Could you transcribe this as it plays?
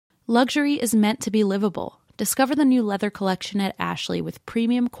Luxury is meant to be livable. Discover the new leather collection at Ashley with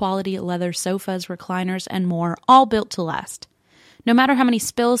premium quality leather sofas, recliners, and more, all built to last. No matter how many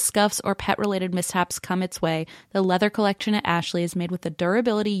spills, scuffs, or pet-related mishaps come its way, the leather collection at Ashley is made with the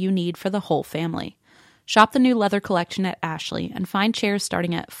durability you need for the whole family. Shop the new leather collection at Ashley and find chairs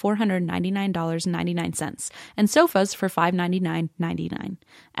starting at $499.99 and sofas for $599.99.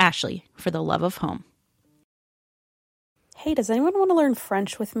 Ashley, for the love of home. Hey, does anyone want to learn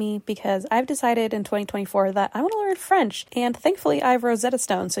French with me? Because I've decided in 2024 that I want to learn French, and thankfully I have Rosetta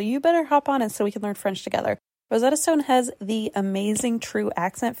Stone, so you better hop on it so we can learn French together. Rosetta Stone has the amazing True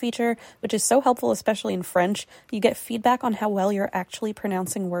Accent feature, which is so helpful, especially in French. You get feedback on how well you're actually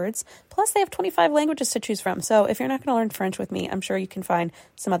pronouncing words. Plus, they have 25 languages to choose from. So if you're not going to learn French with me, I'm sure you can find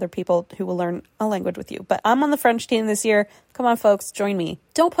some other people who will learn a language with you. But I'm on the French team this year. Come on, folks, join me.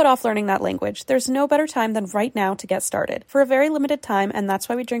 Don't put off learning that language. There's no better time than right now to get started. For a very limited time, and that's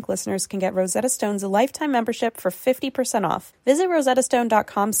why We Drink listeners can get Rosetta Stone's lifetime membership for 50% off. Visit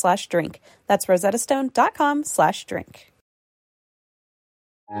rosettastone.com/drink. That's rosettastone.com/drink.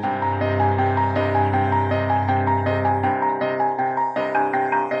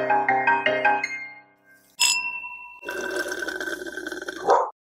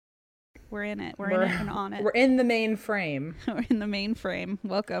 We're in it. We're in it and on it. We're in the main frame. We're in the main frame.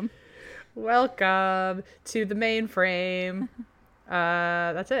 Welcome. Welcome to the main frame.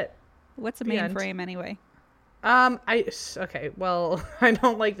 That's it. What's a main frame anyway? Okay, well, I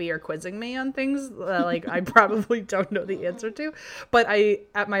don't like that you're quizzing me on things like I probably don't know the answer to, but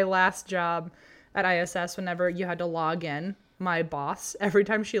at my last job at ISS, whenever you had to log in, my boss, every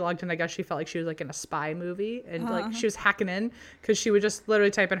time she logged in, I guess she felt like she was like in a spy movie, and like she was hacking in, because she would just literally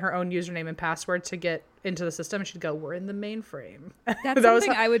type in her own username and password to get into the system, and she'd go, "We're in the mainframe." That's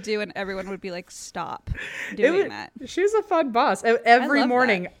something I would do, and everyone would be like, "Stop doing that." She was a fun boss. Every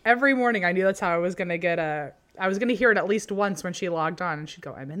morning I knew that's how I was gonna get I was gonna hear it at least once when she logged on, and she'd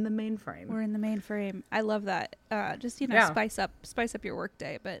go, "I'm in the mainframe." We're in the mainframe. I love that. Just spice up your work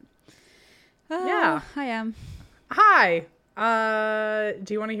day. But yeah, I am. Hi.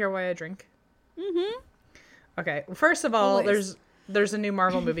 Do you want to hear why I drink? Mm-hmm. Okay. Well, first of all, Always. there's a new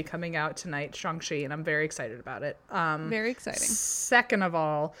Marvel movie coming out tonight, Shang-Chi, and I'm very excited about it. Very exciting. Second of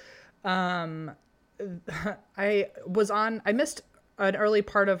all, I missed an early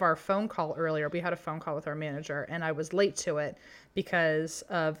part of our phone call earlier. We had a phone call with our manager, and I was late to it because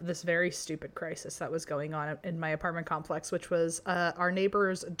of this very stupid crisis that was going on in my apartment complex, which was our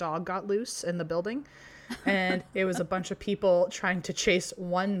neighbor's dog got loose in the building. And it was a bunch of people trying to chase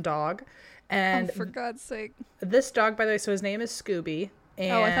one dog. And for God's sake. This dog, by the way, so his name is Scooby.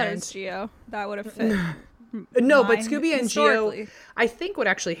 And I thought it was Geo. That would have fit. No, but Scooby and Geo, I think, would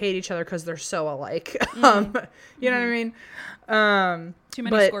actually hate each other because they're so alike. You know what I mean? Too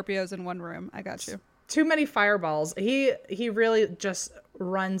many Scorpios in one room. I got you. Too many fireballs. He really just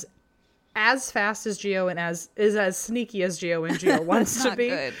runs as fast as Geo and is as sneaky as Geo and Geo wants to be.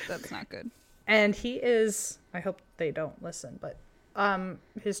 Good. That's not good. And he is, I hope they don't listen, but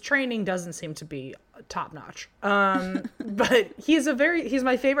his training doesn't seem to be top notch. But he's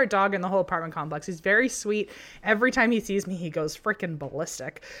my favorite dog in the whole apartment complex. He's very sweet. Every time he sees me, he goes freaking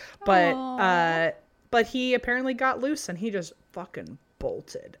ballistic. But he apparently got loose, and he just fucking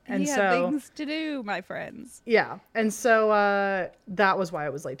bolted. And he had things to do, my friends. Yeah. And so that was why I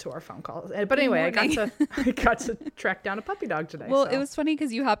was late to our phone call. But anyway, I got to track down a puppy dog today. Well, it was funny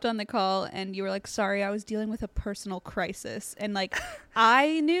because you hopped on the call and you were like, "Sorry, I was dealing with a personal crisis." And like,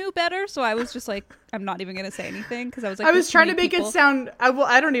 I knew better, so I was just like, I'm not even going to say anything, because I was like, I was trying to make it sound,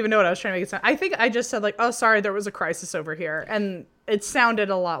 I don't even know what I was trying to make it sound. I think I just said like, "Oh, sorry, there was a crisis over here." And it sounded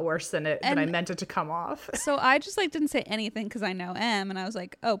a lot worse than I meant it to come off. So I just like didn't say anything because I know M, and I was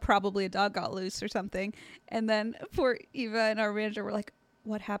like, "Oh, probably a dog got loose or something." And then poor Eva and our manager were like,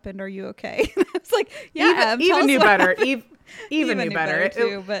 "What happened? Are you okay?" I was like, "Yeah, Eva knew better. Eva knew better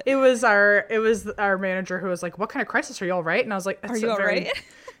too, but it was our manager who was like, "What kind of crisis? Are you all right?" And I was like, "Are you all right?"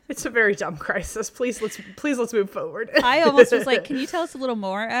 It's a very dumb crisis. Please let's move forward. I almost was like, "Can you tell us a little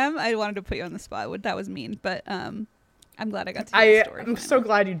more, Em?" I wanted to put you on the spot. That was mean, but I'm glad I got to hear the story. I'm so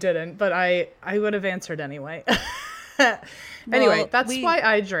glad you didn't, but I would have answered anyway. Anyway, that's why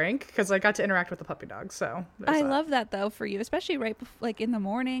I drink, because I got to interact with the puppy dog. So I love that though for you, especially right like in the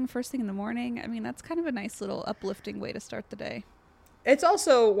morning, first thing in the morning. I mean, that's kind of a nice little uplifting way to start the day. It's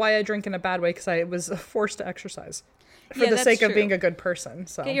also why I drink in a bad way, because I was forced to exercise for the sake of being a good person.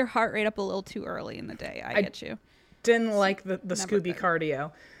 So get your heart rate up a little too early in the day. I get you. Didn't like the Scooby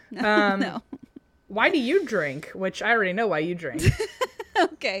cardio. No. Why do you drink? Which I already know why you drink.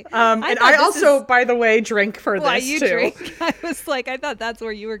 Okay. And I also, by the way, drink for why this you too. drink. I was like, I thought that's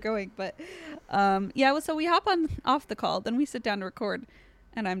where you were going, but yeah. Well, so we hop on off the call, then we sit down to record,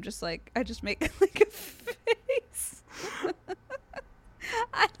 and I'm just like, I just make like a face.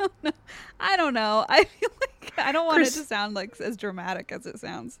 I don't know. I feel like I don't want it to sound like as dramatic as it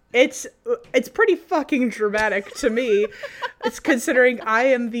sounds. It's pretty fucking dramatic to me. It's considering I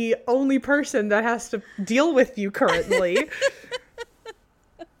am the only person that has to deal with you currently.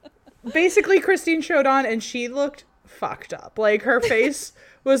 Basically, Christine showed on and she looked fucked up. Like her face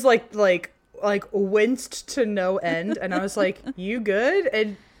was like winced to no end, and I was like, "You good?"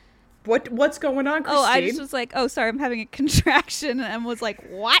 And what's going on, Christine? Oh, I just was like, oh, sorry, I'm having a contraction, and was like,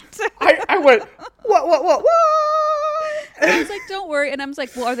 what? I went, what? And I was like, don't worry. And I was like,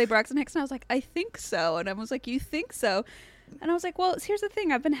 well, are they Braxton Hicks? And I was like, I think so. And I was like, you think so? And I was like, well, here's the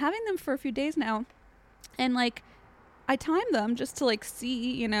thing. I've been having them for a few days now. And like, I time them just to like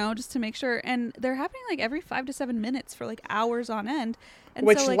see, you know, just to make sure. And they're happening like every 5 to 7 minutes for like hours on end. And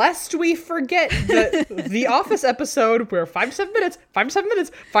which, so, like, lest we forget the Office episode where 5 to 7 minutes,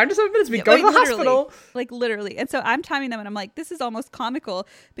 we go to the hospital. Like literally. And so I'm timing them and I'm like, this is almost comical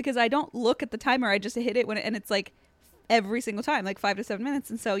because I don't look at the timer. I just hit it and it's like every single time, like 5 to 7 minutes.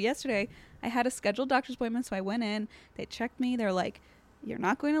 And so yesterday I had a scheduled doctor's appointment. So I went in, they checked me. They're like, you're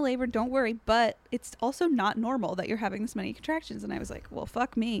not going to labor, don't worry, but it's also not normal that you're having this many contractions. And I was like, well,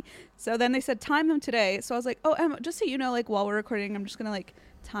 fuck me. So then they said time them today. So I was like, oh, Emma, just so you know, like while we're recording, I'm just gonna like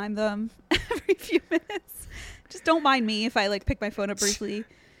time them every few minutes. Just don't mind me if I like pick my phone up briefly.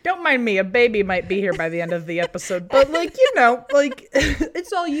 Don't mind me, a baby might be here by the end of the episode, but like, you know, like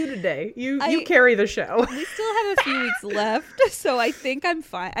it's all you today. You carry the show. We still have a few weeks left, so I think I'm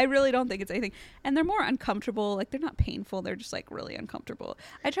fine. I really don't think it's anything. And they're more uncomfortable. Like, they're not painful. They're just like really uncomfortable.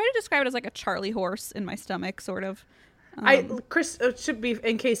 I try to describe it as like a Charlie horse in my stomach, sort of. Chris, should be,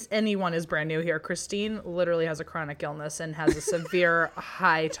 in case anyone is brand new here, Christine literally has a chronic illness and has a severe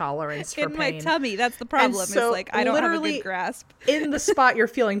high tolerance for in pain. My tummy. That's the problem. So it's like I don't have a good grasp. In the spot you're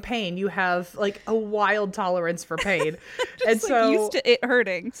feeling pain, you have like a wild tolerance for pain, just, and so like, used to it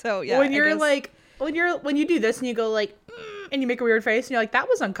hurting. So yeah, when you're like when you do this and you go like and you make a weird face and you're like, that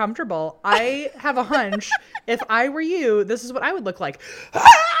was uncomfortable. I have a hunch if I were you, this is what I would look like.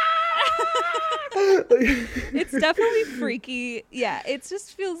 It's definitely freaky. Yeah, it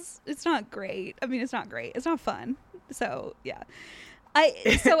just feels, it's not great. I mean, it's not great. It's not fun. So yeah, I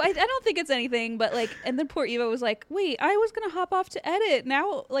don't think it's anything, but like, and then poor Eva was like, wait, I was gonna hop off to edit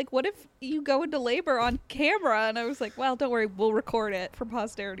now, like what if you go into labor on camera? And I was like, well, don't worry, we'll record it for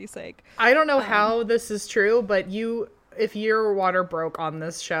posterity's sake. I don't know how this is true, but if your water broke on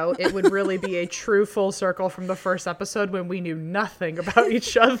this show, it would really be a true full circle from the first episode when we knew nothing about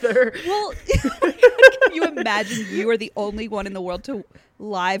each other. Well, can you imagine you are the only one in the world to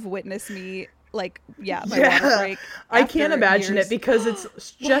live witness me? Like, my water break. I can't imagine it because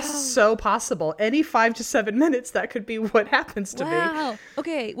it's just so possible. Any 5 to 7 minutes, that could be what happens to me. Wow.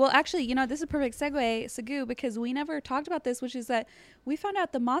 Okay. Well, actually, you know, this is a perfect segue, Sagu, because we never talked about this, which is that we found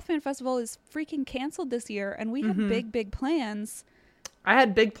out the Mothman Festival is freaking canceled this year, and we have big plans. I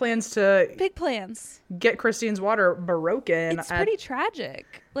had big plans to get Christine's water broken. It's pretty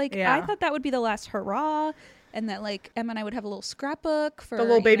tragic. Like, I thought that would be the last hurrah. And that, like, Emma and I would have a little scrapbook for... The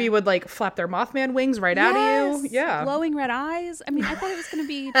little baby would, like, flap their Mothman wings right out of you. Yeah. Glowing red eyes. I mean, I thought it was going to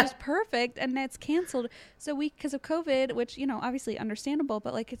be just perfect, and it's canceled. So because of COVID, which, you know, obviously understandable,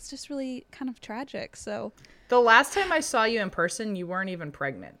 but, like, it's just really kind of tragic, so... The last time I saw you in person, you weren't even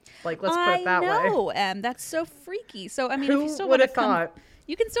pregnant. Like, let's put it that way. I know, that's so freaky. So, I mean, Who if you still would want have to come... thought?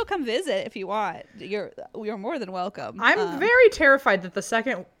 You can still come visit if you want. You're more than welcome. I'm very terrified that the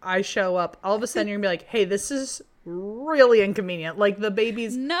second I show up, all of a sudden you're gonna be like, "Hey, this is really inconvenient." Like the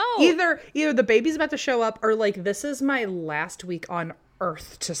baby's either the baby's about to show up, or like this is my last week on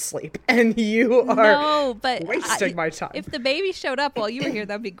Earth to sleep, and you are wasting my time. If the baby showed up while you were here,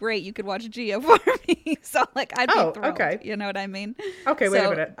 that'd be great. You could watch Gia for me. So like, I'd be thrilled. Okay. You know what I mean? Okay, wait a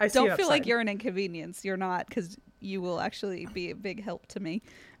minute. I see. Don't feel like you're an inconvenience. You're not, because you will actually be a big help to me.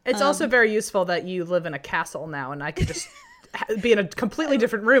 It's also very useful that you live in a castle now, and I could just be in a completely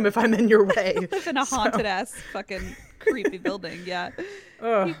different room if I'm in your way. You live in a haunted ass fucking creepy building. Yeah.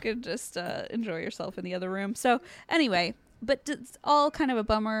 You could just enjoy yourself in the other room. So anyway, but it's all kind of a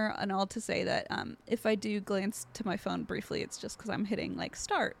bummer, and all to say that if I do glance to my phone briefly, it's just because I'm hitting like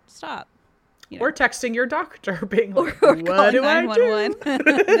stop. You know. Or texting your doctor, being like, what do I do?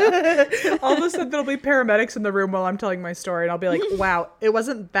 All of a sudden, there'll be paramedics in the room while I'm telling my story, and I'll be like, wow, it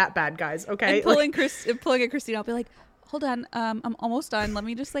wasn't that bad, guys. Okay. And pulling at Christine, I'll be like, Hold on. I'm almost done. Let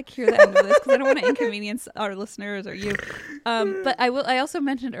me just like hear the end of this because I don't want to inconvenience our listeners or you. But I also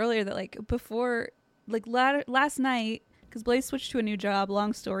mentioned earlier that like before, like last night, because Blaze switched to a new job.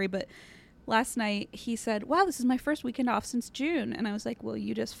 Long story, but last night he said, "Wow, this is my first weekend off since June," and I was like, "Well,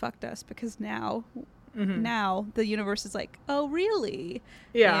 you just fucked us because now." Now the universe is like, oh really?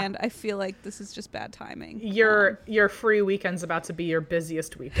 Yeah. And I feel like this is just bad timing. Your free weekend's about to be your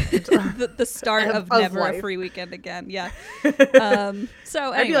busiest weekend. the start of never life. a free weekend again. Yeah.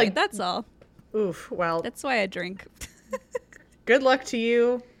 So anyway, like, that's all. Oof. Well, That's why I drink. good luck to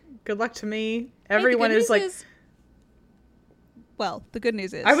you. Good luck to me. Everyone is like. Well, the good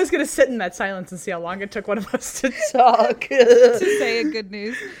news is I was gonna sit in that silence and see how long it took one of us to talk. to say a good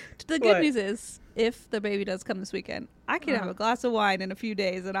news. The good What? news is, if the baby does come this weekend, I can have a glass of wine in a few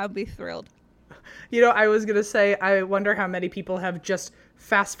days, and I'll be thrilled. You know, I was gonna say, I wonder how many people have just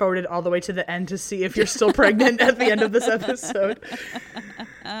fast forwarded all the way to the end to see if you're still pregnant at the end of this episode.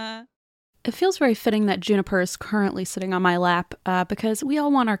 It feels very fitting that Juniper is currently sitting on my lap because we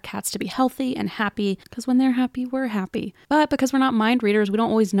all want our cats to be healthy and happy because when they're happy, we're happy. But because we're not mind readers, we don't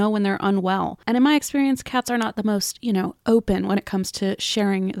always know when they're unwell. And in my experience, cats are not the most, open when it comes to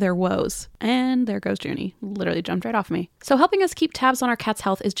sharing their woes. And there goes Junie. Literally jumped right off me. So helping us keep tabs on our cat's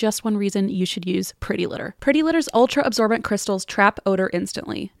health is just one reason you should use Pretty Litter. Pretty Litter's ultra-absorbent crystals trap odor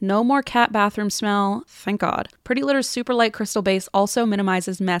instantly. No more cat bathroom smell, thank God. Pretty Litter's super light crystal base also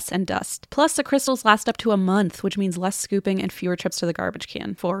minimizes mess and dust. Plus, the crystals last up to a month, which means less scooping and fewer trips to the garbage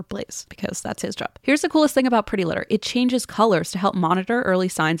can for Blaze, because that's his job. Here's the coolest thing about Pretty Litter. It changes colors to help monitor early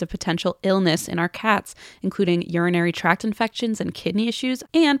signs of potential illness in our cats, including urinary tract infections and kidney issues,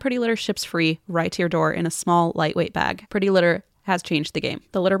 and Pretty Litter ships free right to your door in a small, lightweight bag. Pretty Litter has changed the game.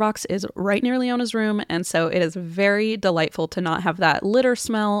 The litter box is right near Leona's room, and so it is very delightful to not have that litter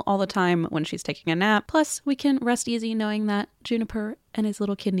smell all the time when she's taking a nap. Plus, we can rest easy knowing that Juniper and his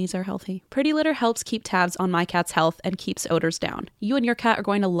little kidneys are healthy. Pretty Litter helps keep tabs on my cat's health and keeps odors down. You and your cat are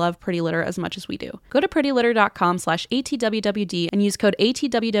going to love Pretty Litter as much as we do. Go to prettylitter.com/ATWWD and use code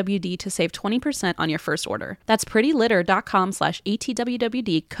ATWWD to save 20% on your first order. That's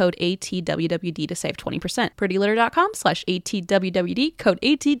prettylitter.com/ATWWD, code ATWWD to save 20%. prettylitter.com/ATWWD, code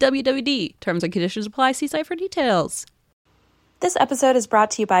ATWWD. Terms and conditions apply. See site for details. This episode is brought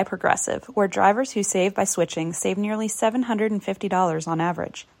to you by Progressive, where drivers who save by switching save nearly $750 on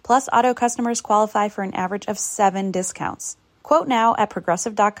average. Plus, auto customers qualify for an average of 7 discounts. Quote now at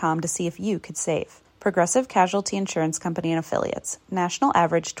Progressive.com to see if you could save. Progressive Casualty Insurance Company and Affiliates. National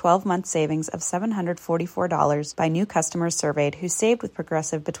average 12-month savings of $744 by new customers surveyed who saved with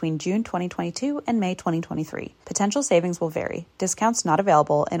Progressive between June 2022 and May 2023. Potential savings will vary. Discounts not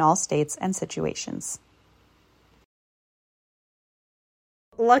available in all states and situations.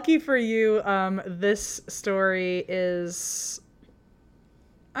 Lucky for you, this story is...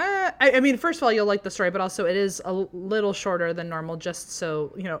 I mean, first of all, you'll like the story, but also it is a little shorter than normal, just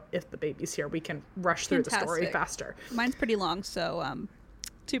so, if the baby's here, we can rush through the story faster. Mine's pretty long, so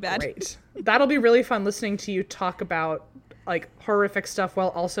too bad. Great. That'll be really fun listening to you talk about, like, horrific stuff while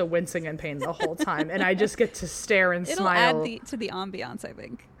also wincing in pain the whole time. And I just get to stare and smile. It'll add to the ambiance, I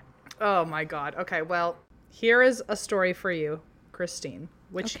think. Oh, my God. Okay, well, here is a story for you, Christine,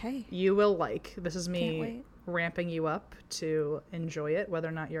 which you will like. This is me ramping you up to enjoy it, whether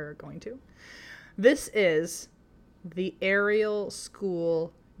or not you're going to. This is the Ariel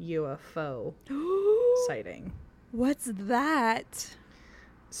School UFO sighting. What's that?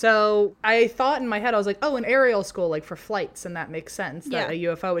 So I thought in my head, I was like, oh, an Ariel School, like for flights, and that makes sense that a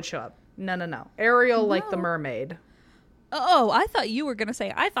UFO would show up. No. Ariel, like the mermaid. Oh, I thought you were going to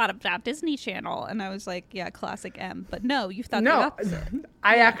say, I thought about Disney Channel. And I was like, yeah, classic M. But no, you thought the opposite.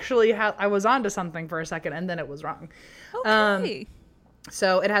 I actually I was onto something for a second, and then it was wrong. Okay.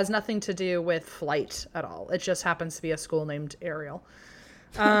 So it has nothing to do with flight at all. It just happens to be a school named Ariel.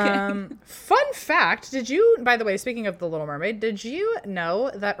 Fun fact, by the way, speaking of the Little Mermaid, did you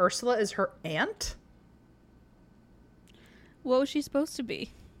know that Ursula is her aunt? What was she supposed to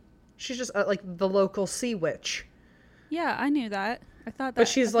be? She's just like the local sea witch. Yeah, I knew that. I thought that, but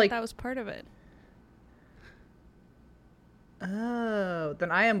she's like, that was part of it. Oh, then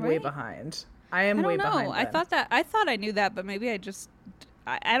I am way behind. I don't know. I thought I knew that, but maybe I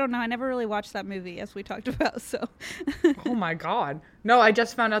don't know. I never really watched that movie, as we talked about, so. Oh my God. No, I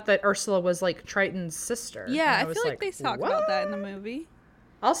just found out that Ursula was like Triton's sister. Yeah, I feel like they talk about that in the movie.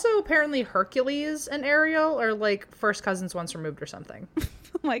 Also, apparently Hercules and Ariel are like first cousins once removed or something.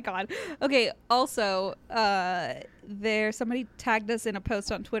 Oh my God. Okay, also, somebody tagged us in a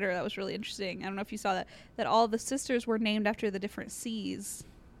post on Twitter that was really interesting. I don't know if you saw that all the sisters were named after the different seas.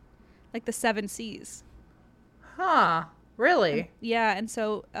 Like the 7 seas. Huh. Really? Yeah, and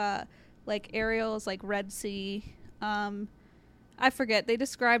so like Ariel is like Red Sea. I forget. They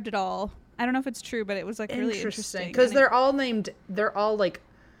described it all. I don't know if it's true, but it was like really interesting. Because they're all named. They're all like.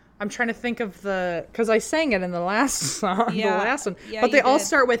 I'm trying to think of because I sang it in the last song, Yeah. the last one. Yeah, But they you all did.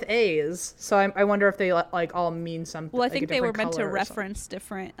 start with A's, so I wonder if they like all mean something. Well, I like, think a they were different meant to color or something. reference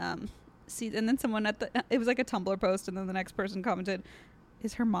different. See, and then someone it was like a Tumblr post, and then the next person commented,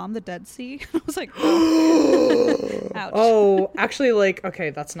 "Is her mom the Dead Sea?" I was like, oh. Ouch. Oh, actually, like,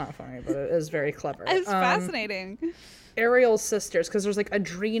 okay, that's not funny, but it is very clever. It's fascinating. Ariel's sisters, because there's like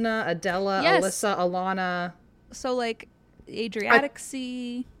Adrena, Adela, Yes. Alyssa, Alana. So like Adriatic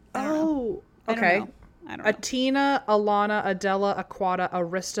Sea. I don't know. Oh, I don't okay. know. I don't know. Atina, Alana, Adela, Aquata,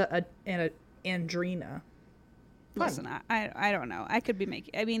 Arista, and Andrina. Fun. Listen, I don't know. I could be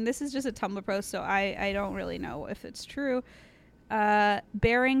making. I mean, this is just a Tumblr post, so I don't really know if it's true.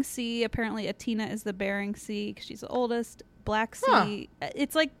 Bering Sea. Apparently, Atina is the Bering Sea because she's the oldest. Black Sea.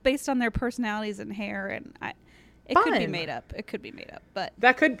 It's like based on their personalities and hair, and it could be Fun. made up. It could be made up, but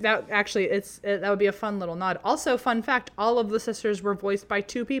That would be a fun little nod. Also, fun fact: all of the sisters were voiced by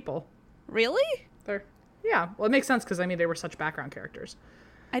two people. really, Yeah, well, it makes sense because I mean they were such background characters.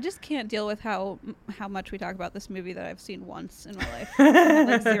 I just can't deal with how much we talk about this movie that I've seen once in my life. I have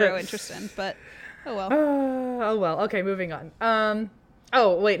like zero interest in, but oh well. Oh well. Okay, moving on.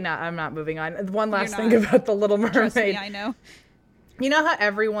 Oh wait, no, I'm not moving on. One last thing not. about the Little Mermaid. Trust me, I know. You know how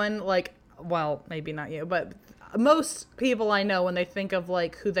everyone like, well, maybe not you, but most people I know when they think of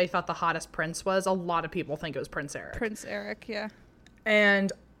like who they thought the hottest prince was, a lot of people think it was Prince Eric. Prince Eric, yeah.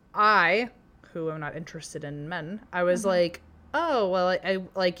 And I, who am not interested in men, I was like, oh well, I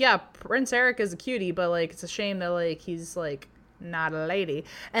like, yeah, Prince Eric is a cutie, but like it's a shame that like he's like not a lady.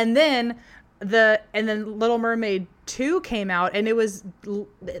 And then Little Mermaid 2 came out, and it was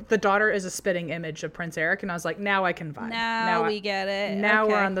the daughter is a spitting image of Prince Eric, and I was like, now I can vibe. Now we get it. Now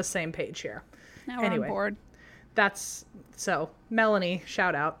Okay. we're on the same page here. Now we're Anyway. on board. That's so Melanie,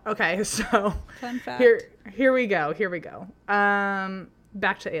 shout out. Okay, so Fun fact. here we go.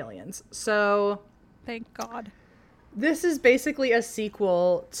 Back to Aliens. So Thank God. this is basically a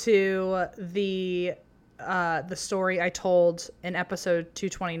sequel to the story I told in episode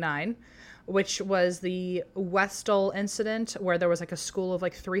 229, which was the Westall incident where there was like a school of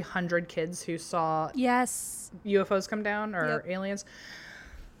like 300 kids who saw Yes. UFOs come down or Yep. aliens.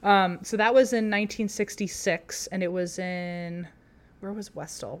 So that was in 1966, and it was in, where was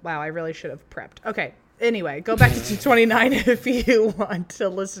Westall? Wow, I really should have prepped. Okay, anyway, go back to 229 if you want to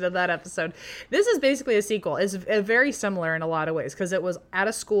listen to that episode. This is basically a sequel. It's very similar in a lot of ways because it was at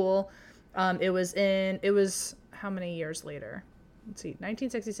a school. It was how many years later? Let's see,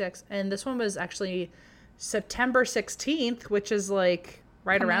 1966, and this one was actually September 16th, which is like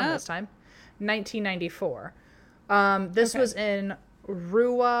right Coming around up. this time, 1994. This Okay. was in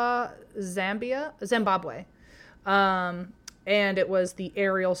Rua, Zimbabwe. And it was the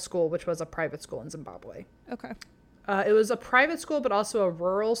Ariel School, which was a private school in Zimbabwe. Okay. It was a private school, but also a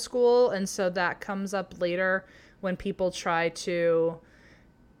rural school. And so that comes up later when people try to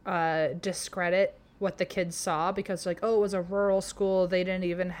discredit what the kids saw because, like, oh, it was a rural school. They didn't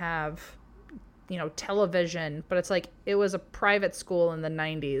even have, television. But it's like, it was a private school in the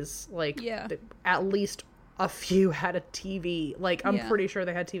 90s. Like, Yeah. at least a few had a TV. Like, I'm Yeah. pretty sure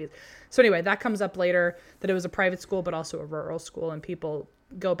they had TVs. So anyway, that comes up later that it was a private school, but also a rural school. And people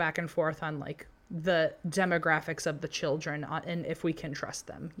go back and forth on, like, the demographics of the children and if we can trust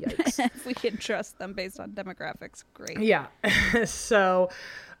them. Yikes. If we can trust them based on demographics, great. Yeah. So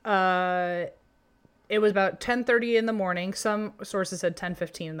it was about 10:30 in the morning. Some sources said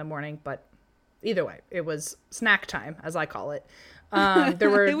 10:15 in the morning, but either way, it was snack time, as I call it. There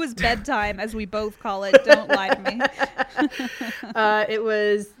were It was bedtime, as we both call it. Don't lie to me.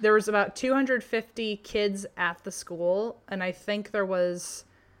 there was about 250 kids at the school, and I think there was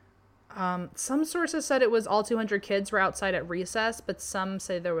some sources said it was all 200 kids were outside at recess, but some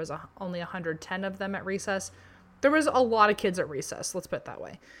say there was only 110 of them at recess. There was a lot of kids at recess, let's put it that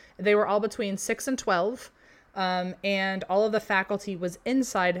way. They were all between 6 and 12, and all of the faculty was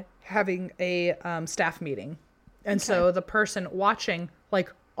inside having a staff meeting. And so the person watching,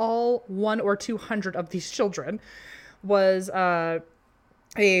 like, all 100 or 200 of these children was a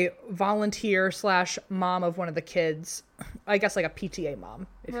volunteer / mom of one of the kids. I guess like a PTA mom,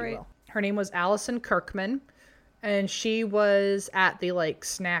 if Right. you will. Her name was Allison Kirkman, and she was at the, like,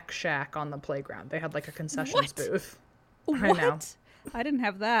 snack shack on the playground. They had, like, a concessions What? booth. What? I know. I didn't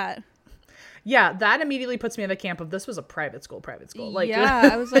have that. Yeah, that immediately puts me in the camp of this was a private school. Like,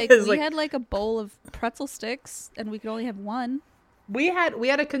 yeah, I was like, it's we had like a bowl of pretzel sticks, and we could only have one. we had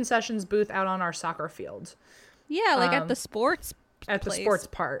a concessions booth out on our soccer field. Yeah, like at the sports at place. the sports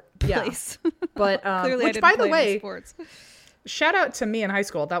part. Yeah. Place. But Clearly, I which didn't by the play any way, sports. shout out to me in high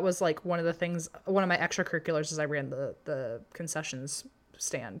school. That was like one of my extracurriculars is I ran the concessions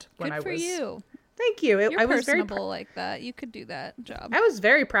stand when Good I for was. you. Thank you. You're I was very personable like that. You could do that job. I was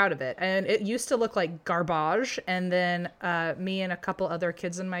very proud of it, and it used to look like garbage. And then me and a couple other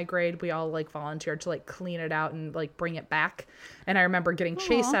kids in my grade, we all like volunteered to like clean it out and like bring it back. And I remember getting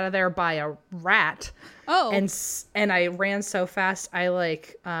chased out of there by a rat. Oh, and I ran so fast, I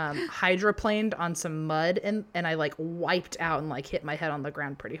like hydroplaned on some mud and I like wiped out and like hit my head on the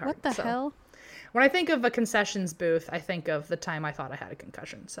ground pretty hard. what the So, hell? When I think of a concessions booth, I think of the time I thought I had a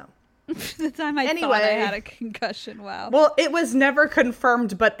concussion. So. The time I thought I had a concussion. Wow. Well, it was never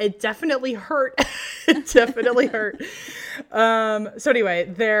confirmed, but it definitely hurt. It definitely hurt. So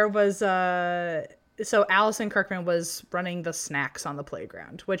anyway, there was so Allison Kirkman was running the snacks on the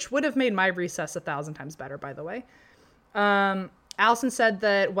playground, which would have made my recess 1,000 times better, by the way. Allison said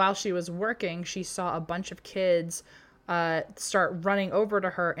that while she was working, she saw a bunch of kids start running over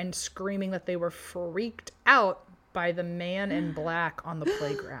to her and screaming that they were freaked out by the man in black on the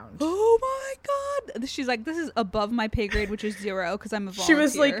playground. Oh my god. She's like, this is above my pay grade, which is 0 because I'm a volunteer. She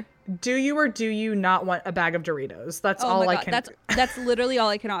was like, do you or do you not want a bag of Doritos? That's all I can. That's literally all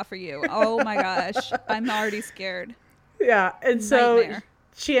I can offer you. Oh my gosh. I'm already scared. Yeah. And so Nightmare.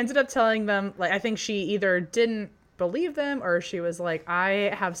 she ended up telling them, like, I think she either didn't believe them or she was like,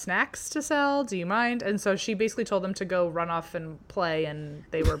 I have snacks to sell. Do you mind? And so she basically told them to go run off and play, and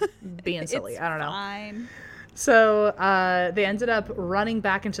they were being silly. I don't know. Fine. So they ended up running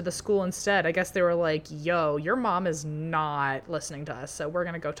back into the school instead. I guess they were like, yo, your mom is not listening to us, so we're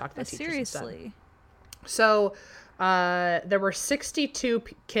going to go talk to the teachers Seriously. instead. So there were 62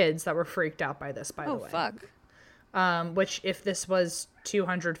 kids that were freaked out by this, by the way. Oh, fuck. Which, if this was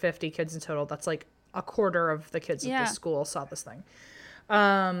 250 kids in total, that's like a quarter of the kids at the school saw this thing.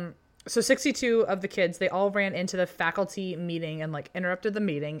 So 62 of the kids, they all ran into the faculty meeting and like interrupted the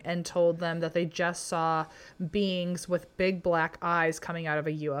meeting and told them that they just saw beings with big black eyes coming out of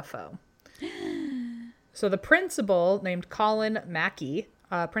a UFO. So the principal, named Colin Mackey,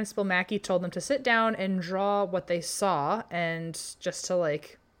 Principal Mackey, told them to sit down and draw what they saw, and just to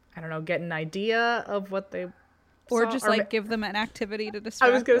like, I don't know, get an idea of what they Or saw. just like give them an activity to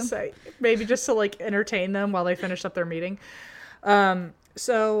distract I was going to them. say, maybe just to like entertain them while they finished up their meeting.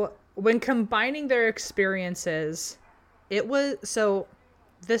 So when combining their experiences,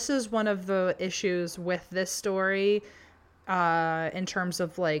 this is one of the issues with this story, in terms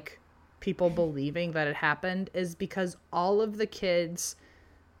of like people believing that it happened, is because all of the kids,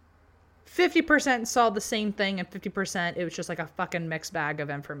 50% saw the same thing and 50% it was just like a fucking mixed bag of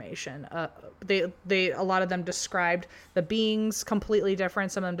information. A lot of them described the beings completely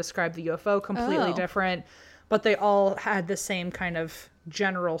different. Some of them described the UFO completely different, but they all had the same kind of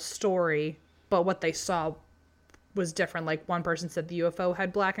general story, but what they saw was different. Like, one person said the UFO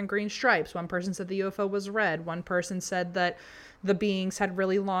had black and green stripes. One person said the UFO was red. One person said that the beings had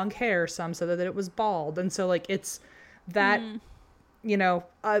really long hair. Some said that it was bald. And so like, it's that, you know,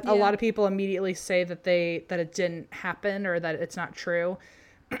 a lot of people immediately say that it didn't happen or that it's not true.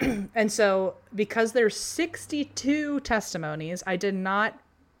 And so because there's 62 testimonies, I did not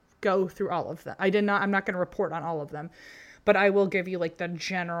go through all of them. I'm not going to report on all of them, but I will give you like the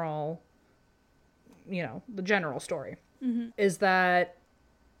general story. Is that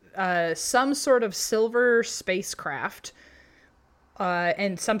some sort of silver spacecraft,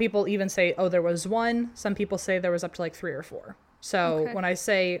 and some people even say, oh, there was one. Some people say there was up to like 3 or 4. So when I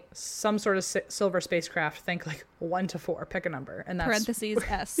say some sort of silver spacecraft, think like 1 to 4, pick a number. And that's Parentheses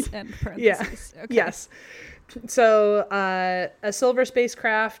S and parentheses. Yeah. Okay. Yes. So a silver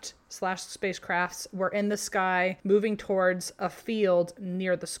spacecraft / spacecrafts were in the sky moving towards a field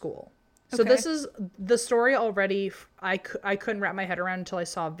near the school. So this is the story already. I couldn't wrap my head around until I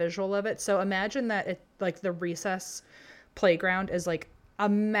saw a visual of it. So imagine that it, like, the recess playground is like a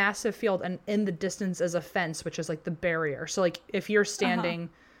massive field, and in the distance is a fence, which is like the barrier. So like, if you're standing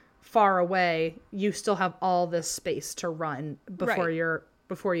far away, you still have all this space to run before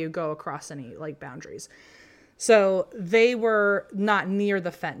you go across any like boundaries. So they were not near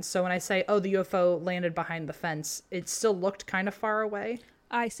the fence. So when I say, oh, the UFO landed behind the fence, it still looked kind of far away.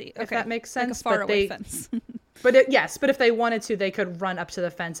 I see. Okay. If that makes sense. Like a faraway fence. But if they wanted to, they could run up to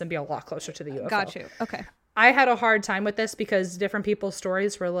the fence and be a lot closer to the UFO. Got you. Okay. I had a hard time with this because different people's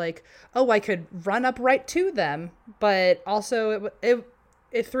stories were like, oh, I could run up right to them, but also it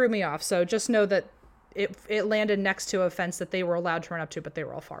threw me off. So just know that it landed next to a fence that they were allowed to run up to, but they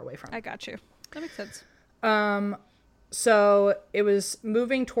were all far away from. I got you. That makes sense. So it was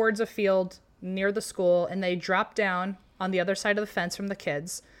moving towards a field near the school, and they dropped down on the other side of the fence from the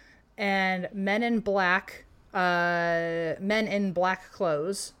kids, and men in black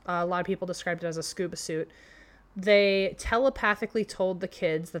clothes, a lot of people described it as a scuba suit, they telepathically told the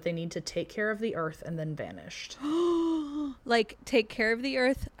kids that they need to take care of the earth, and then vanished. Like, take care of the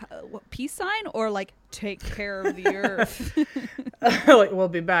earth, what, peace sign, or like take care of the earth? Like, we'll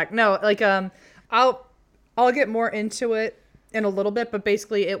be back. No, like, I'll get more into it in a little bit, but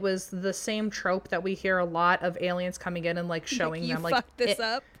basically it was the same trope that we hear a lot of aliens coming in and like showing you them like fucked this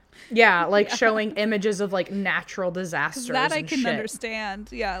up. Yeah, like showing images of like natural disasters. That I and can shit. understand.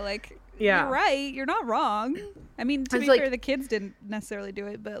 Yeah, like, Yeah. you're right. You're not wrong. I mean, to It's be like- fair, the kids didn't necessarily do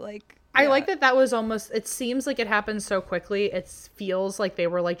it, but like, I yeah. like that was almost, it seems like it happened so quickly. It feels like they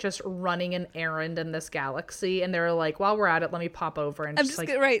were like just running an errand in this galaxy, and they were like, while we're at it, let me pop over and I'm just just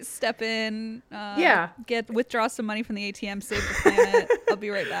like, right. Step in. Yeah. Withdraw some money from the ATM. Save the planet. I'll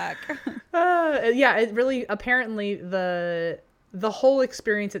be right back. yeah, it really, apparently the whole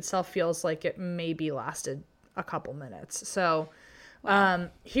experience itself feels like it maybe lasted a couple minutes. So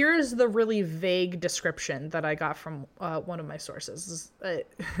here's the really vague description that I got from one of my sources,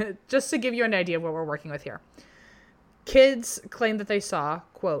 just to give you an idea of what we're working with here. Kids claim that they saw,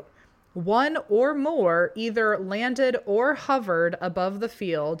 quote, one or more either landed or hovered above the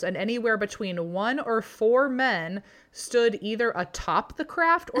fields, and anywhere between 1 or 4 men stood either atop the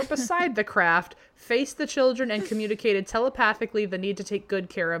craft or beside the craft, faced the children, and communicated telepathically the need to take good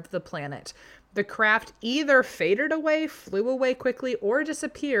care of the planet. The craft either faded away, flew away quickly, or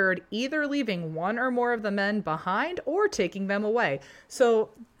disappeared, either leaving 1 or more of the men behind or taking them away.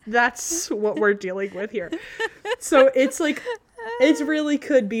 So that's what we're dealing with here. So it's like, it really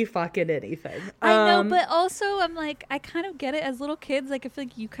could be fucking anything. I know, but also I'm like, I kind of get it as little kids. Like, I feel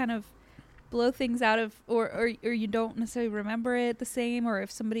like you kind of blow things out of, or you don't necessarily remember it the same, or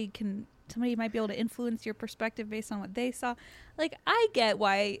if somebody might be able to influence your perspective based on what they saw. Like, I get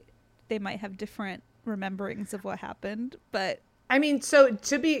why they might have different rememberings of what happened, but I mean, so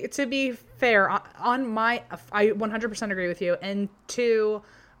to be fair, I 100% agree with you. And two,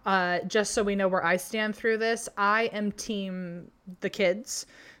 just so we know where I stand through this, I am team the kids,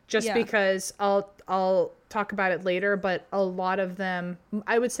 just because I'll talk about it later. But a lot of them,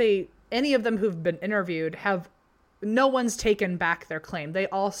 I would say, any of them who've been interviewed no one's taken back their claim. They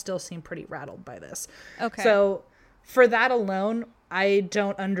all still seem pretty rattled by this. okay. So for that alone, I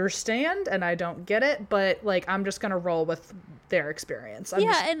don't understand and I don't get it, but like, I'm just going to roll with their experience.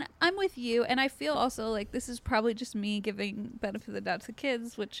 And I'm with you. And I feel also like this is probably just me giving benefit of the doubt to the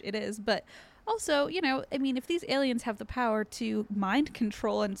kids, which it is. But also, you know, I mean, if these aliens have the power to mind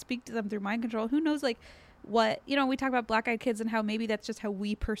control and speak to them through mind control, who knows, like, what, you know, we talk about black-eyed kids and how maybe that's just how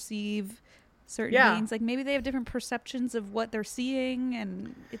we perceive certain beings. Like, maybe they have different perceptions of what they're seing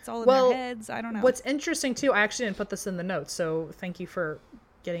and it's all in their heads. I don't know. What's interesting too, I actually didn't put this in the notes, so thank you for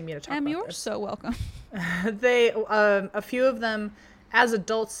getting me to talk about you're this. so welcome. They a few of them as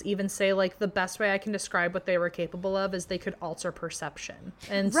adults even say, like, the best way I can describe what they were capable of is they could alter perception.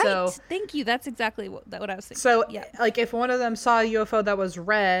 And Right. so Thank you. That's exactly what I was thinking. So, yeah. like, if one of them saw a UFO that was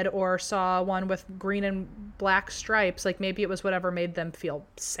red or saw one with green and black stripes, like, maybe it was whatever made them feel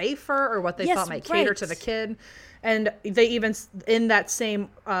safer or what they Yes, thought might cater right. to the kid. And they even, in that same,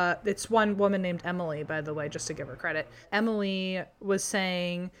 it's one woman named Emily, by the way, just to give her credit. Emily was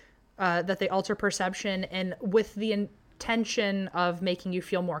saying that they alter perception and with the intention of making you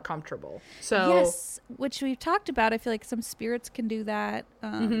feel more comfortable. So Yes, which we've talked about. I feel like some spirits can do that.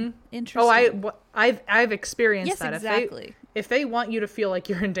 Interesting. Oh, I've experienced Yes, that. exactly. If they want you to feel like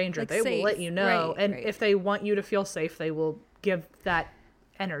you're in danger, Like they will let safe. you know. Right, And right. if they want you to feel safe, they will give that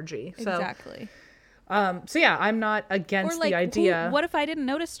energy. So, Exactly. so yeah, I'm not against Or like, the idea. what if I didn't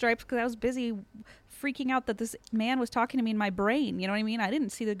notice stripes because I was busy freaking out that this man was talking to me in my brain? You know what I mean? I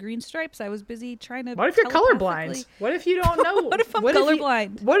didn't see the green stripes. I was busy trying to. What if you're telepathically- colorblind? What if you don't know? What if I'm you-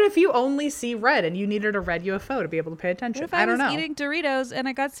 colorblind? what if you only see red and you needed a red UFO to be able to pay attention? What if I don't was know. eating Doritos and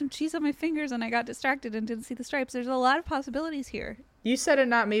I got some cheese on my fingers and I got distracted and didn't see the stripes? There's a lot of possibilities here. You said it,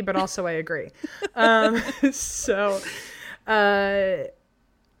 not me, but also I agree. So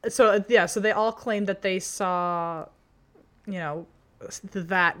they all claim that they saw, you know,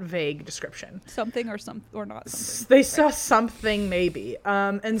 that vague description. Something or not something. They saw something maybe.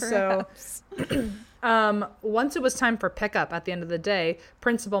 And Perhaps. so once it was time for pickup at the end of the day,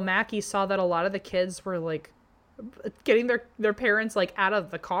 Principal Mackey saw that a lot of the kids were like getting their parents like out of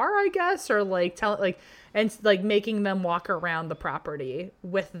the car, I guess, or like making them walk around the property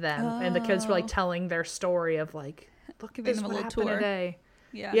with them. And the kids were like telling their story of like, look, Giving this them a what little happened tour. today.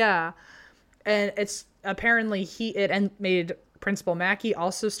 Yeah. Yeah. And it's apparently it made Principal Mackey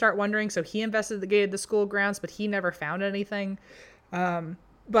also start wondering. So he investigated the school grounds, but he never found anything.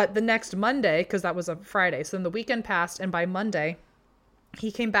 But the next Monday, because that was a Friday, so then the weekend passed, and by Monday,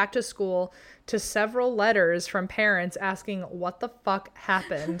 he came back to school to several letters from parents asking what the fuck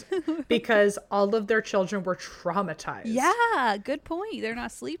happened because all of their children were traumatized. Yeah, good point. They're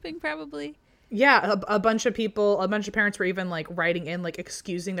not sleeping probably. Yeah, a bunch of parents were even like writing in, like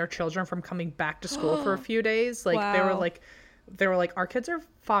excusing their children from coming back to school for a few days. Like Wow. they were like, our kids are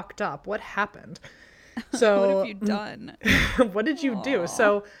fucked up. What happened? So What have you done? what did you do?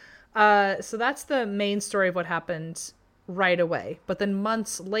 So that's the main story of what happened right away. But then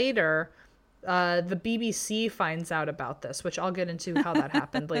months later, the BBC finds out about this, which I'll get into how that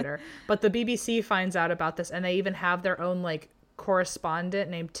happened later. But the BBC finds out about this, and they even have their own like correspondent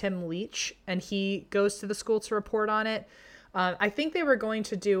named Tim Leach, and he goes to the school to report on it. I think they were going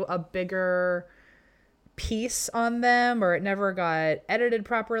to do a bigger piece on them, or it never got edited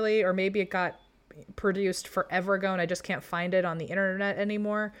properly, or maybe it got produced forever ago and I just can't find it on the internet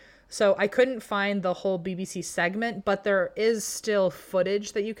anymore. So I couldn't find the whole BBC segment, but there is still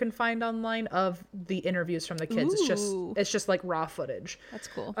footage that you can find online of the interviews from the kids. Ooh. It's just like raw footage. That's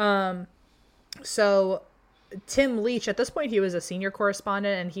cool. So Tim Leach, at this point, he was a senior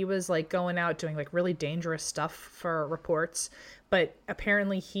correspondent, and he was like going out doing like really dangerous stuff for reports. But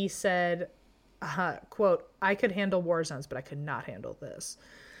apparently he said, quote, "I could handle war zones, but I could not handle this."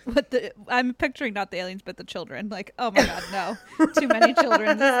 But I'm picturing not the aliens, but the children. Like, oh my god, no, too many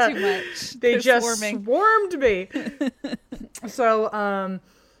children. This is too much. They They're just swarming. swarmed me. So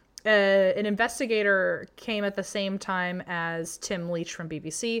an investigator came at the same time as Tim Leach from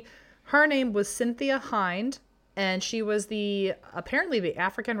BBC. Her name was Cynthia Hind, and she was apparently the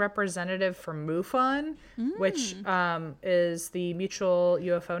African representative for MUFON, which is the Mutual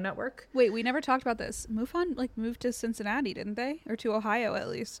UFO Network. Wait, we never talked about this. MUFON like moved to Cincinnati, didn't they? Or to Ohio at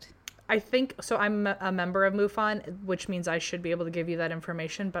least. I think so. I'm a member of MUFON, which means I should be able to give you that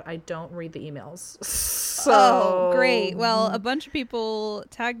information, but I don't read the emails. So Oh, great. Well, a bunch of people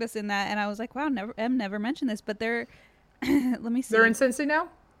tagged us in that, and I was like, wow, never mentioned this, but they're let me see. They're in Cincy now?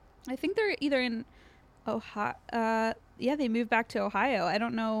 I think they're either in Ohio. Yeah, they moved back to Ohio. I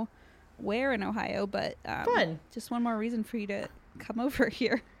don't know where in Ohio, but Fun. Just one more reason for you to come over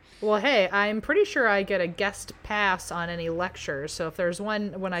here. Well, hey, I'm pretty sure I get a guest pass on any lectures. So if there's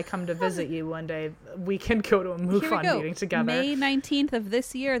one when I come to visit you one day, we can go to a Here we MUFON go. meeting together. May 19th of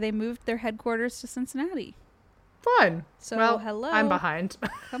this year, they moved their headquarters to Cincinnati. Fun. So, well, hello. I'm behind.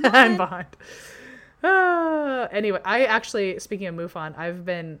 Come on. I'm behind. Anyway, I actually, speaking of MUFON,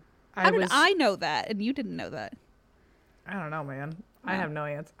 How did I know that and you didn't know that? I don't know, man. I No. have no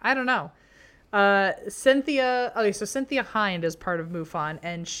answer. I don't know. Cynthia Hind is part of MUFON,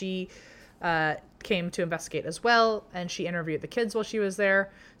 and she came to investigate as well, and she interviewed the kids while she was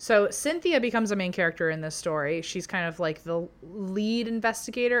there. So Cynthia becomes a main character in this story. She's kind of like the lead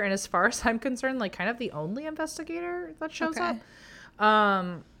investigator, and as far as I'm concerned, like kind of the only investigator that shows Okay.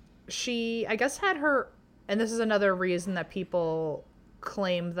 up. She, I guess, had her, and this is another reason that people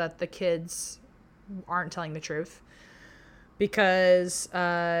claim that the kids aren't telling the truth, because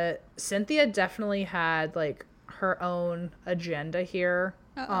Cynthia definitely had like her own agenda here.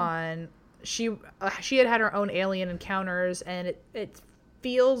 On she had her own alien encounters, and it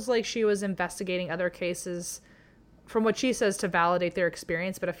feels like she was investigating other cases from what she says to validate their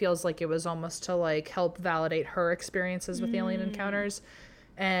experience, but it feels like it was almost to like help validate her experiences with alien encounters.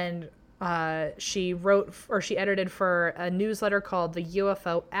 And she edited for a newsletter called the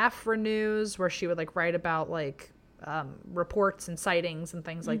UFO Afra News, where she would like write about like reports and sightings and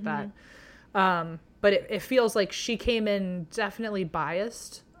things like that. But it feels like she came in definitely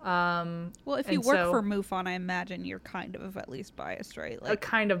biased. Well, if you and work so- for MUFON, I imagine you're kind of at least biased, right? a Like,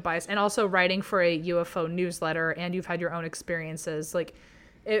 kind of bias, and also writing for a UFO newsletter, and you've had your own experiences. Like,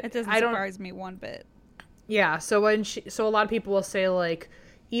 it doesn't I don't. surprise me one bit. Yeah. So so a lot of people will say like,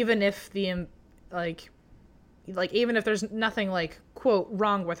 even if like even if there's nothing like quote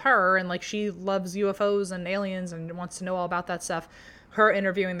wrong with her, and like she loves UFOs and aliens and wants to know all about that stuff, her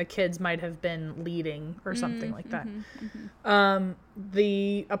interviewing the kids might have been leading or something like that.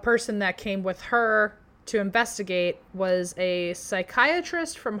 A person that came with her to investigate was a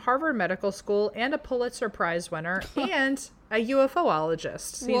psychiatrist from Harvard Medical School and a Pulitzer Prize winner and a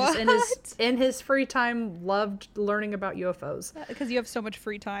UFOologist. He just in his free time loved learning about UFOs. Because you have so much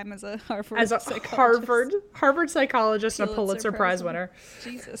free time as a Harvard As a psychologist. Harvard psychologist and a Pulitzer Pulitzer Prize Prize winner.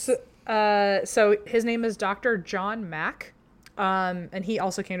 Jesus. So his name is Dr. John Mack. And he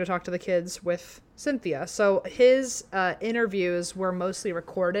also came to talk to the kids with Cynthia. So his interviews were mostly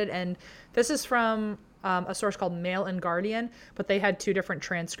recorded, and this is from a source called Mail and Guardian, but they had two different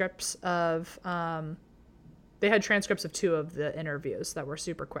transcripts of they had transcripts of two of the interviews that were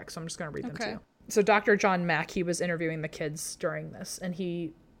super quick. So I'm just going to read them to you. So Dr. John Mack, he was interviewing the kids during this, and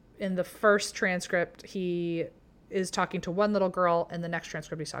in the first transcript, he is talking to one little girl, and the next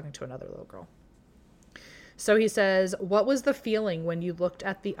transcript, he's talking to another little girl. So he says, "What was the feeling when you looked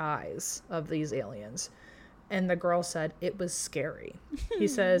at the eyes of these aliens?" And the girl said, "It was scary." He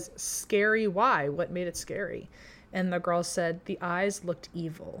says, "Scary? Why? What made it scary?" And the girl said, "The eyes looked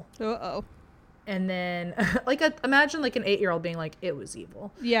evil." Uh-oh. And then, imagine like an 8-year-old being like, "It was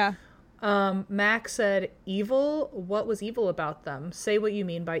evil." Yeah. Max said, "Evil? What was evil about them? Say what you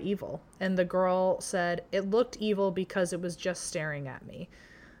mean by evil." And the girl said, "It looked evil because it was just staring at me,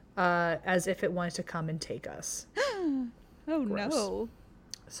 as if it wanted to come and take us." Oh, Gross. no.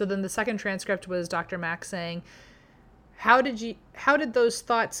 So then the second transcript was Dr. Max saying, how did those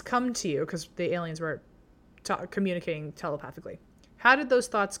thoughts come to you? Because the aliens were communicating telepathically. How did those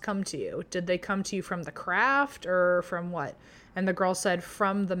thoughts come to you? Did they come to you from the craft or from what? And the girl said,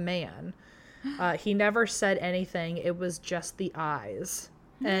 "From the man. He never said anything. It was just the eyes."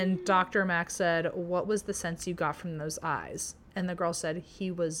 And Dr. Max said, "What was the sense you got from those eyes?" And the girl said,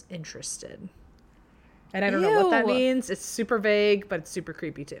 "He was interested." And I don't know what that Ew. means. It's super vague, but it's super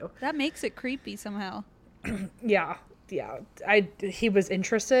creepy too. That makes it creepy somehow. Yeah. He was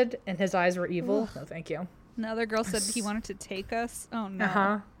interested and his eyes were evil. No, thank you. Another girl said he wanted to take us. Oh, no.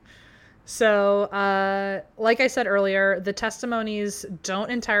 Uh-huh. So, like I said earlier, the testimonies don't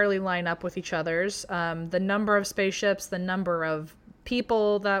entirely line up with each other's. The number of spaceships, the number of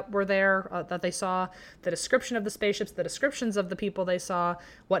people that were there that they saw, the description of the spaceships, the descriptions of the people they saw,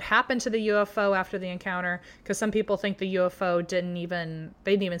 what happened to the UFO after the encounter, because some people think the UFO they didn't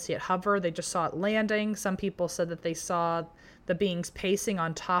even see it hover, they just saw it landing. Some people said that they saw the beings pacing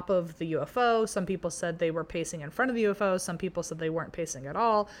on top of the UFO. Some people said they were pacing in front of the UFO. Some people said they weren't pacing at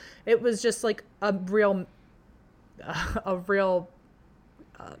all. It was just like a real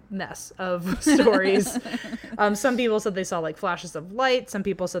mess of stories. Some people said they saw like flashes of light. Some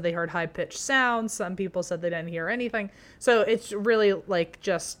people said they heard high-pitched sounds. Some people said they didn't hear anything. So it's really like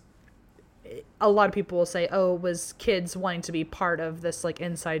just a lot of people will say, oh, it was kids wanting to be part of this like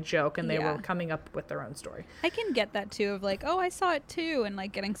inside joke, and they were coming up with their own story. I can get that too, of like, oh, I saw it too, and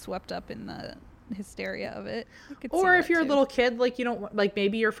like getting swept up in the hysteria of it. Or if you're a little kid, like you don't like,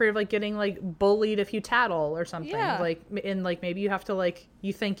 maybe you're afraid of like getting like bullied if you tattle or something. Yeah. Like, and like maybe you have to like,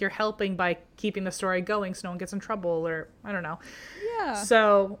 you think you're helping by keeping the story going so no one gets in trouble, or I don't know. Yeah.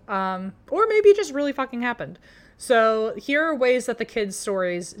 So, or maybe it just really fucking happened. So here are ways that the kids'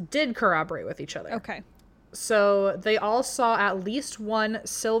 stories did corroborate with each other. Okay. So they all saw at least one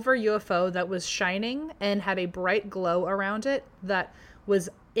silver UFO that was shining and had a bright glow around it that was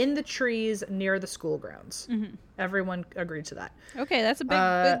in the trees near the school grounds. Mm-hmm. Everyone agreed to that. Okay, that's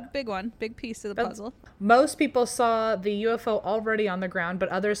a big one. Big piece of the puzzle. Most people saw the UFO already on the ground, but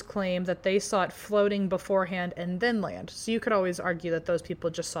others claim that they saw it floating beforehand and then land. So you could always argue that those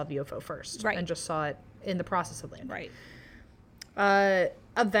people just saw the UFO first. Right. And just saw it in the process of landing. Right.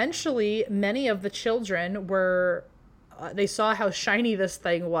 Eventually, many of the children were, they saw how shiny this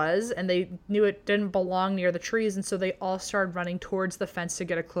thing was, and they knew it didn't belong near the trees, and so they all started running towards the fence to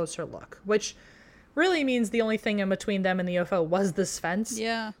get a closer look, which really means the only thing in between them and the UFO was this fence.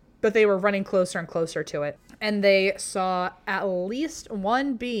 Yeah. But they were running closer and closer to it, and they saw at least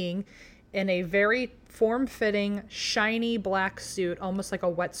one being in a very form-fitting, shiny black suit, almost like a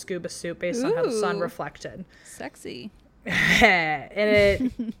wet scuba suit based on how the sun reflected. Sexy. And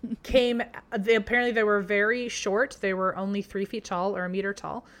it apparently they were very short. They were only 3 feet tall or a meter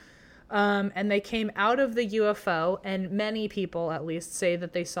tall. And they came out of the UFO, and many people at least say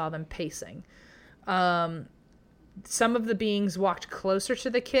that they saw them pacing. Some of the beings walked closer to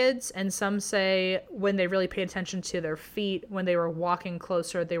the kids, and some say when they really paid attention to their feet, when they were walking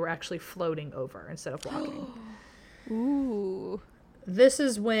closer, they were actually floating over instead of walking. Ooh. This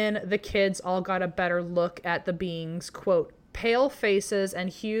is when the kids all got a better look at the beings, quote, pale faces and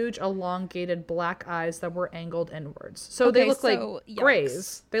huge elongated black eyes that were angled inwards. So they look like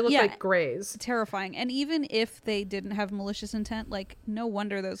grays. They look like grays. Terrifying. And even if they didn't have malicious intent, like, no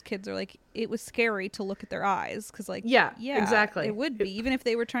wonder those kids are like, it was scary to look at their eyes. Because, like, yeah, exactly. It would be. Even if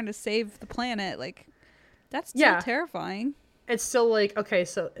they were trying to save the planet, like, that's still terrifying. It's still like, okay,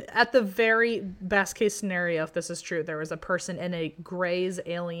 so at the very best case scenario, if this is true, there was a person in a Grey's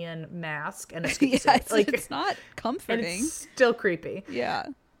alien mask and a scuba suit. Like, it's not comforting. And it's still creepy. Yeah.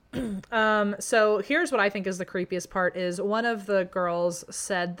 So here's what I think is the creepiest part is one of the girls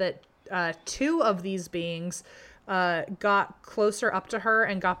said that 2 of these beings got closer up to her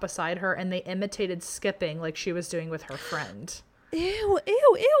and got beside her, and they imitated skipping like she was doing with her friend. Ew, ew,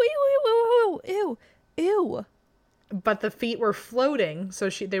 ew, ew, ew, ew, ew, ew. But the feet were floating, so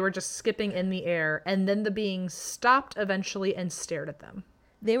they were just skipping in the air, and then the beings stopped eventually and stared at them.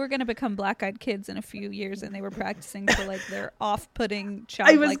 They were going to become black-eyed kids in a few years, and they were practicing for like their off-putting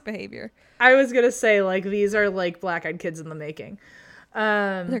childlike behavior. I was gonna say, like, these are like black-eyed kids in the making.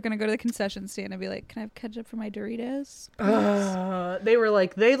 They're going to go to the concession stand and be like, "Can I have ketchup for my Doritos?" They were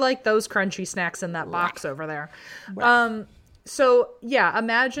like, they like those crunchy snacks in that box over there. So yeah,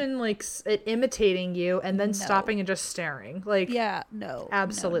 imagine like it imitating you and then stopping and just staring. Like, yeah, no,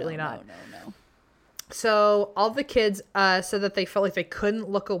 absolutely no. not. So all the kids said that they felt like they couldn't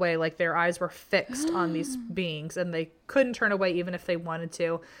look away, like their eyes were fixed on these beings and they couldn't turn away even if they wanted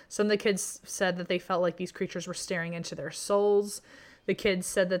to. Some of the kids said that they felt like these creatures were staring into their souls. The kids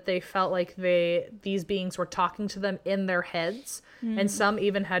said that they felt like these beings were talking to them in their heads, and some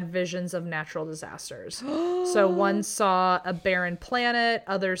even had visions of natural disasters. So one saw a barren planet,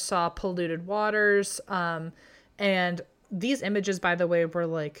 others saw polluted waters, and these images, by the way, were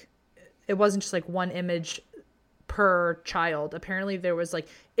like, it wasn't just like one image per child. Apparently there was like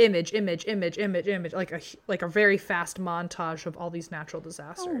image, like a very fast montage of all these natural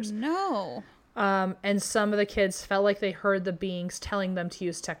disasters. Oh no. And some of the kids felt like they heard the beings telling them to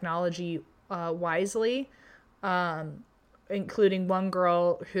use technology wisely, including one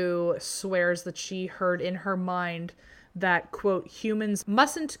girl who swears that she heard in her mind that, quote, humans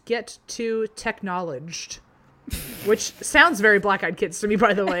mustn't get too technologed. Which sounds very Black-Eyed Kids to me,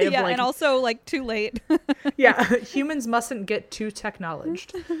 by the way. Yeah, and also like too late. Yeah, humans mustn't get too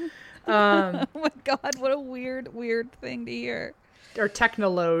technologed. Oh my god, what a weird thing to hear. Or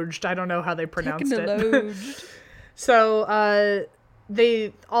technologed. I don't know how they pronounced it. So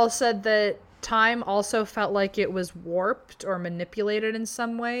they all said that time also felt like it was warped or manipulated in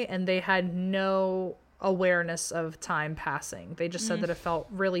some way, and they had no awareness of time passing. They just said that it felt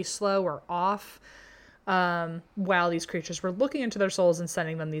really slow or off while these creatures were looking into their souls and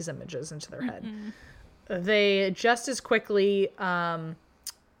sending them these images into their head. They just as quickly as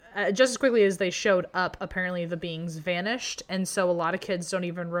they showed up, apparently the beings vanished, and so a lot of kids don't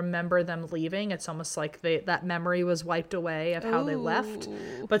even remember them leaving. It's almost like that memory was wiped away of how they left.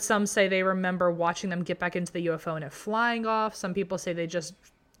 But some say they remember watching them get back into the UFO and it flying off. Some people say they just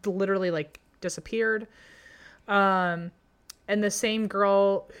literally like disappeared. And the same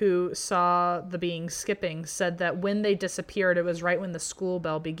girl who saw the beings skipping said that when they disappeared, it was right when the school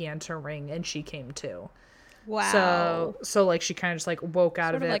bell began to ring and she came to. Wow. So like she kind of just like woke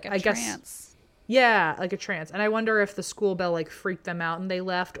out of it. Like a I trance. guess. Yeah, like a trance. And I wonder if the school bell like freaked them out and they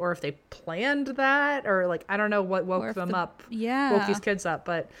left, or if they planned that, or like I don't know what woke them up. Yeah. Woke these kids up,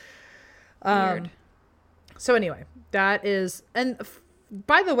 but Weird. So anyway, that is, and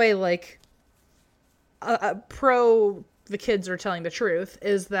by the way, like pro the kids are telling the truth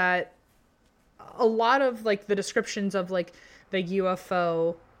is that a lot of like the descriptions of like the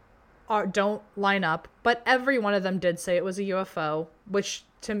UFO don't line up, but every one of them did say it was a UFO, which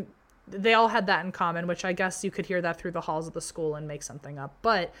they all had that in common, which I guess you could hear that through the halls of the school and make something up.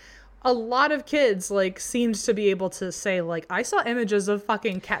 But a lot of kids like seemed to be able to say like, I saw images of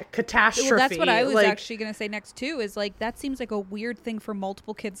fucking catastrophe. Well, that's what I was like, actually going to say next too, is like, that seems like a weird thing for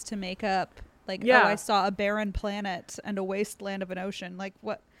multiple kids to make up. Like, yeah. Oh, I saw a barren planet and a wasteland of an ocean. Like,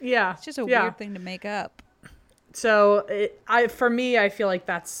 what? Yeah. It's just a weird thing to make up. So for me, I feel like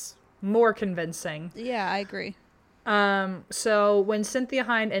that's more convincing. Yeah, I agree. So when Cynthia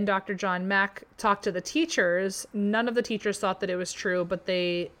Hind and Dr. John Mack talked to the teachers, none of the teachers thought that it was true, but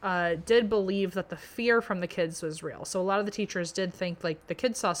they did believe that the fear from the kids was real. So a lot of the teachers did think like the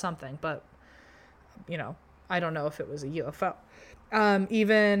kids saw something, but you know, I don't know if it was a UFO.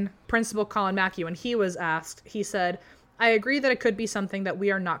 Even Principal Colin Mackey, when he was asked, he said, I agree that it could be something that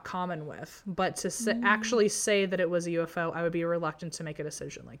we are not common with, but to actually say that it was a UFO, I would be reluctant to make a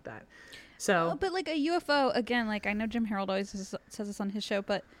decision like that. So, but like a UFO, again, like I know Jim Harold always says this on his show,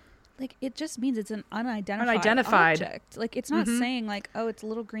 but like it just means it's an unidentified object. Like it's not saying like, oh, it's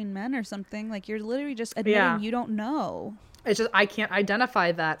little green men or something. Like you're literally just admitting you don't know. It's just I can't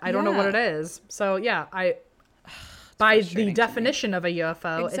identify that. I don't know what it is. So yeah, by the definition of a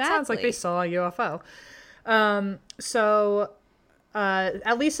UFO, it sounds like they saw a UFO. So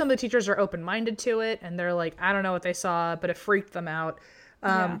at least some of the teachers are open-minded to it, and they're like, I don't know what they saw, but it freaked them out.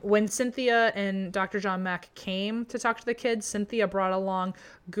 When Cynthia and Dr. John Mack came to talk to the kids, Cynthia brought along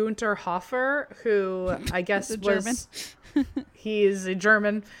Gunther Hofer, who I guess was German. He's a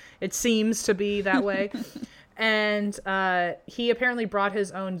German. It seems to be that way. And he apparently brought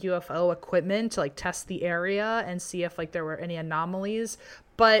his own UFO equipment to like test the area and see if like there were any anomalies.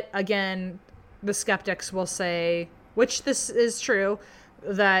 But again, the skeptics will say, which this is true,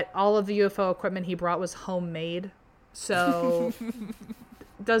 that all of the UFO equipment he brought was homemade. So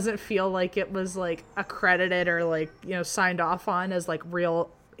doesn't feel like it was like accredited or like, you know, signed off on as like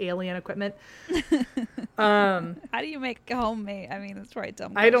real alien equipment. How do you make homemade? I mean, that's right,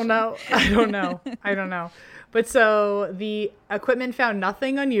 dumb question. I don't know. But so the equipment found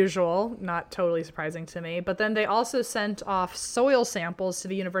nothing unusual, not totally surprising to me. But then they also sent off soil samples to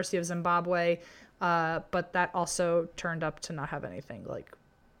the University of Zimbabwe, but that also turned up to not have anything like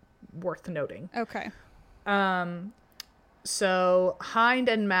worth noting. Okay. So Hind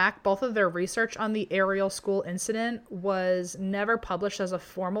and Mack, both of their research on the Ariel School incident was never published as a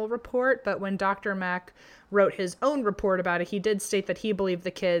formal report, but when Dr. Mack wrote his own report about it, he did state that he believed the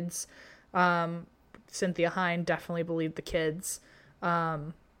kids. Cynthia Hind definitely believed the kids.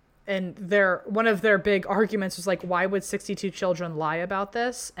 And one of their big arguments was like, why would 62 children lie about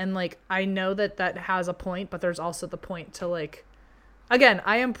this? And like, I know that has a point, but there's also the point to like, again,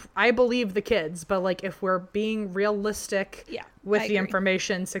 I believe the kids, but like if we're being realistic with the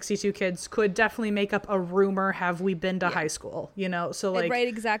information, 62 kids could definitely make up a rumor. Have we been to high school? You know, so like right,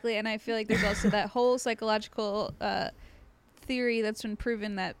 exactly. And I feel like there's also that whole psychological theory that's been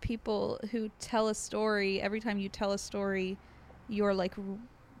proven that people who tell a story, every time you tell a story, you're like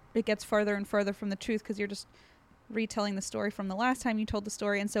it gets farther and farther from the truth because you're just retelling the story from the last time you told the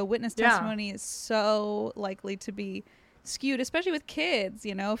story, and so witness testimony is so likely to be skewed, especially with kids,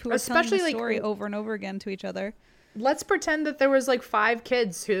 you know, who are telling the story over and over again to each other. Let's pretend that there was like 5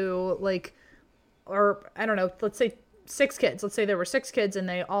 kids who like, or I don't know, let's say 6 kids. Let's say there were 6 kids and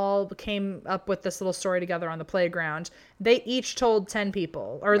they all came up with this little story together on the playground. They each told 10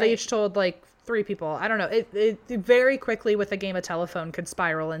 people, or they each told like 3 people. I don't know. It very quickly with a game of telephone could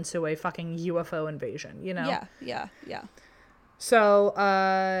spiral into a fucking UFO invasion, you know? Yeah.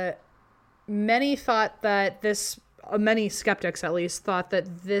 So, many thought that this, many skeptics at least, thought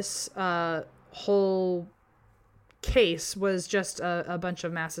that this whole case was just a bunch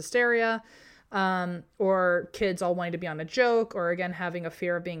of mass hysteria, or kids all wanting to be on a joke, or again having a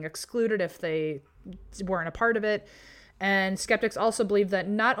fear of being excluded if they weren't a part of it. And skeptics also believe that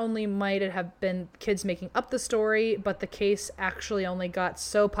not only might it have been kids making up the story, but the case actually only got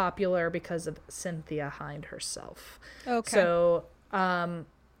so popular because of Cynthia Hind herself. Okay. So,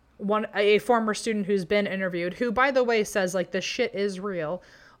 a former student who's been interviewed, who by the way says like this shit is real,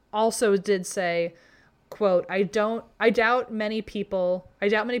 also did say, quote, I doubt many people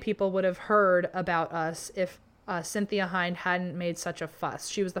would have heard about us if Cynthia Hind hadn't made such a fuss.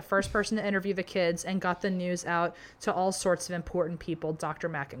 She was the first person to interview the kids and got the news out to all sorts of important people, Dr.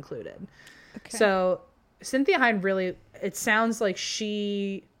 Mack included. Okay. So Cynthia Hind really, it sounds like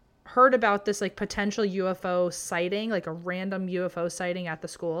she heard about this like potential UFO sighting, like a random UFO sighting at the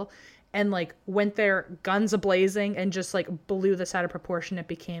school, and like went there guns a-blazing and just like blew this out of proportion. It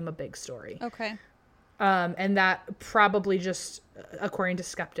became a big story. Okay. And that probably just, according to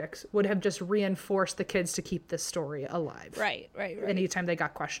skeptics, would have just reinforced the kids to keep this story alive. Right. Anytime they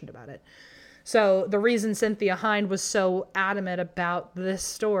got questioned about it. So the reason Cynthia Hind was so adamant about this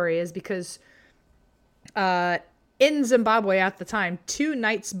story is because in Zimbabwe at the time, 2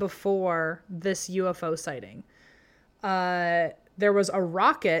 nights before this UFO sighting, there was a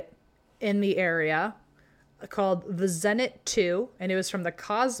rocket in the area called the Zenit 2, and it was from the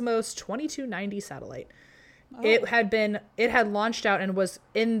Cosmos 2290 satellite. Oh. It had launched out and was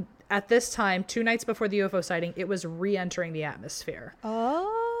in, at this time, 2 nights before the UFO sighting, it was re-entering the atmosphere.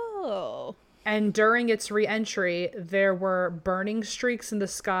 Oh. And during its re-entry, there were burning streaks in the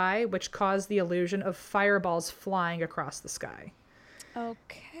sky, which caused the illusion of fireballs flying across the sky.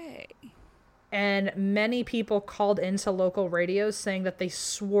 Okay. And many people called into local radios saying that they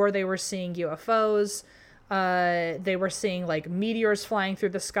swore they were seeing UFOs. They were seeing like meteors flying through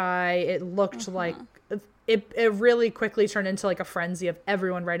the sky. It looked like it really quickly turned into like a frenzy of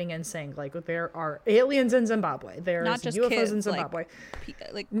everyone writing in saying like there are aliens in Zimbabwe. There's not just UFOs kids, in Zimbabwe.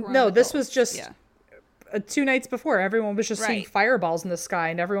 No, this was just 2 nights before. Everyone was just seeing fireballs in the sky,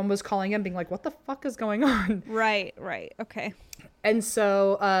 and everyone was calling in being like, what the fuck is going on? Right. Okay. And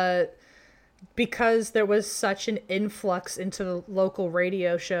so because there was such an influx into the local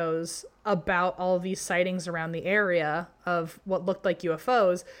radio shows about all of these sightings around the area of what looked like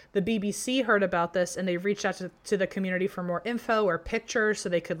UFOs, the BBC heard about this and they reached out to the community for more info or pictures so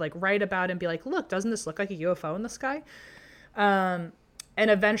they could like write about it and be like, look, doesn't this look like a UFO in the sky? And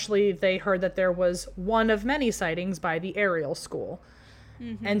eventually they heard that there was one of many sightings by the Ariel School.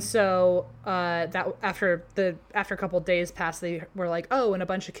 And so that after a couple of days passed, they were like, oh, and a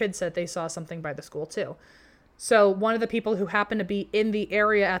bunch of kids said they saw something by the school too. So one of the people who happened to be in the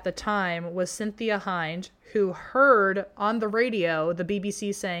area at the time was Cynthia Hind, who heard on the radio the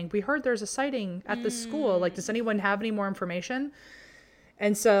BBC saying, we heard there's a sighting at this school. Like, does anyone have any more information?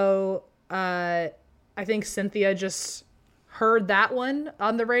 And so I think Cynthia just heard that one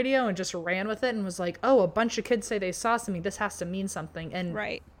on the radio and just ran with it and was like, oh, a bunch of kids say they saw something. This has to mean something. And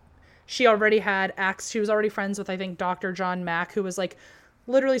Right. she already had she was already friends with, I think, Dr. John Mack, who was like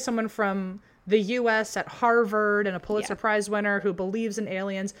literally someone from the US at Harvard and a Pulitzer Prize winner who believes in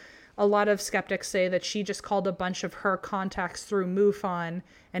aliens. A lot of skeptics say that she just called a bunch of her contacts through MUFON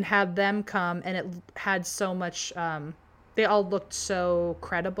and had them come, and it had so much, they all looked so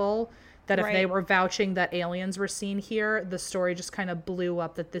credible that if they were vouching that aliens were seen here, the story just kind of blew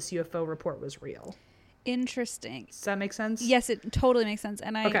up that this UFO report was real. Interesting. Does that make sense? Yes, it totally makes sense.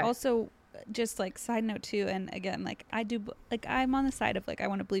 And I Okay. also, just like side note too, and again, like I do, like I'm on the side of like I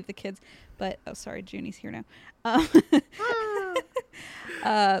want to believe the kids, but oh sorry, Junie's here now.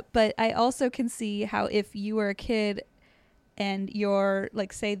 But I also can see how if you were a kid and you're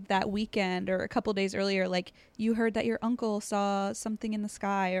like, say that weekend or a couple days earlier, like you heard that your uncle saw something in the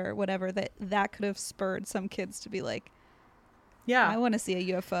sky or whatever, that could have spurred some kids to be like, Yeah. I want to see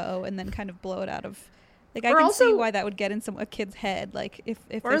a UFO, and then kind of blow it out of. Like, I Or can also- see why that would get in a kid's head. Like, if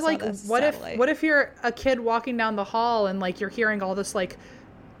Or they saw like, this what satellite. if you're a kid walking down the hall and like you're hearing all this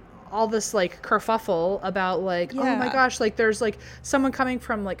kerfuffle about like, oh my Yeah. gosh, like there's like someone coming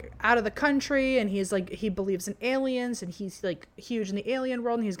from like out of the country and he's like, he believes in aliens and he's like huge in the alien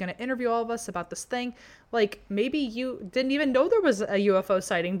world and he's going to interview all of us about this thing. Like, maybe you didn't even know there was a UFO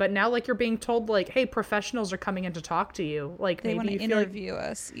sighting, but now like you're being told like, hey, professionals are coming in to talk to you. Like, they want maybe to you feel like, interview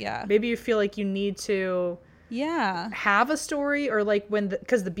us. Yeah. maybe you feel like you need to Yeah. have a story, or like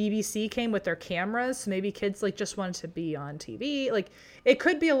because the BBC came with their cameras, so maybe kids like just wanted to be on TV. Like, it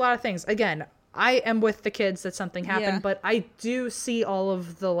could be a lot of things. Again, I am with the kids that something happened, Yeah. but I do see all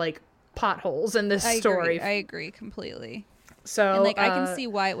of the like potholes in this story. I agree completely. So And like I can see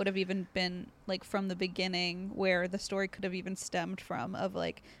why it would have even been like from the beginning, where the story could have even stemmed from of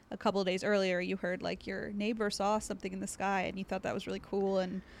like a couple of days earlier you heard like your neighbor saw something in the sky and you thought that was really cool,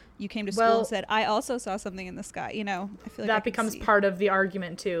 and you came to school Well, and said, I also saw something in the sky. You know, I feel like I that can becomes see. part of the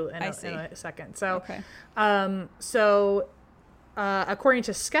argument too in I see. a second. So Okay. According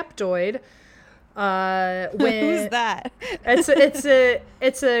to Skeptoid, when Who's that?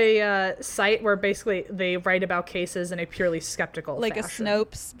 it's a site where basically they write about cases in a purely skeptical Like fashion. a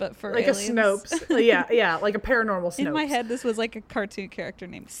Snopes, but for Like aliens. a Snopes. yeah, like a paranormal Snopes. In my head, this was like a cartoon character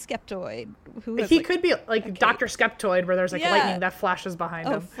named Skeptoid. Who has He like, could be like Dr. Skeptoid, where there's like Yeah. lightning that flashes behind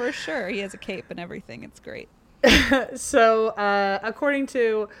oh, him. for sure. He has a cape and everything. It's great. So, according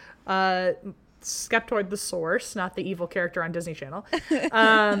to Skeptoid the source, not the evil character on Disney Channel,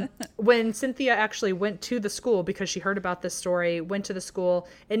 when Cynthia actually went to the school because she heard about this story, went to the school,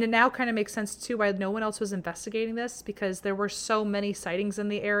 and it now kind of makes sense too why no one else was investigating this, because there were so many sightings in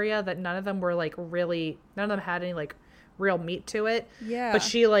the area that none of them were like really, none of them had any like real meat to it. Yeah. But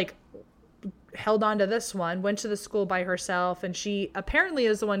she like held on to this one, went to the school by herself, and she apparently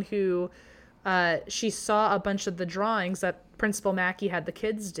is the one who she saw a bunch of the drawings that Principal Mackey had the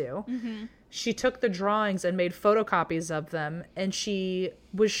kids do. Mm-hmm. She took the drawings and made photocopies of them, and she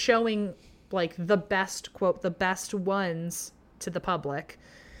was showing like the best, quote, the best ones to the public.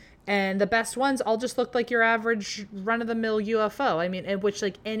 And the best ones all just looked like your average run-of-the-mill UFO. I mean, in which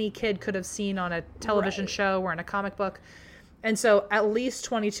like any kid could have seen on a television show or in a comic book. And so at least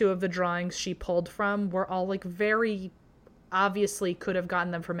 22 of the drawings she pulled from were all like very obviously could have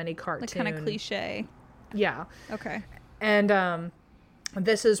gotten them from any cartoon. Like kind of cliche. Yeah. Okay. And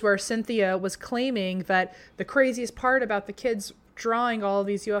this is where Cynthia was claiming that the craziest part about the kids drawing all of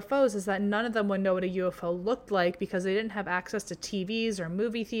these UFOs is that none of them would know what a UFO looked like because they didn't have access to TVs or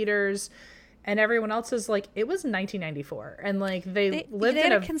movie theaters. And everyone else is like, it was 1994, and like they lived had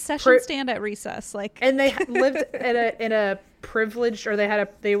in a concession stand at recess, like, and they lived in a privileged, or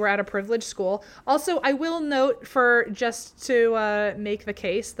they were at a privileged school. Also, I will note, for just to make the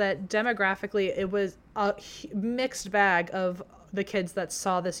case, that demographically it was a mixed bag of the kids that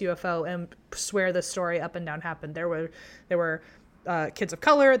saw this UFO and swear this story up and down happened. There were kids of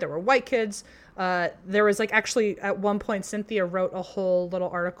color, there were white kids. There was like, actually at one point Cynthia wrote a whole little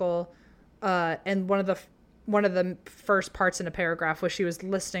article, and one of the first parts in a paragraph was she was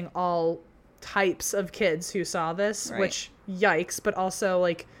listing all types of kids who saw this, Right. which yikes, but also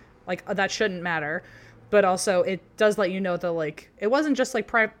like that shouldn't matter. But also it does let you know that like it wasn't just like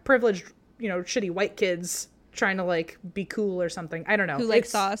privileged, shitty white kids trying to like be cool or something. I don't know. Who like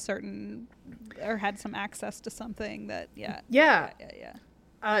saw a certain or had some access to something that yeah.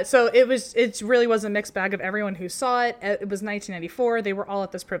 So it really was a mixed bag of everyone who saw it. It was 1994. They were all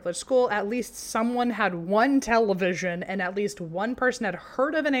at this privileged school. At least someone had one television, and at least one person had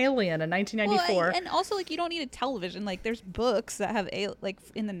heard of an alien in 1994. Well, and also, like, you don't need a television. Like, there's books that have like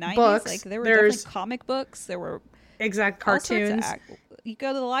in the 90s. Books. Like, there were definitely comic books. There were exact cartoons. You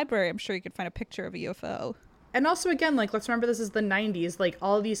go to the library, I'm sure you could find a picture of a UFO. And also, again, like, let's remember this is the 90s. Like,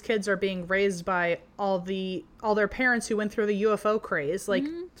 all these kids are being raised by all their parents who went through the UFO craze. Like,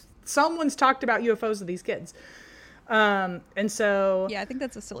 someone's talked about UFOs to these kids. And so... Yeah, I think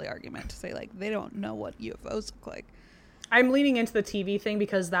that's a silly argument to say, like, they don't know what UFOs look like. I'm leaning into the TV thing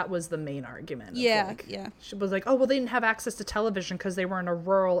because that was the main argument. Yeah. She was like, oh, well, they didn't have access to television because they were in a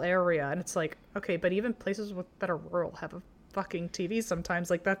rural area. And it's like, okay, but even places that are rural have a fucking TV sometimes.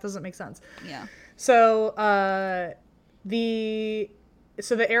 Like, that doesn't make sense. Yeah. So the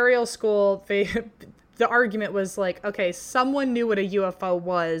Ariel school, the argument was like, okay, someone knew what a UFO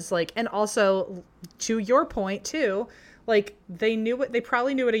was, like, and also to your point too, like, they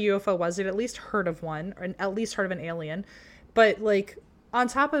probably knew what a UFO was. They'd at least heard of one, or at least heard of an alien. But like, on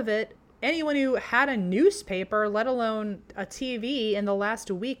top of it, anyone who had a newspaper, let alone a TV, in the last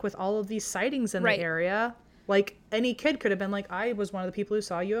week with all of these sightings in the area, like, any kid could have been like, I was one of the people who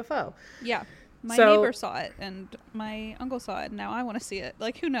saw a UFO. Yeah. My neighbor saw it, and my uncle saw it, and now I want to see it.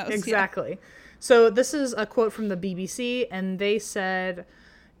 Like, who knows? Exactly. Yeah. So this is a quote from the BBC, and they said,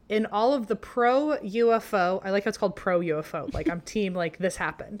 in all of the pro-UFO, I like how it's called pro-UFO. Like, I'm team, like, this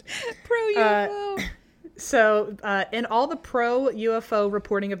happened. Pro-UFO. So in all the pro-UFO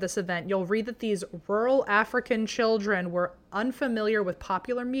reporting of this event, you'll read that these rural African children were unfamiliar with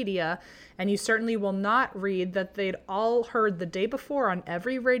popular media, and you certainly will not read that they'd all heard the day before on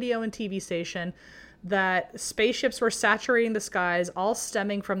every radio and TV station that spaceships were saturating the skies, all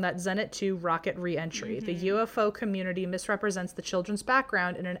stemming from that Zenit 2 rocket re-entry. The UFO community misrepresents the children's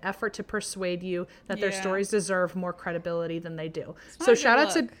background in an effort to persuade you that their stories deserve more credibility than they do. So shout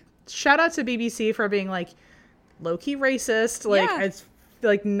out to BBC for being like low-key racist. Like, it's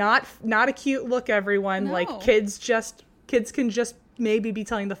like not a cute look, everyone. No. Like, kids can just maybe be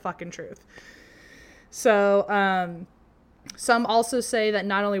telling the fucking truth. So some also say that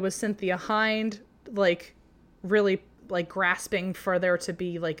not only was Cynthia Hind like really like grasping for there to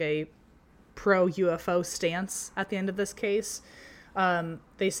be like a pro UFO stance at the end of this case,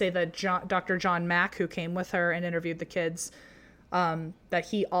 they say that Dr. John Mack, who came with her and interviewed the kids, that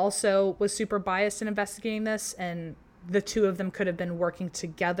he also was super biased in investigating this, and the two of them could have been working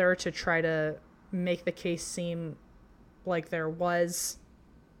together to try to make the case seem like there was,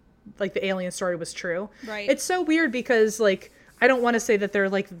 like, the alien story was true. Right. It's so weird because, like, I don't want to say that they're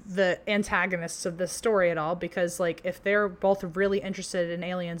like the antagonists of this story at all, because like, if they're both really interested in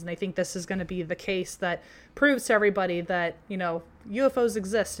aliens and they think this is going to be the case that proves to everybody that, you know, UFOs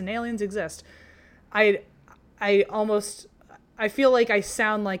exist and aliens exist, I feel like I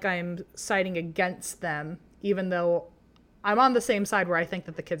sound like I'm siding against them, even though I'm on the same side where I think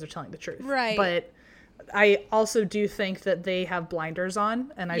that the kids are telling the truth. Right. But I also do think that they have blinders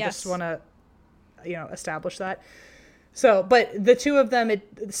on, and I just want to, you know, establish that. So, but the two of them,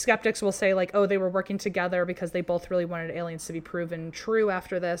 skeptics will say like, oh, they were working together because they both really wanted aliens to be proven true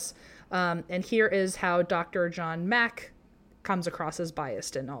after this. And here is how Dr. John Mack comes across as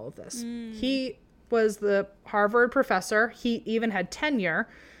biased in all of this. He was the Harvard professor. He even had tenure.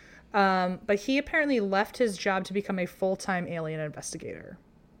 But he apparently left his job to become a full-time alien investigator.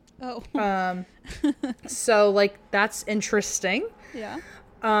 Oh. So like, that's interesting. Yeah.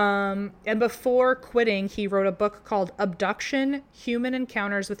 And before quitting, he wrote a book called Abduction: Human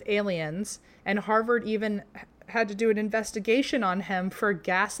Encounters with Aliens, and Harvard even had to do an investigation on him for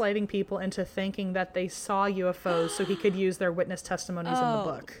gaslighting people into thinking that they saw UFOs so he could use their witness testimonies in the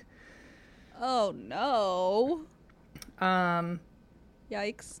book. Oh no.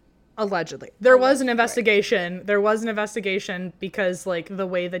 Yikes. Allegedly. There was an investigation. Right. There was an investigation because like the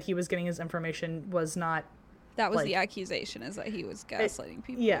way that he was getting his information was not. That was like, the accusation, is that he was gaslighting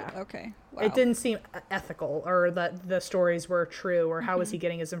people. Yeah. Okay. Wow. It didn't seem ethical, or that the stories were true, or how was he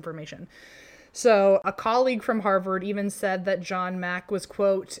getting his information. So a colleague from Harvard even said that John Mack was,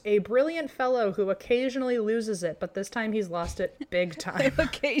 quote, a brilliant fellow who occasionally loses it, but this time he's lost it big time.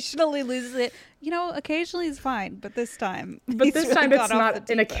 Occasionally loses it. You know, occasionally is fine, but this time. But this time it's not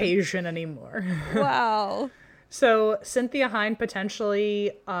an occasion anymore. Wow. So Cynthia Hind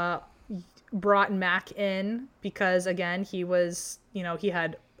potentially brought Mack in because, again, he was, you know, he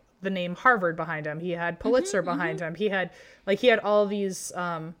had the name Harvard behind him. He had Pulitzer behind him. He had all these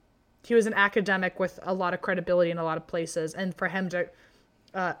an academic with a lot of credibility in a lot of places, and for him to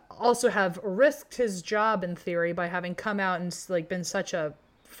also have risked his job in theory by having come out and like been such a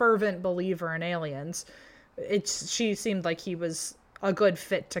fervent believer in aliens, she seemed like he was a good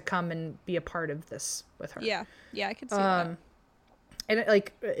fit to come and be a part of this with her. Yeah, I could see that. And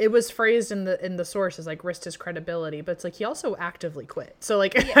it was phrased in the source as like risked his credibility, but it's like he also actively quit. So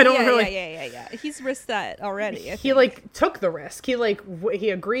like I don't really. Yeah. He's risked that already. He like took the risk. He like he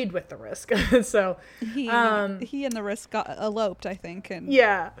agreed with the risk. So he and the risk got eloped, I think. And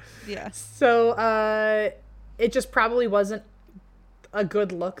yeah. So it just probably wasn't a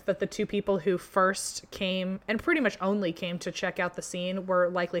good look that the two people who first came and pretty much only came to check out the scene were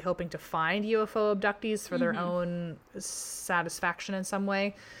likely hoping to find UFO abductees for their own satisfaction in some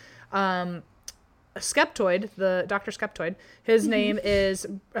way. Skeptoid, the Dr. Skeptoid, his name is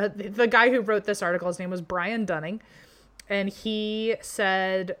the guy who wrote this article. His name was Brian Dunning, and he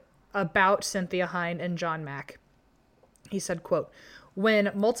said about Cynthia Hind and John Mack. He said, quote,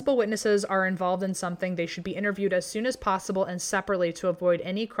 "When multiple witnesses are involved in something, they should be interviewed as soon as possible and separately to avoid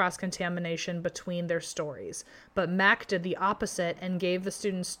any cross-contamination between their stories. But Mack did the opposite and gave the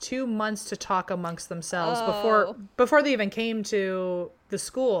students 2 months to talk amongst themselves before they even came to the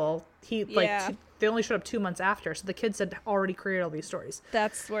school. They only showed up 2 months after, so the kids had already created all these stories."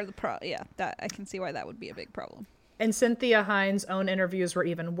 That's where that I can see why that would be a big problem. And Cynthia Hind's own interviews were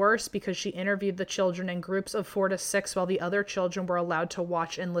even worse because she interviewed the children in groups of 4 to 6 while the other children were allowed to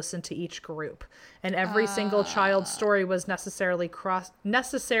watch and listen to each group. And every single child's story was necessarily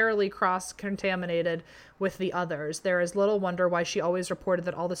cross-contaminated with the others. There is little wonder why she always reported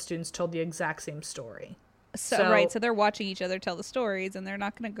that all the students told the exact same story. So they're watching each other tell the stories, and they're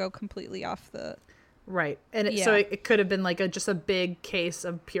not going to go completely off the... Right. And so it could have been like just a big case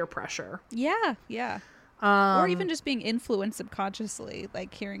of peer pressure. Yeah. Or even just being influenced subconsciously,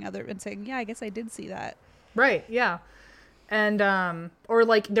 like hearing other and saying, yeah, I guess I did see that. Right. Yeah. And, or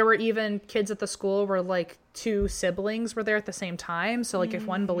like there were even kids at the school where like 2 siblings were there at the same time. So like if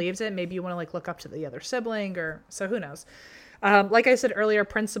one believes it, maybe you want to like look up to the other sibling so who knows? Like I said earlier,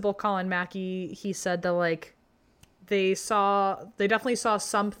 Principal Colin Mackey, he said that like they definitely saw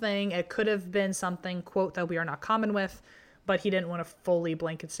something. It could have been something, quote, that we are not common with, but he didn't want to fully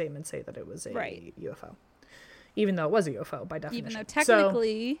blanket statement say that it was a UFO. Even though it was a UFO by definition. Even though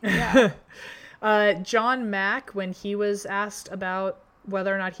technically, yeah. John Mack, when he was asked about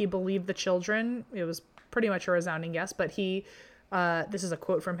whether or not he believed the children, it was pretty much a resounding yes, but this is a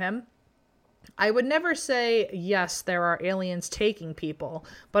quote from him. "I would never say, yes, there are aliens taking people,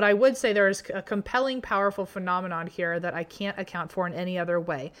 but I would say there is a compelling, powerful phenomenon here that I can't account for in any other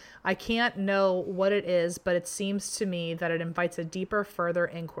way. I can't know what it is, but it seems to me that it invites a deeper, further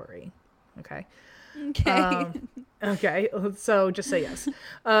inquiry." Okay. Okay. So just say yes.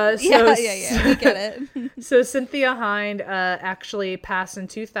 Yeah. We get it. So Cynthia Hind actually passed in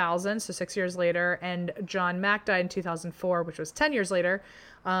 2000, so 6 years later, and John Mack died in 2004, which was 10 years later.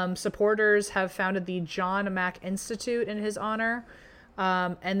 Supporters have founded the John Mack Institute in his honor.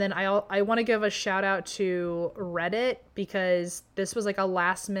 And then I want to give a shout out to Reddit because this was like a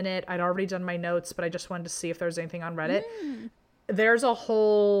last minute. I'd already done my notes, but I just wanted to see if there was anything on Reddit. There's a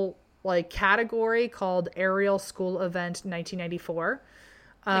whole like category called Aerial School Event 1994.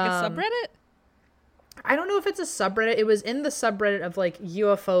 Like a subreddit? I don't know if it's a subreddit. It was in the subreddit of like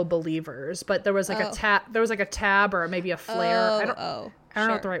UFO believers, but there was like a tab. There was like a tab or maybe a flare. I don't know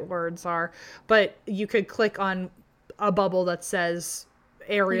what the right words are, but you could click on a bubble that says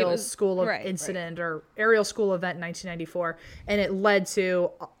Aerial School of Incident or Aerial School Event 1994, and it led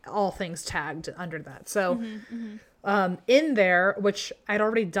to all things tagged under that. So. In there, which I'd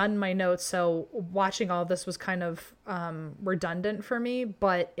already done my notes, so watching all of this was kind of redundant for me,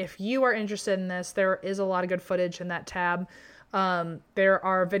 but if you are interested in this, there is a lot of good footage in that tab. There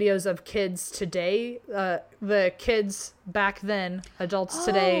are videos of kids today, the kids back then, adults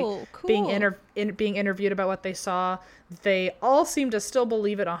today, cool. being interviewed about what they saw. They all seem to still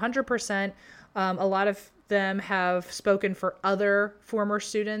believe it 100%. A lot of them have spoken for other former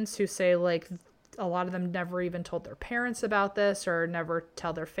students who say like a lot of them never even told their parents about this or never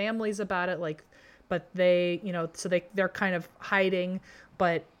tell their families about it. Like, but they, so they're kind of hiding,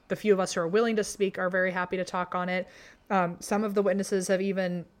 but the few of us who are willing to speak are very happy to talk on it. Some of the witnesses have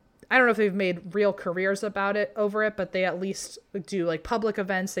even, I don't know if they've made real careers over it, but they at least do like public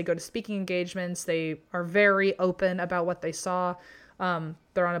events. They go to speaking engagements. They are very open about what they saw.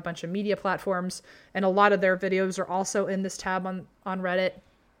 They're on a bunch of media platforms, and a lot of their videos are also in this tab on Reddit.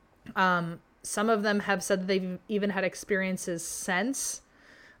 Some of them have said that they've even had experiences since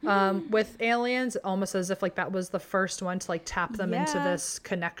with aliens, almost as if like that was the first one to like tap them into Yeah. this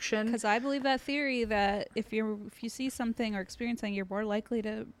connection. Because I believe that theory that if you see something or experience something, you're more likely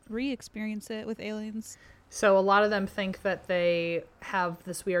to re-experience it with aliens. So a lot of them think that they have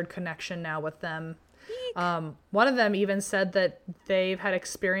this weird connection now with them. One of them even said that they've had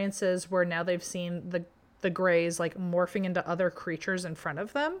experiences where now they've seen the Greys like morphing into other creatures in front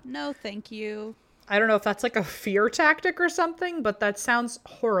of them. No, thank you. I don't know if that's like a fear tactic or something, but that sounds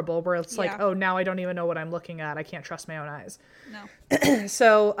horrible where it's like, Yeah. oh, now I don't even know what I'm looking at. I can't trust my own eyes. No.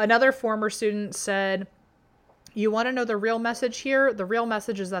 So another former student said, you want to know the real message here? The real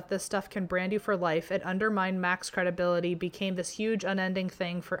message is that this stuff can brand you for life. It undermined Mac's credibility, became this huge unending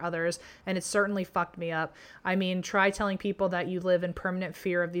thing for others, and it certainly fucked me up. I mean, try telling people that you live in permanent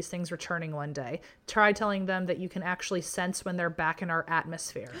fear of these things returning one day. Try telling them that you can actually sense when they're back in our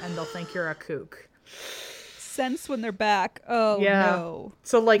atmosphere, and they'll think you're a kook. Sense when they're back. Oh, Yeah. no.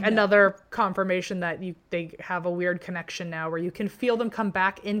 So like another confirmation that they have a weird connection now where you can feel them come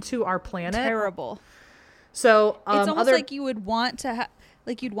back into our planet. Terrible. So It's almost like you would want to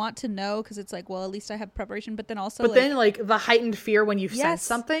you'd want to know because it's like, well, at least I have preparation. But then also, but then like the heightened fear when you sense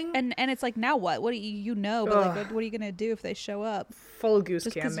something. and it's like, now what? What do you know? But like, what are you gonna do if they show up? Full goose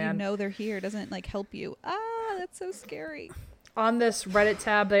Just cam, because you man. know they're here doesn't like help you. Ah, that's so scary. On this Reddit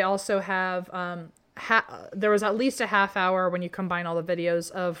tab, they also have there was at least a half hour when you combine all the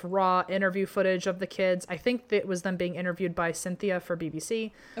videos of raw interview footage of the kids. I think it was them being interviewed by Cynthia for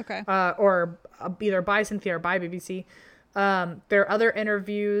BBC. Okay. Or either by Cynthia or by BBC. There are other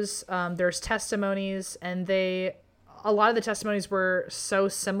interviews. There's testimonies, and a lot of the testimonies were so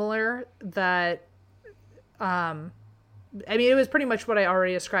similar that, I mean, it was pretty much what I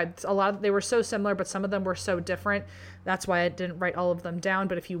already described. They were so similar, but some of them were so different. That's why I didn't write all of them down.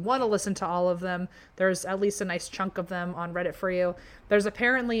 But if you want to listen to all of them, there's at least a nice chunk of them on Reddit for you. There's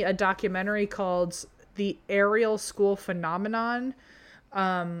apparently a documentary called The Ariel School Phenomenon,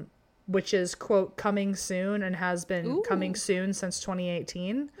 which is, quote, coming soon and has been coming soon since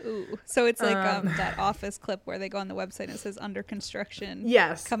 2018. Ooh. So it's like that Office clip where they go on the website and it says under construction.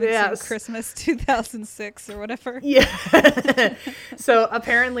 Yes. Coming soon Christmas 2006 or whatever. Yeah. So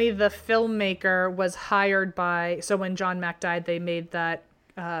apparently the filmmaker was hired so when John Mack died, they made that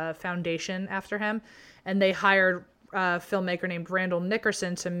foundation after him, and they hired a filmmaker named Randall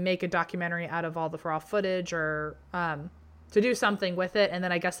Nickerson to make a documentary out of all the raw footage or to do something with it. And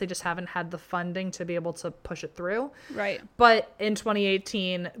then I guess they just haven't had the funding to be able to push it through. Right. But in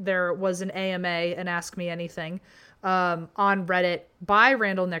 2018, there was an AMA, an Ask Me Anything, on Reddit by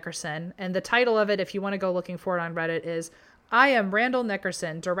Randall Nickerson. And the title of it, if you want to go looking for it on Reddit, is I am Randall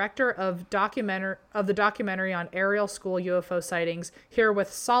Nickerson, director of the documentary on Ariel School UFO sightings, here with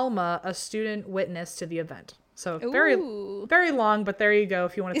Salma, a student witness to the event. So very, very long, but there you go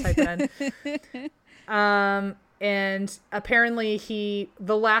if you want to type it in. And apparently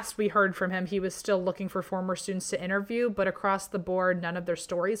the last we heard from him, he was still looking for former students to interview, but across the board, none of their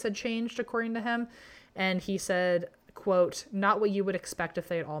stories had changed, according to him. And he said, quote, not what you would expect if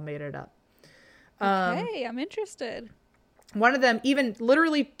they had all made it up. Okay, I'm interested. One of them, even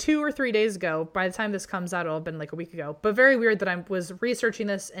literally 2 or 3 days ago, by the time this comes out, it'll have been like a week ago, but very weird that I was researching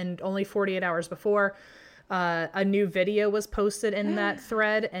this and only 48 hours before, a new video was posted in that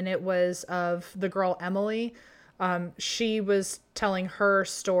thread, and it was of the girl Emily. She was telling her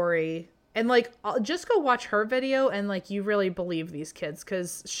story, and like, just go watch her video and like, you really believe these kids,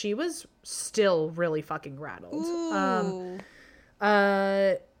 because she was still really fucking rattled. Ooh.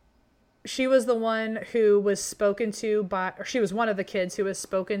 She was the one who was spoken to or she was one of the kids who was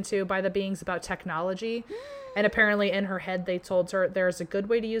spoken to by the beings about technology. And apparently in her head, they told her there's a good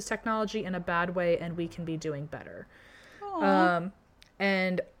way to use technology and a bad way, and we can be doing better.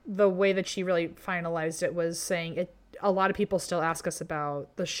 And the way that she really finalized it was saying a lot of people still ask us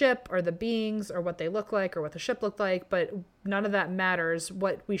about the ship or the beings or what they look like or what the ship looked like, but none of that matters.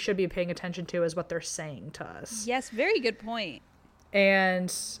 What we should be paying attention to is what they're saying to us. Yes, very good point.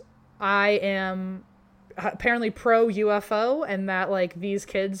 And I am apparently pro UFO, and that like these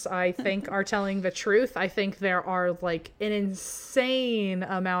kids, I think, are telling the truth. I think there are like an insane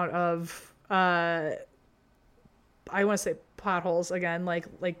amount of I want to say potholes again, like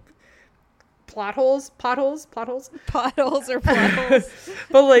potholes Or potholes.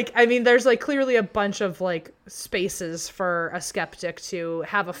 But like, I mean, there's like clearly a bunch of like spaces for a skeptic to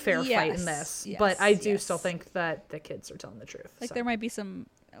have a fair fight in this. But I do still think that the kids are telling the truth. Like there might be some,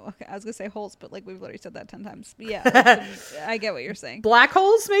 okay, I was gonna say holes, but like we've already said that 10 times. But yeah, I get what you're saying. Black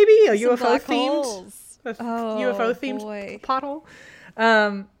holes, maybe a Some UFO black themed, holes. UFO themed Boy. pothole.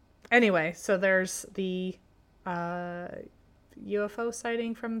 Anyway, so there's UFO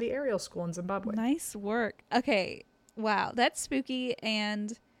sighting from the aerial school in Zimbabwe. Nice work. Okay. Wow. That's spooky.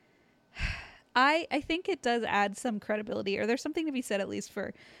 And I think it does add some credibility, or there's something to be said at least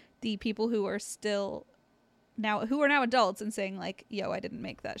for the people who are now adults and saying like, yo, I didn't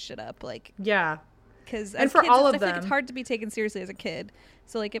make that shit up. Like, yeah. Because and for all of them, I think it's hard to be taken seriously as a kid.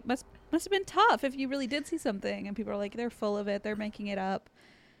 So like, it must have been tough if you really did see something and people are like, they're full of it, they're making it up.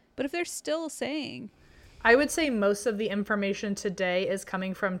 But if they're still saying, I would say most of the information today is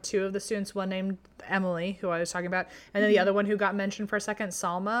coming from two of the students, one named Emily, who I was talking about, and then the other one who got mentioned for a second,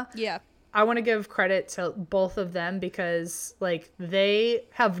 Salma. Yeah. I want to give credit to both of them because like they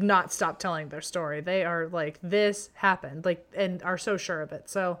have not stopped telling their story. They are like, this happened, like, and are so sure of it.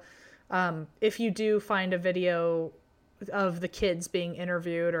 So if you do find a video of the kids being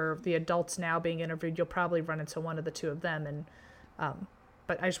interviewed or the adults now being interviewed, you'll probably run into one of the two of them. And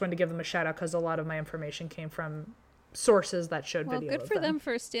but I just wanted to give them a shout out because a lot of my information came from sources that showed video. Well, good for them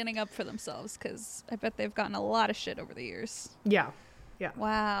for standing up for themselves, because I bet they've gotten a lot of shit over the years. Yeah.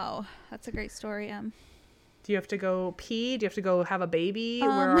 Wow, that's a great story, Em. Do you have to go pee? Do you have to go have a baby?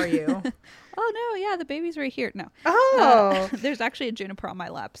 Where are you? Oh no, yeah, the baby's right here. No. Oh. There's actually a juniper on my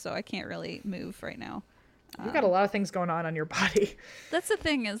lap, so I can't really move right now. You've got a lot of things going on your body. That's the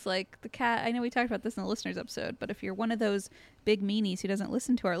thing, is like the cat, I know we talked about this in the listeners episode, but if you're one of those big meanies who doesn't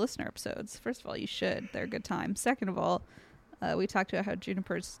listen to our listener episodes, first of all, you should. They're a good time. Second of all, we talked about how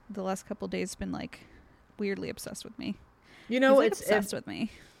Juniper's the last couple of days been like weirdly obsessed with me. You know, he's, like, obsessed with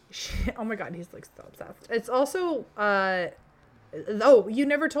me. Oh my god, he's like so obsessed. It's also oh, you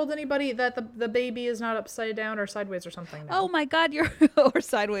never told anybody that the baby is not upside down or sideways or something now. Oh my god, you're or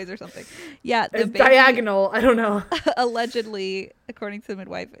sideways or something. Yeah, the it's baby, diagonal. I don't know. Allegedly, according to the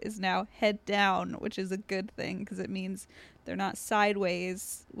midwife, is now head down, which is a good thing because it means they're not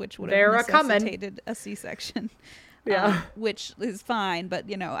sideways, which would have necessitated a C-section. Yeah, which is fine, but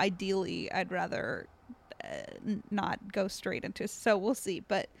you know, ideally, I'd rather not go straight into. So we'll see,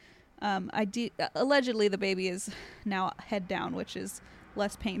 but. Allegedly the baby is now head down, which is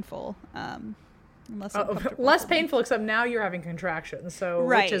less painful, less painful, except now you're having contractions. So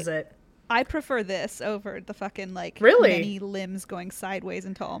right. Which is it? I prefer this over the fucking many limbs going sideways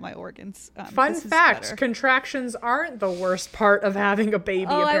into all my organs. Fun fact, contractions aren't the worst part of having a baby.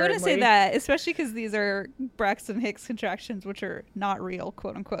 Oh, apparently. I wouldn't say that, especially because these are Braxton Hicks contractions, which are not real,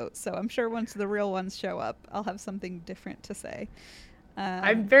 quote unquote. So I'm sure once the real ones show up, I'll have something different to say.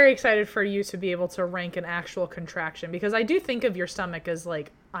 I'm very excited for you to be able to rank an actual contraction, because I do think of your stomach as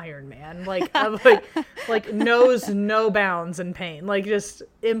like Iron Man, like knows no bounds in pain, like just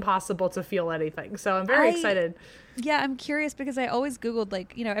impossible to feel anything. So I'm very excited. Yeah, I'm curious because I always Googled,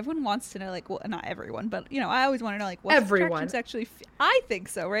 everyone wants to know, well, not everyone, but, I always want to know, what contractions actually I think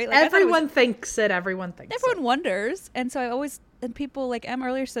so, right? Everyone thinks it. Everyone thinks Everyone wonders. And so and people, like Em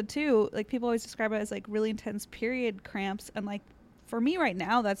earlier said too, people always describe it as, really intense period cramps. And, for me right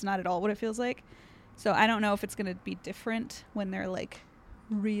now, that's not at all what it feels like. So I don't know if it's going to be different when they're,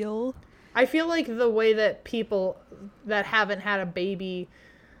 real. I feel like the way that people that haven't had a baby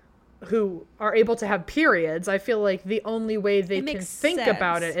who are able to have periods, I feel like the only way they can think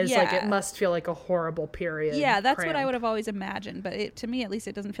about it is it must feel like a horrible period. Yeah, that's what I would have always imagined, but to me at least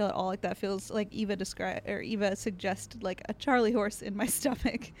it doesn't feel at all like that. It feels like Eva suggested a Charlie horse in my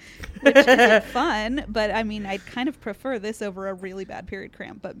stomach, which isn't fun, but I mean I'd kind of prefer this over a really bad period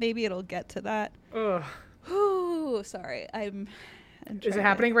cramp, but maybe it'll get to that. Ugh. Ooh, sorry. Is it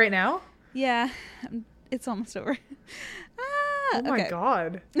happening right now? Yeah, it's almost over. Oh my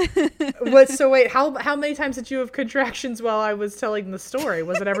god. Wait, how many times did you have contractions while I was telling the story?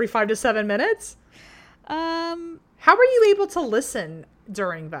 Was it every 5 to 7 minutes? How were you able to listen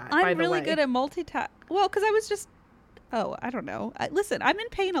during that, by the way? I'm really good at multitasking. Well, because I was just... Oh, I don't know. Listen, I'm in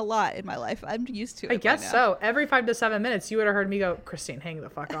pain a lot in my life. I'm used to it. I guess so. Every 5 to 7 minutes, you would have heard me go, Christine, hang the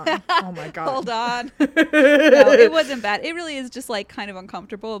fuck on. Oh my god. Hold on. No, it wasn't bad. It really is just kind of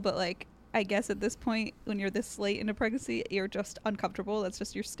uncomfortable, but I guess at this point, when you're this late into pregnancy, you're just uncomfortable. That's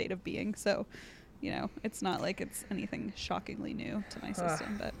just your state of being. So, it's not like it's anything shockingly new to my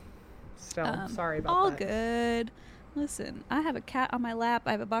system. But still, sorry about all that. All good. Listen, I have a cat on my lap.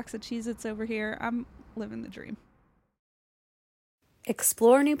 I have a box of Cheez-Its over here. I'm living the dream.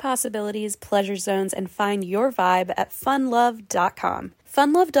 Explore new possibilities, pleasure zones, and find your vibe at funlove.com.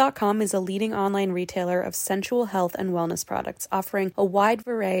 Funlove.com is a leading online retailer of sensual health and wellness products, offering a wide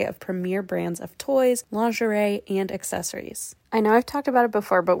array of premier brands of toys, lingerie, and accessories. I know I've talked about it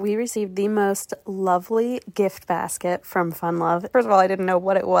before, but we received the most lovely gift basket from Funlove. First of all, I didn't know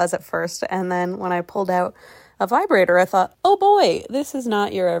what it was at first, and then when I pulled out a vibrator, I thought, oh boy, this is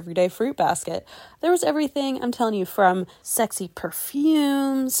not your everyday fruit basket. There was everything, I'm telling you, from sexy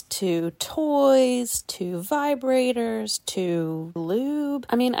perfumes to toys to vibrators to lube.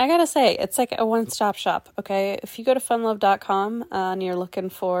 I mean, I gotta say, it's like a one-stop shop, okay? If you go to funlove.com and you're looking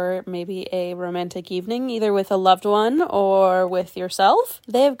for maybe a romantic evening, either with a loved one or with yourself,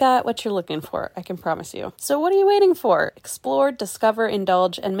 they've got what you're looking for, I can promise you. So what are you waiting for? Explore, discover,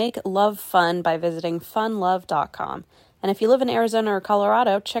 indulge, and make love fun by visiting funlove.com. And if you live in Arizona or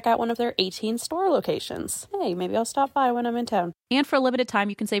Colorado, check out one of their 18 store locations. Hey, maybe I'll stop by when I'm in town. And for a limited time,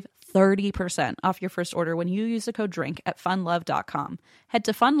 you can save 30% off your first order when you use the code DRINK at funlove.com. Head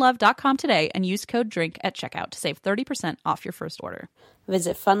to funlove.com today and use code DRINK at checkout to save 30% off your first order.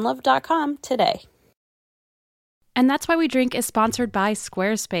 Visit funlove.com today. And That's Why We Drink is sponsored by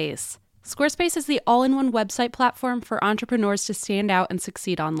Squarespace. Squarespace is the all-in-one website platform for entrepreneurs to stand out and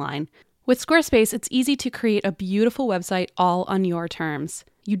succeed online. With Squarespace, it's easy to create a beautiful website all on your terms.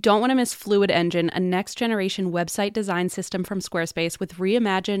 You don't want to miss Fluid Engine, a next-generation website design system from Squarespace with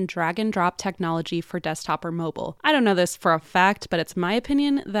reimagined drag-and-drop technology for desktop or mobile. I don't know this for a fact, but it's my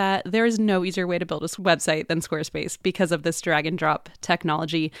opinion that there is no easier way to build a website than Squarespace because of this drag-and-drop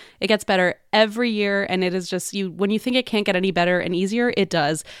technology. It gets better every year, and it is just, when you think it can't get any better and easier, it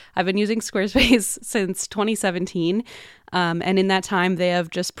does. I've been using Squarespace since 2017. And in that time, they have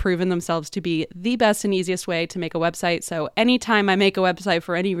just proven themselves to be the best and easiest way to make a website. So anytime I make a website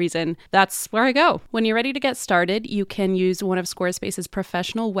for any reason, that's where I go. When you're ready to get started, you can use one of Squarespace's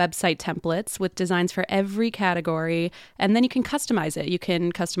professional website templates with designs for every category, and then you can customize it. You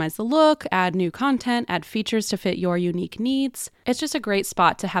can customize the look, add new content, add features to fit your unique needs. It's just a great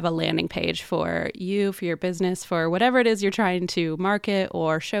spot to have a landing page for you, for your business, for whatever it is you're trying to market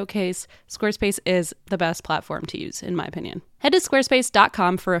or showcase. Squarespace is the best platform to use, in my opinion. Head to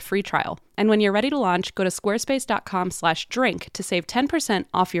squarespace.com for a free trial. And when you're ready to launch, go to squarespace.com/drink to save 10%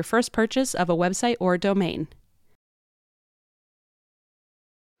 off your first purchase of a website or domain.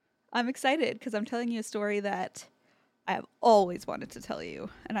 I'm excited because I'm telling you a story that I have always wanted to tell you,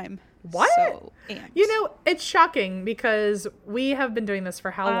 and I'm so amped. You know, it's shocking because we have been doing this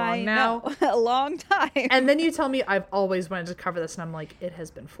for how long now? A long time. And then you tell me I've always wanted to cover this, and I'm like, it has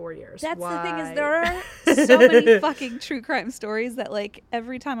been 4 years. That's Why? the thing is there are so many fucking true crime stories that, like,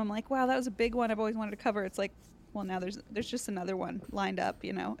 every time I'm like, wow, that was a big one I've always wanted to cover. It's like, well, now there's just another one lined up,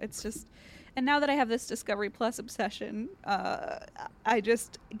 you know? It's just... And now that I have this Discovery Plus obsession, I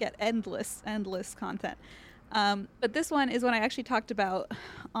just get endless content. But this one is one I actually talked about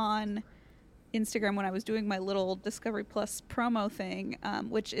on Instagram when I was doing my little Discovery Plus promo thing,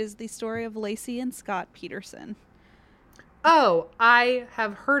 which is the story of Lacey and Scott Peterson. Oh, I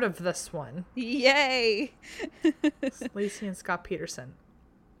have heard of this one. Yay! Lacey and Scott Peterson.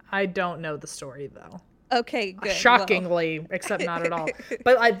 I don't know the story, though. Okay, good. Shockingly, except not at all.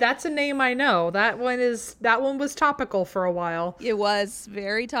 But that's a name I know. That one was topical for a while. It was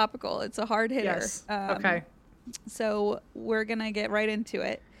very topical. It's a hard hitter. Yes. Okay. So we're going to get right into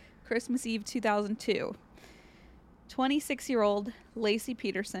it. Christmas Eve 2002. 26-year-old Lacey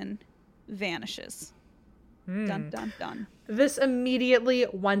Peterson vanishes. Dun, dun, dun. This immediately,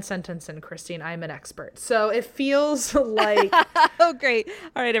 one sentence in, Christine, I'm an expert. So it feels like... Oh, great.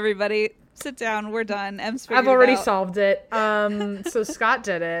 All right, everybody. Sit down. We're done. I've already solved it. So Scott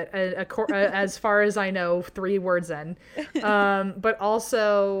did it, as far as I know, 3 words in. But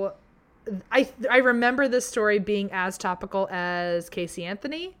also, I remember this story being as topical as Casey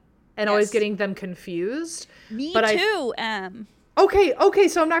Anthony, and always getting them confused. Me too. Okay,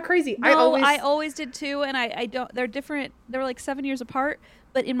 so I'm not crazy. No, I always did too, and I don't. They're different. They're like 7 years apart,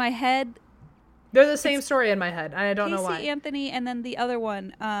 but in my head, they're the same story in my head, and I don't know why. Casey Anthony, and then the other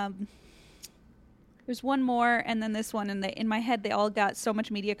one. There's one more, and then this one, and in my head, they all got so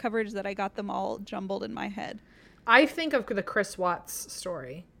much media coverage that I got them all jumbled in my head. I think of the Chris Watts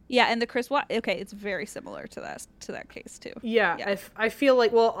story. Yeah, and the Chris Watts. Okay, it's very similar to that case too. Yeah. I feel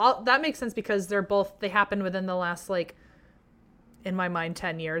like that makes sense because they happened within the last, like, in my mind,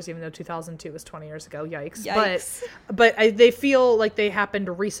 10 years, even though 2002 was 20 years ago. Yikes. But they feel like they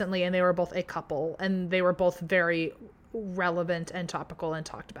happened recently, and they were both a couple, and they were both very relevant and topical and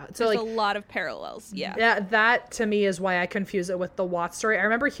talked about. So there's like a lot of parallels. Yeah. That to me is why I confuse it with the Watts story. I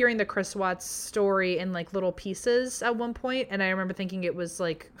remember hearing the Chris Watts story in like little pieces at one point, and I remember thinking it was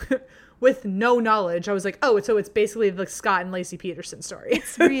like with no knowledge. I was like, oh, so it's basically the Scott and Lacey Peterson story.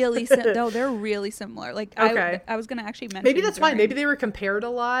 It's really no, they're really similar. Like okay. I was gonna actually mention maybe that's why. Maybe they were compared a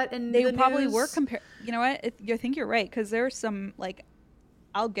lot, and they probably were compared. You know what? I think you're right because there's some like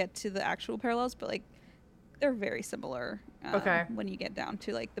I'll get to the actual parallels, but like they're very similar. Okay. When you get down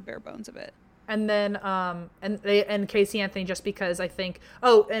to like the bare bones of it. And then and Casey Anthony, just because I think,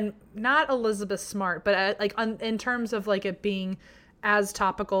 oh, and not Elizabeth Smart, but in terms of like it being as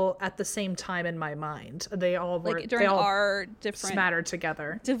topical at the same time in my mind, they all were like during our different smattered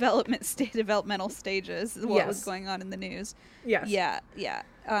together developmental stages, what was going on in the news. Yes. Yeah.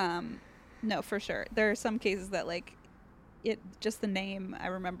 No, for sure. There are some cases that like it just the name I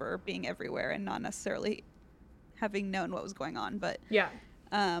remember being everywhere and not necessarily having known what was going on, but yeah.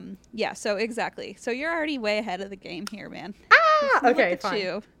 So exactly. So you're already way ahead of the game here, man. Okay, fine.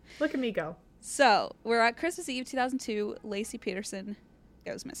 You. Look at me go. So we're at Christmas Eve 2002. Lacey Peterson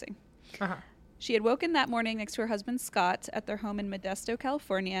goes missing. She had woken that morning next to her husband Scott at their home in Modesto,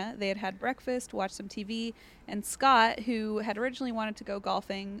 California. They had had breakfast, watched some TV, and Scott, who had originally wanted to go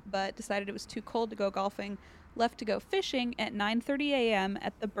golfing but decided it was too cold to go golfing, left to go fishing at 9:30 a.m.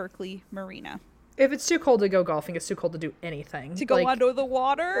 at the Berkeley Marina. If it's too cold to go golfing, it's too cold to do anything. To go under the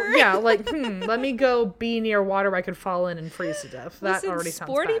water? Yeah, like, let me go be near water where I could fall in and freeze to death. That already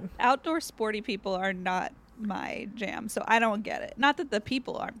sounds bad. Outdoor sporty people are not my jam, so I don't get it. Not that the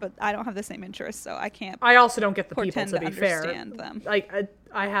people aren't, but I don't have the same interests, so I can't. I also don't get the people, to be understand fair. Them. Like,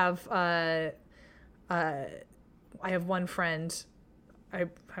 I have one friend. I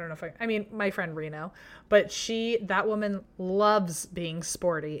don't know if I mean, my friend Reno, but that woman loves being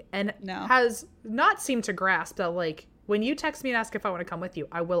sporty and has not seemed to grasp that, like, when you text me and ask if I want to come with you,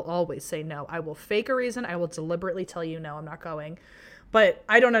 I will always say no. I will fake a reason. I will deliberately tell you, no, I'm not going. But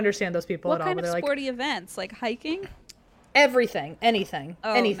I don't understand those people at all. What kind of sporty events? Like hiking? Everything. Anything.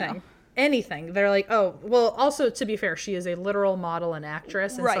 Anything. No. Anything. They're like, oh, well, also, to be fair, she is a literal model and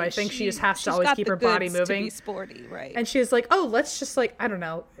actress, and so I think she just has to always keep her body moving. To be sporty, right? And she's like, oh, let's just, like, I don't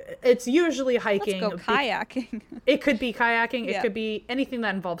know. It's usually hiking. Let's go kayaking. It could be kayaking. Yeah. It could be anything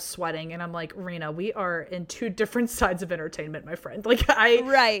that involves sweating. And I'm like, Rena, we are in two different sides of entertainment, my friend. Like,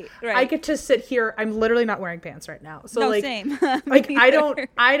 right. I get to sit here. I'm literally not wearing pants right now. So, no, like, same. like I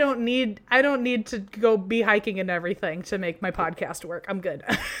don't need to go be hiking and everything to make my podcast work. I'm good.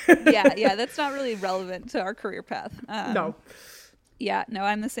 yeah. That's not really relevant to our career path. No. Yeah, no,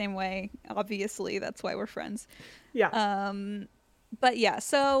 I'm the same way. Obviously, that's why we're friends. Yeah. But yeah,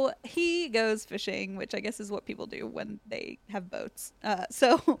 so he goes fishing, which I guess is what people do when they have boats.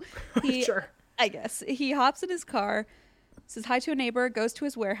 So he, sure. I guess, he hops in his car, says hi to a neighbor, goes to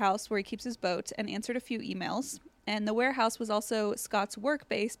his warehouse where he keeps his boat, and answered a few emails. And the warehouse was also Scott's work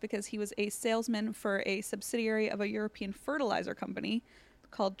base because he was a salesman for a subsidiary of a European fertilizer company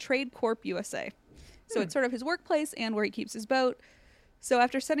called Trade Corp USA. So it's sort of his workplace and where he keeps his boat. So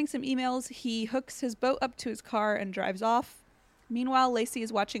after sending some emails, he hooks his boat up to his car and drives off. Meanwhile, Lacey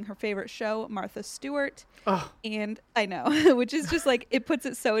is watching her favorite show, Martha Stewart. Oh. And I know, which is just like, it puts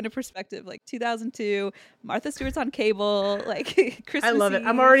it so into perspective. Like 2002, Martha Stewart's on cable, like Christmas I love it. Eve.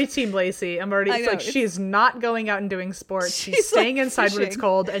 I'm already team Lacey. I'm already, I know, she's not going out and doing sports. She's staying like inside when it's fishing.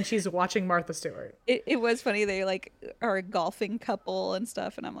 cold, and she's watching Martha Stewart. It was funny. They like are a golfing couple and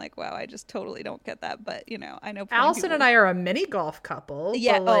stuff. And I'm like, wow, I just totally don't get that. But, you know, I know. Allison and I are a mini golf couple.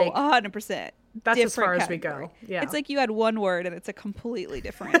 Yeah, but, like, 100%. That's Different as far as we category. go. Yeah. It's like you had one word and it's a completely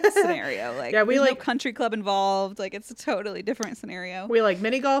different scenario. Like, yeah, we there's like no country club involved. Like, it's a totally different scenario. We like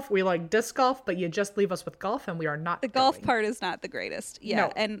mini golf, we like disc golf, but you just leave us with golf and we are not The golf going. part is not the greatest.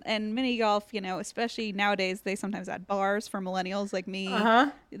 Yeah. No. And mini golf, you know, especially nowadays, they sometimes add bars for millennials like me. Uh-huh.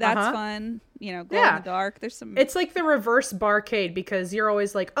 That's fun. You know, glow in the dark. There's some. It's like the reverse barcade because you're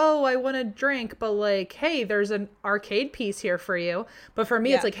always like, oh, I want to drink, but like, hey, there's an arcade piece here for you. But for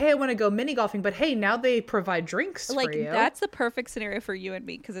me, it's like, hey, I want to go mini golfing, but hey, now they provide drinks like for you. that's the perfect scenario for you and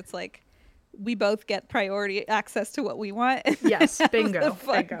me because it's like we both get priority access to what we want. Yes, bingo. The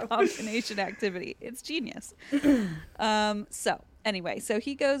fun Bingo. combination activity. It's genius. So anyway, so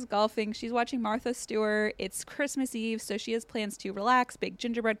he goes golfing. She's watching Martha Stewart. It's Christmas Eve, so she has plans to relax, bake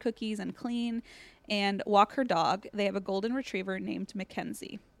gingerbread cookies, and clean, and walk her dog. They have a golden retriever named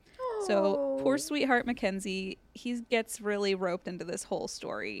Mackenzie. So poor sweetheart Mackenzie, he gets really roped into this whole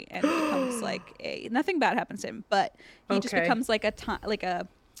story and becomes like nothing bad happens to him, but he just becomes like an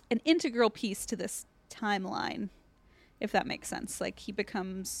integral piece to this timeline, if that makes sense. Like he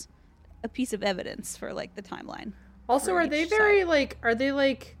becomes a piece of evidence for like the timeline. Also, are they very like, are they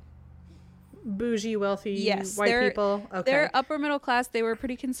like bougie, wealthy white people? Okay. They're upper middle class. They were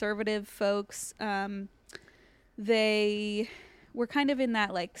pretty conservative folks. They were kind of in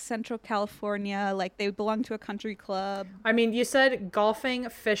that like Central California, like they belong to a country club. I mean, you said golfing,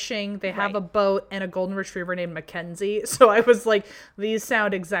 fishing, they have a boat and a golden retriiever named Mackenzie. So I was like, these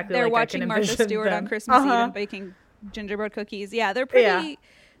sound exactly They're like watching I can Martha envision Stewart them. on Christmas Eve and baking gingerbread cookies. Yeah, they're pretty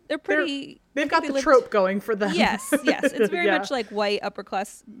they're pretty. They've I got think the they lived- trope going for them. Yes, yes. It's very Yeah. much like white upper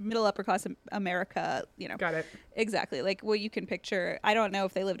class, middle upper class America. Got it. Exactly, like what you can picture. I don't know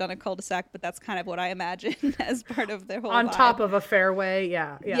if they lived on a cul-de-sac, but that's kind of what I imagine as part of their whole On vibe. top of a fairway.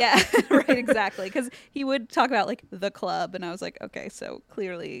 Yeah. Yeah, right, exactly. Because he would talk about like the club, and I was like, okay, so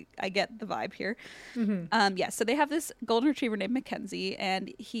clearly I get the vibe here. Yeah, so they have this golden retriever named Mackenzie,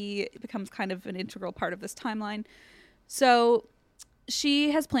 and he becomes kind of an integral part of this timeline. So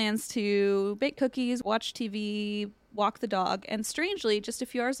she has plans to bake cookies, watch TV, walk the dog, and strangely, just a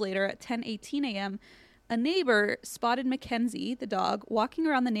few hours later at 10:18 a.m., a neighbor spotted Mackenzie, the dog, walking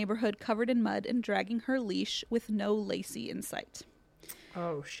around the neighborhood covered in mud and dragging her leash with no Lacey in sight.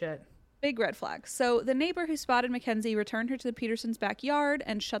 Oh, shit. Big red flag. So the neighbor who spotted Mackenzie returned her to the Petersons' backyard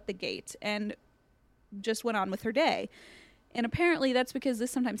and shut the gate and just went on with her day. And apparently that's because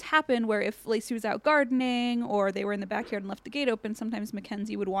this sometimes happened where if Lacey was out gardening or they were in the backyard and left the gate open, sometimes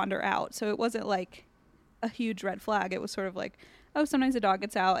Mackenzie would wander out. So it wasn't like a huge red flag. It was sort of like, oh, sometimes the dog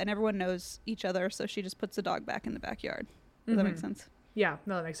gets out and everyone knows each other, so she just puts the dog back in the backyard. Does that make sense? Yeah,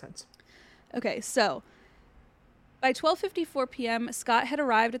 no, that makes sense. Okay, so by 12:54 p.m., Scott had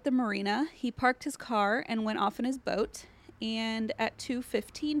arrived at the marina. He parked his car and went off in his boat. And at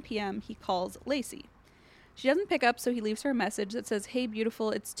 2:15 p.m., he calls Lacey. She doesn't pick up, so he leaves her a message that says, "Hey,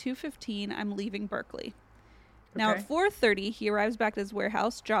 beautiful, it's 2:15. I'm leaving Berkeley." Now Okay. at 4:30, he arrives back at his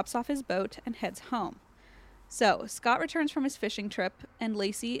warehouse, drops off his boat, and heads home. So Scott returns from his fishing trip, and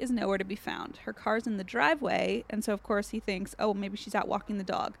Lacey is nowhere to be found. Her car's in the driveway, and so of course he thinks, oh, maybe she's out walking the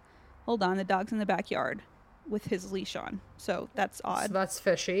dog. Hold on, the dog's in the backyard with his leash on. So that's odd. So that's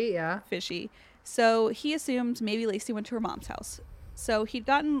fishy, yeah. Fishy. So he assumed maybe Lacey went to her mom's house. So he'd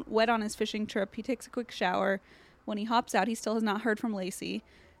gotten wet on his fishing trip. He takes a quick shower. When he hops out, he still has not heard from Lacey.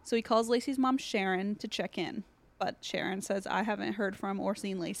 So he calls Lacey's mom, Sharon, to check in. But Sharon says, I haven't heard from or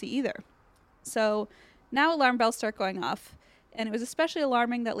seen Lacey either. So now alarm bells start going off. And it was especially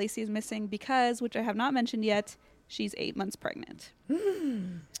alarming that Lacey is missing because, which I have not mentioned yet, she's 8 months pregnant.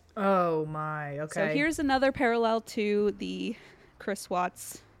 Oh my, okay. So here's another parallel to the Chris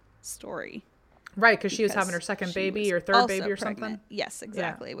Watts story. Right, because she was Because having her second she baby was or third also baby or pregnant. something. Yes,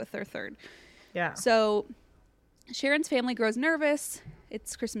 exactly, with her third. Yeah. So Sharon's family grows nervous.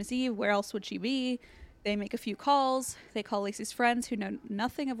 It's Christmas Eve. Where else would she be? They make a few calls. They call Lacey's friends who know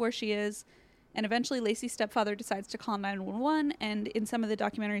nothing of where she is. And eventually Lacey's stepfather decides to call 911. And in some of the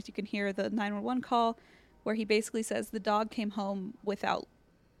documentaries, you can hear the 911 call where he basically says the dog came home without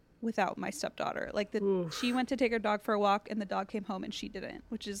my stepdaughter. Like she went to take her dog for a walk and the dog came home and she didn't,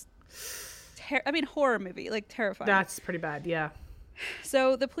 which is horror movie, like terrifying. That's pretty bad, yeah.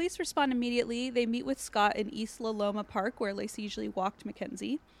 So the police respond immediately. They meet with Scott in East La Loma Park, where Lacey usually walked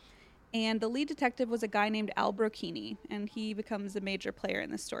Mackenzie. And the lead detective was a guy named Al Brocchini, and he becomes a major player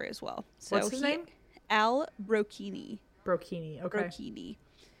in this story as well. So What's his name? Al Brocchini. Brocchini, okay. Brocchini.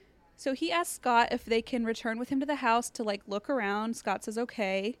 So he asks Scott if they can return with him to the house to like look around. Scott says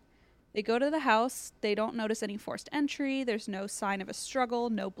okay. They go to the house. They don't notice any forced entry. There's no sign of a struggle,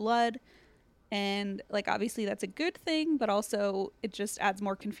 no blood. And like obviously that's a good thing, but also it just adds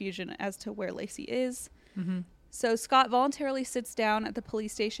more confusion as to where Lacey is. Mm-hmm. So Scott voluntarily sits down at the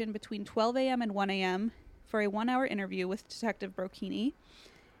police station between 12 a.m. and 1 a.m. for a 1-hour interview with Detective Brocchini.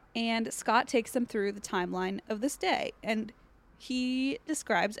 And Scott takes them through the timeline of this day. And he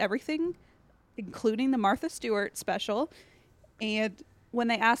describes everything, including the Martha Stewart special. And when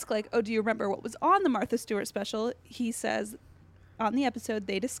they ask, like, oh, do you remember what was on the Martha Stewart special? He says on the episode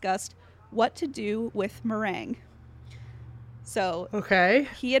they discussed what to do with meringue. So Okay.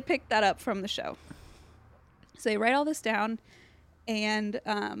 he had picked that up from the show. So they write all this down, and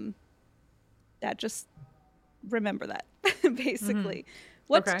that just remember that, basically.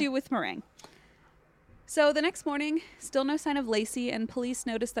 What to Okay. do with meringue. So the next morning, still no sign of Lacey, and police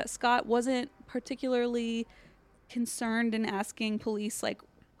noticed that Scott wasn't particularly concerned in asking police like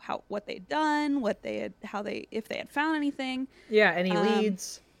what they'd done, if they had found anything. Yeah, any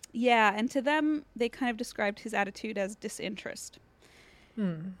leads? Yeah, and to them, they kind of described his attitude as disinterest.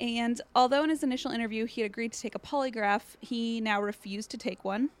 And although in his initial interview he had agreed to take a polygraph, he now refused to take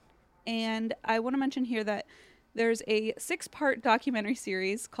one. And I want to mention here that there's a 6-part documentary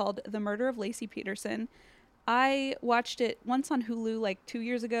series called The Murder of Lacey Peterson. I watched it once on Hulu like 2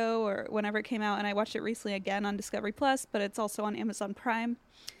 years ago or whenever it came out, and I watched it recently again on Discovery Plus, but it's also on Amazon Prime.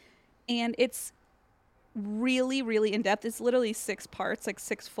 And it's really, really in-depth. It's literally 6 parts, like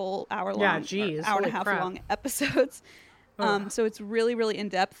 6 full hour-long, Yeah, geez, hour and a holy half crap. long episodes. So it's really, really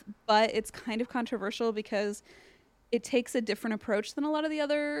in-depth, but it's kind of controversial because it takes a different approach than a lot of the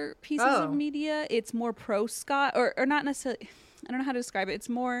other pieces Oh. of media. It's more pro-Scott, or not necessarily... I don't know how to describe it. It's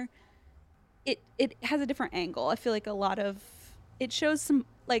more, it has a different angle. I feel like it shows some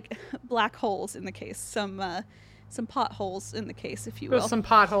like black holes in the case, some potholes in the case, if you will. Some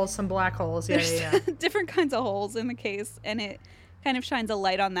potholes, some black holes. Yeah, yeah. Different kinds of holes in the case, and it kind of shines a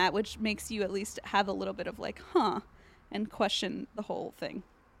light on that, which makes you at least have a little bit of like, and question the whole thing.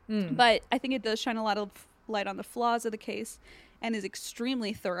 But I think it does shine a lot of light on the flaws of the case and is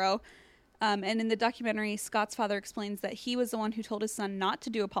extremely thorough. And in the documentary, Scott's father explains that he was the one who told his son not to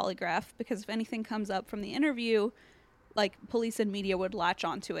do a polygraph because if anything comes up from the interview, like police and media would latch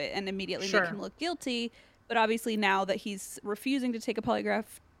onto it and immediately make him look guilty. But obviously now that he's refusing to take a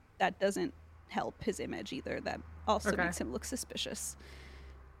polygraph, that doesn't help his image either. That also makes him look suspicious.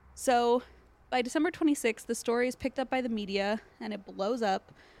 So by December 26th, the story is picked up by the media and it blows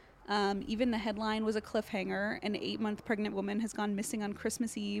up. Even the headline was a cliffhanger. An 8-month pregnant woman has gone missing on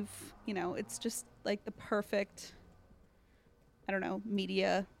Christmas Eve. You know, it's just like the perfect, I don't know,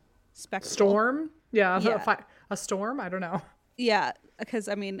 media spectacle. Storm? Yeah. A storm? I don't know. Yeah, because,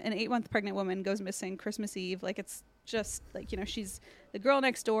 I mean, an 8-month pregnant woman goes missing Christmas Eve. Like, it's just, like, you know, she's the girl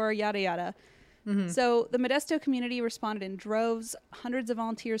next door, yada, yada. So the Modesto community responded in droves. Hundreds of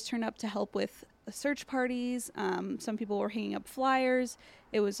volunteers turned up to help with search parties. Some people were hanging up flyers.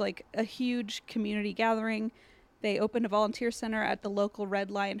 It was, like, a huge community gathering. They opened a volunteer center at the local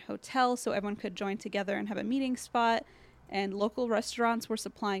Red Lion Hotel so everyone could join together and have a meeting spot. And local restaurants were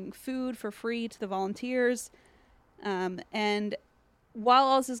supplying food for free to the volunteers. And while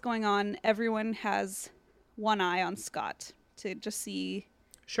all this is going on, everyone has one eye on Scott to just see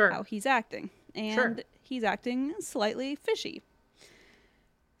how he's acting. And he's acting slightly fishy.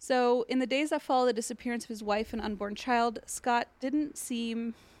 So in the days that follow the disappearance of his wife and unborn child, Scott didn't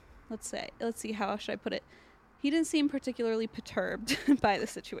seem, let's see, how should I put it? He didn't seem particularly perturbed by the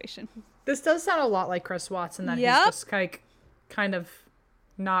situation. This does sound a lot like Chris Watson, that he's just like kind of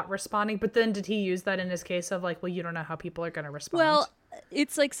not responding. But then did he use that in his case of like, well, you don't know how people are going to respond? Well,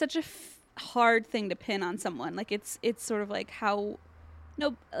 it's like such a hard thing to pin on someone. Like it's sort of like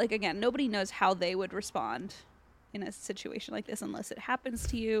again, nobody knows how they would respond in a situation like this unless it happens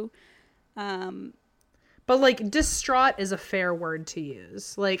to you. But like distraught is a fair word to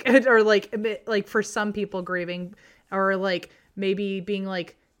use. Like, or like for some people grieving, or like maybe being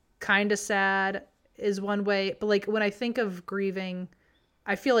like kind of sad is one way. But like when I think of grieving,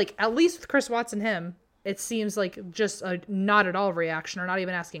 I feel like at least with Chris Watson, it seems like just a not at all reaction or not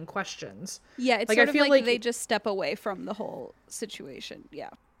even asking questions. Yeah, it's like, sort of like they just step away from the whole situation.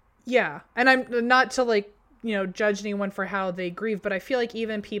 Yeah. Yeah. And I'm not to like, you know, judge anyone for how they grieve, but I feel like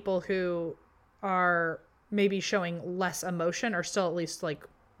even people who are maybe showing less emotion or still at least like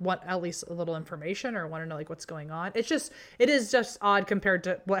want at least a little information or want to know like what's going on. It is just odd compared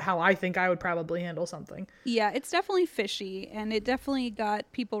to how I think I would probably handle something. Yeah, it's definitely fishy, and it definitely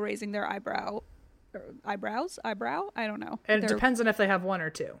got people raising their eyebrows. I don't know. And it depends on if they have one or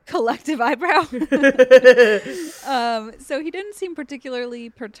two. Collective eyebrow. So he didn't seem particularly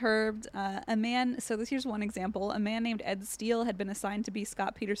perturbed. Here's one example. A man named Ed Steele had been assigned to be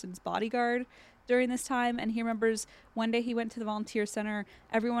Scott Peterson's bodyguard during this time, and he remembers one day he went to the volunteer center.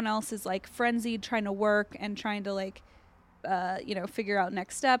 Everyone else is like frenzied trying to work and trying to like figure out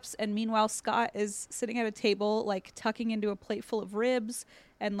next steps, and meanwhile Scott is sitting at a table like tucking into a plate full of ribs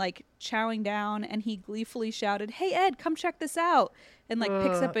and like chowing down, and he gleefully shouted, "Hey Ed, come check this out," and like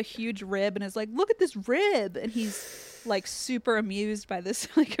picks up a huge rib and is like, "Look at this rib," and he's like super amused by this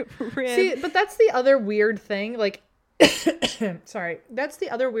like rib. See, but that's the other weird thing, like sorry, that's the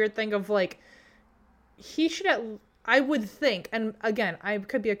other weird thing of like, he should I would think, and again, I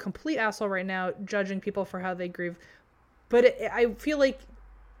could be a complete asshole right now judging people for how they grieve, but I feel like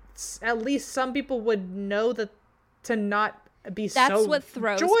at least some people would know that to not be that's what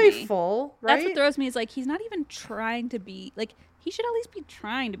throws joyful, me. Right? That's what throws me, is like he's not even trying to be like, he should at least be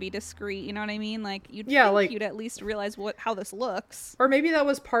trying to be discreet, you know what I mean? Like you'd at least realize how this looks. Or maybe that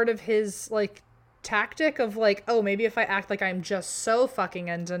was part of his like tactic of like, oh, maybe if I act like I'm just so fucking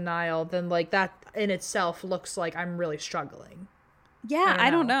in denial, then like that in itself looks like I'm really struggling. Yeah,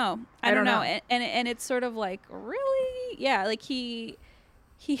 I don't know. I don't know. And it's sort of like, really? Yeah, like he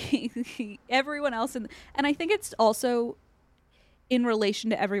everyone else and I think it's also in relation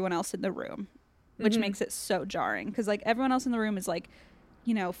to everyone else in the room, which makes it so jarring, because like everyone else in the room is like,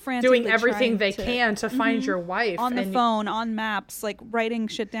 you know, frantically doing everything they can to find your wife on the phone, on maps, like writing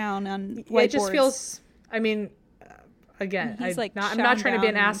shit down on whiteboards. It just feels, I mean, again, I'm not trying to be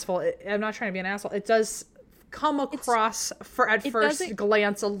an asshole. I'm not trying to be an asshole. It does come across at first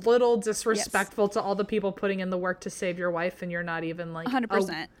glance a little disrespectful to all the people putting in the work to save your wife, and you're not even like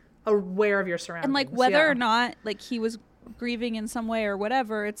 100% aware of your surroundings. And like whether or not like he was grieving in some way or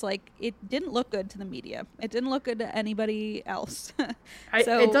whatever, it's like it didn't look good to the media. It didn't look good to anybody else.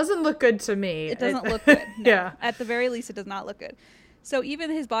 It doesn't look good to me. It doesn't look good. No. Yeah. At the very least, it does not look good. So even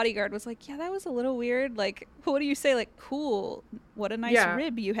his bodyguard was like, yeah, that was a little weird. Like, what do you say? Like, cool. What a nice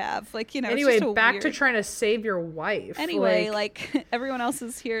rib you have. Like, you know, anyway, it's just back weird. to trying to save your wife. Anyway, like everyone else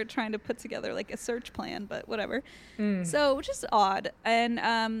is here trying to put together like a search plan, but whatever. So just odd.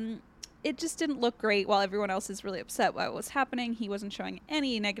 And it just didn't look great while everyone else is really upset about what was happening. He wasn't showing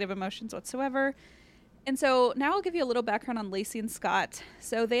any negative emotions whatsoever. And so now I'll give you a little background on Lacey and Scott.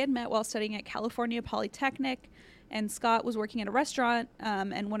 So they had met while studying at California Polytechnic, and Scott was working at a restaurant,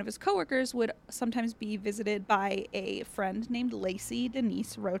 and one of his coworkers would sometimes be visited by a friend named Lacey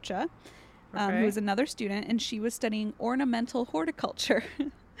Denise Rocha, who was another student, and she was studying ornamental horticulture.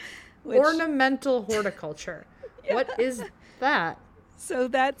 Ornamental horticulture. Yeah. What is that? So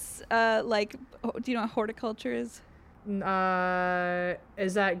that's like, do you know what horticulture is?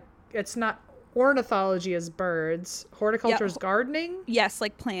 Is that, it's not, ornithology is birds. Horticulture is gardening? Yes,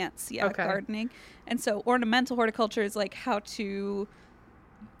 like plants. Yeah, okay. Gardening. And so ornamental horticulture is like how to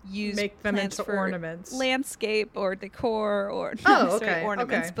make them into ornaments, landscape or decor, or not necessarily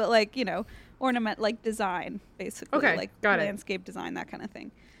ornaments, but like, you know, ornament, like design, basically. Okay, like landscape design, that kind of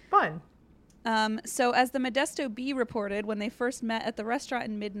thing. Fun. So as the Modesto Bee reported, when they first met at the restaurant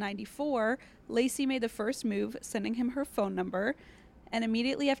in mid-94, Lacey made the first move, sending him her phone number. And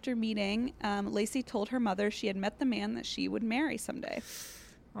immediately after meeting, Lacey told her mother she had met the man that she would marry someday.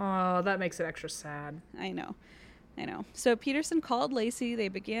 Oh, that makes it extra sad. I know. So Peterson called Lacey. They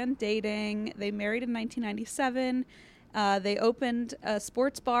began dating. They married in 1997. They opened a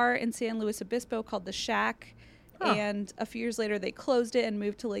sports bar in San Luis Obispo called The Shack. Huh. And a few years later, they closed it and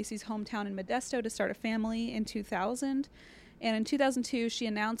moved to Lacey's hometown in Modesto to start a family in 2000. And in 2002, she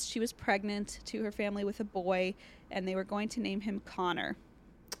announced she was pregnant to her family with a boy, and they were going to name him Connor.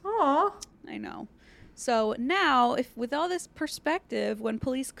 Aww. I know. So now, if with all this perspective, when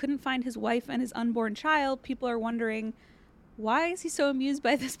police couldn't find his wife and his unborn child, people are wondering, why is he so amused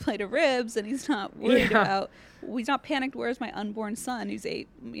by this plate of ribs? And he's not worried about, he's not panicked, where's my unborn son who's 8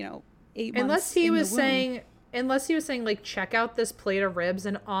 months Unless he was saying, like, check out this plate of ribs,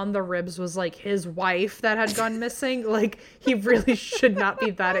 and on the ribs was, like, his wife that had gone missing. Like, he really should not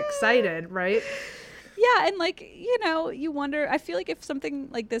be that excited, right? Yeah, and, like, you know, you wonder, I feel like if something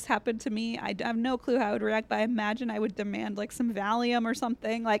like this happened to me, I have no clue how I would react, but I imagine I would demand, like, some Valium or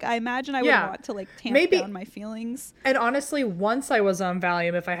something. Like, I imagine I would want to, like, tamp down my feelings. And honestly, once I was on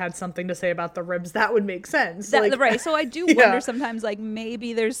Valium, if I had something to say about the ribs, that would make sense. Right, so I do wonder sometimes, like,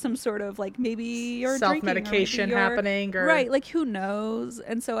 maybe there's some sort of, like, maybe you're self-medication happening. Or... Right, like, who knows?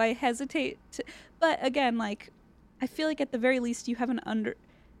 And so I hesitate to... But, again, like, I feel like at the very least you have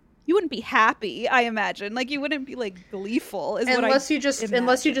you wouldn't be happy, I imagine. Like, you wouldn't be, like, gleeful. Unless you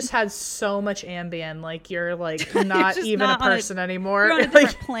just had so much Ambien, like, you're, like, not even a person anymore. You're on a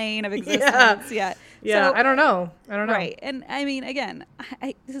different plane of existence. Yeah. So, I don't know. Right. And, I mean, again,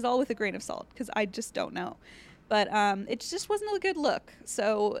 this is all with a grain of salt, because I just don't know. But it just wasn't a good look.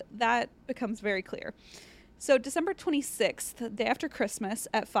 So that becomes very clear. So December 26th, the day after Christmas,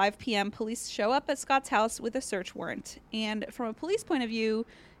 at 5 p.m., police show up at Scott's house with a search warrant. And from a police point of view...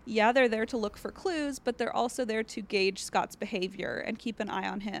 Yeah, they're there to look for clues, but they're also there to gauge Scott's behavior and keep an eye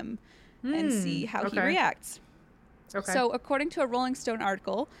on him and see how he reacts. Okay. So according to a Rolling Stone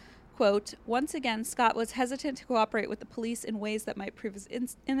article, quote, once again, Scott was hesitant to cooperate with the police in ways that might prove his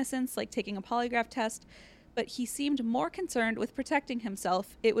innocence, like taking a polygraph test, but he seemed more concerned with protecting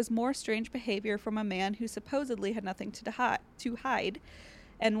himself. It was more strange behavior from a man who supposedly had nothing to hide.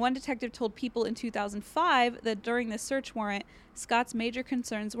 And one detective told People in 2005 that during the search warrant, Scott's major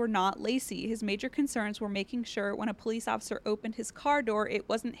concerns were not Lacey. His major concerns were making sure when a police officer opened his car door, it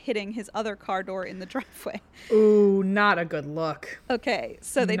wasn't hitting his other car door in the driveway. Ooh, not a good look. Okay,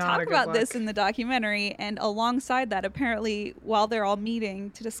 so they talk about this in the documentary, and alongside that, apparently, while they're all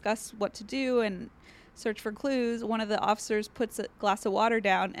meeting to discuss what to do and search for clues, one of the officers puts a glass of water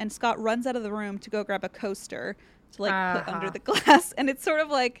down, and Scott runs out of the room to go grab a coaster to, like, put under the glass. And it's sort of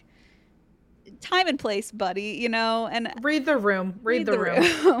like, time and place, buddy, you know? And read the room. Like,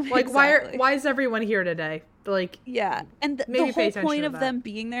 exactly. Why is everyone here today? Like, yeah. And the whole point of them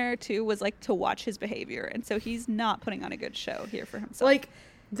being there, too, was, like, to watch his behavior. And so he's not putting on a good show here for himself. Like,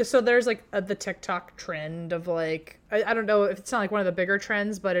 so there's, like, the TikTok trend of, like, I don't know if it's not, like, one of the bigger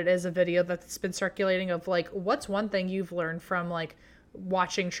trends, but it is a video that's been circulating of, like, what's one thing you've learned from, like,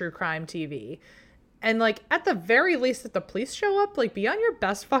 watching true crime TV? And, like, at the very least, if the police show up, like, be on your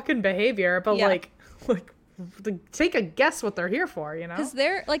best fucking behavior. But, like, take a guess what they're here for, you know? Because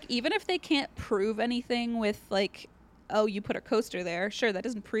they're, like, even if they can't prove anything with, like, oh, you put a coaster there. Sure, that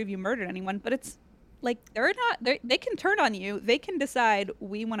doesn't prove you murdered anyone, but it's like they can turn on you. They can decide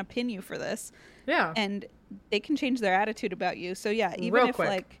we want to pin you for this. Yeah. And they can change their attitude about you. So yeah, even Real if quick.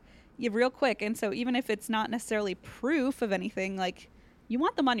 like real quick. And so even if it's not necessarily proof of anything, like you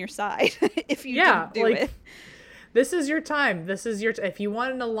want them on your side if you didn't do it. This is your time. This is your if you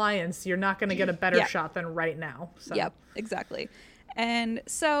want an alliance, you're not going to get a better shot than right now. So. Yep, exactly. And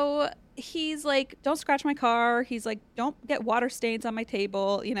so he's like, don't scratch my car. He's like, don't get water stains on my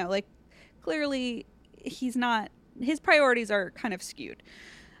table. You know, like clearly he's not, his priorities are kind of skewed.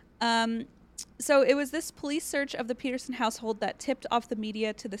 So it was this police search of the Peterson household that tipped off the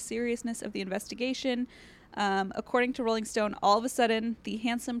media to the seriousness of the investigation. According to Rolling Stone, all of a sudden, the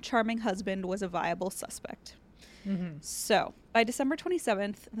handsome, charming husband was a viable suspect. Mm-hmm. So by December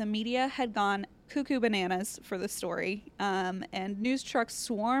 27th, the media had gone cuckoo bananas for the story, and news trucks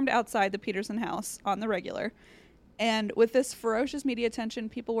swarmed outside the Peterson house on the regular. And with this ferocious media attention,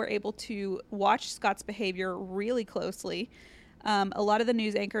 people were able to watch Scott's behavior really closely. A lot of the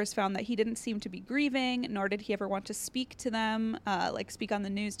news anchors found that he didn't seem to be grieving, nor did he ever want to speak to them, like speak on the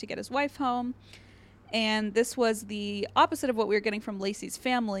news to get his wife home. And this was the opposite of what we were getting from Lacey's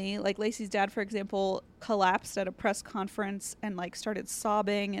family. Like Lacey's dad, for example, collapsed at a press conference and like started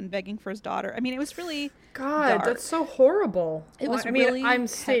sobbing and begging for his daughter. I mean, it was really dark. That's so horrible. It was I mean, really I'm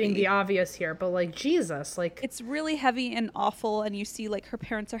stating heavy. the obvious here, but like Jesus, like It's really heavy and awful. And you see like her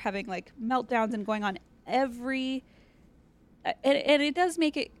parents are having like meltdowns and going on every, and it does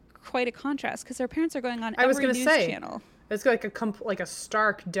make it quite a contrast because her parents are going on every news channel. It's like a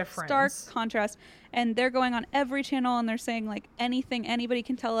stark difference. Stark contrast. And they're going on every channel and they're saying like anything anybody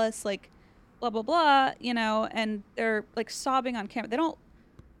can tell us, like blah blah blah, you know, and they're like sobbing on camera. They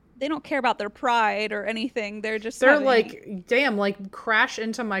don't care about their pride or anything. They're like, damn, like crash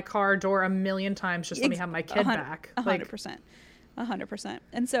into my car door 1,000,000 times, just let me have my kid back. 100%. 100%.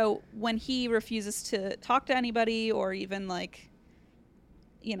 And so when he refuses to talk to anybody or even like,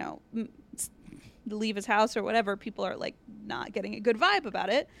 you know, leave his house or whatever, people are like not getting a good vibe about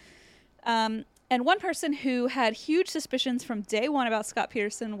it. And one person who had huge suspicions from day one about Scott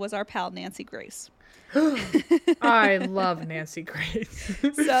Peterson was our pal Nancy Grace. I love Nancy Grace.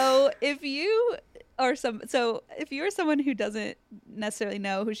 So if you are someone who doesn't necessarily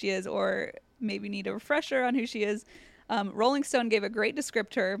know who she is or maybe need a refresher on who she is, Rolling Stone gave a great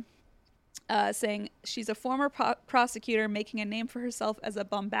descriptor saying she's a former prosecutor making a name for herself as a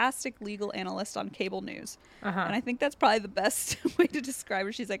bombastic legal analyst on cable news. And I think that's probably the best way to describe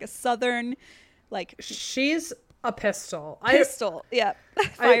her. She's like a Southern, like... She's a pistol. Yeah.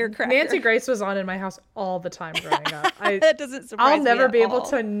 Firecracker. Nancy Grace was on in my house all the time growing up. That doesn't surprise me. I'll never be all. able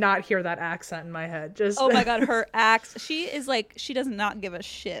to not hear that accent in my head. Oh my God, her she is like, she does not give a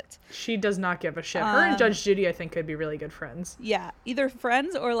shit. She does not give a shit. Her and Judge Judy, I think, could be really good friends. Yeah, either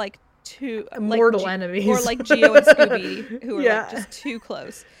friends or like mortal enemies, or like Geo and Scooby, who are like just too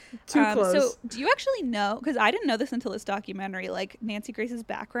close. Too close. So do you actually know, because I didn't know this until this documentary, like Nancy Grace's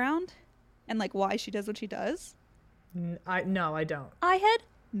background and like why she does what she does? No, I don't. I had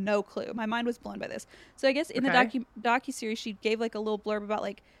no clue. My mind was blown by this. So I guess in the docuseries she gave like a little blurb about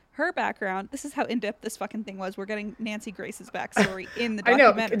like her background. This is how in-depth this fucking thing was. We're getting Nancy Grace's backstory in the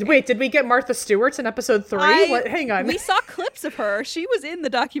documentary. I know. Wait, did we get Martha Stewart's in episode 3? Hang on. We saw clips of her. She was in the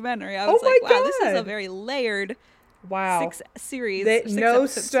documentary. I was like, wow, this is a very layered 6 series. No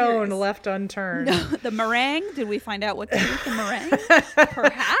stone left unturned. No, the meringue. Did we find out what to do with the meringue?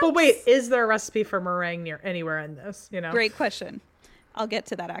 Perhaps. But wait, is there a recipe for meringue anywhere in this? You know, great question. I'll get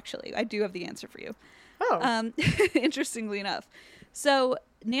to that actually. I do have the answer for you. Oh, interestingly enough. So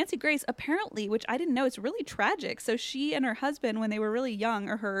Nancy Grace apparently, which I didn't know, it's really tragic. So she and her husband, when they were really young,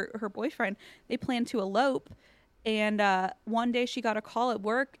 or her boyfriend, they planned to elope. And one day she got a call at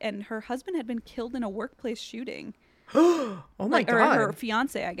work, and her husband had been killed in a workplace shooting. Oh my God. Or her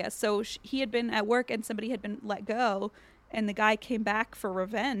fiance, I guess. So he had been at work, and somebody had been let go, and the guy came back for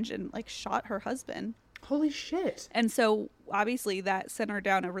revenge and like shot her husband. Holy shit. And so obviously that sent her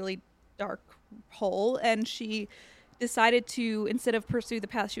down a really dark hole, and she decided to, instead of pursue the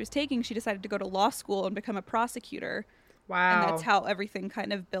path she was taking, she decided to go to law school and become a prosecutor. Wow. And that's how everything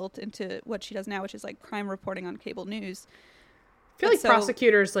kind of built into what she does now, which is like crime reporting on cable news. I feel like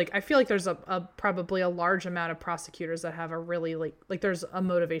prosecutors, like, I feel like there's a probably a large amount of prosecutors that have a really like there's a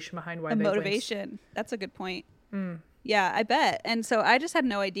motivation behind why they motivation. That's a good point. Yeah, I bet. And so I just had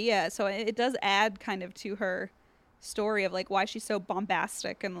no idea. So it does add kind of to her story of like why she's so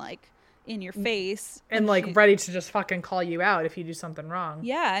bombastic and like in your face and like ready to just fucking call you out if you do something wrong.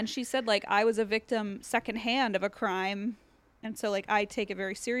 Yeah, and she said like I was a victim secondhand of a crime And so, like, I take it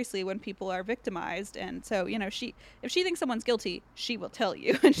very seriously when people are victimized. And so, you know, if she thinks someone's guilty, she will tell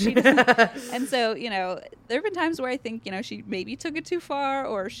you. And she doesn't. And so, you know, there have been times where I think, you know, she maybe took it too far,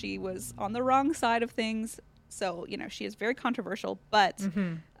 or she was on the wrong side of things. So, you know, she is very controversial. But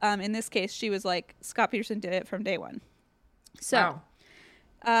in this case, she was like, Scott Peterson did it from day one. So. Wow.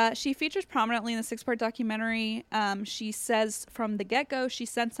 She features prominently in the 6-part documentary. She says from the get-go she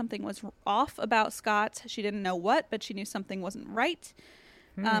sensed something was off about Scott. She didn't know what, but she knew something wasn't right.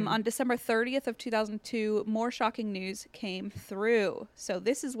 On December 30th of 2002, more shocking news came through. So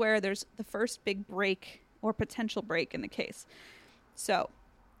this is where there's the first big break or potential break in the case. So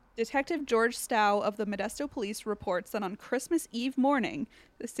Detective George Stow of the Modesto Police reports that on Christmas Eve morning,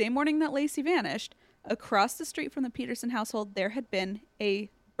 the same morning that Lacey vanished, across the street from the Peterson household, there had been a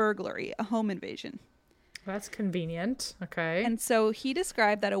burglary, a home invasion. That's convenient. Okay. And so he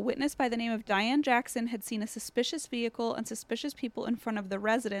described that a witness by the name of Diane Jackson had seen a suspicious vehicle and suspicious people in front of the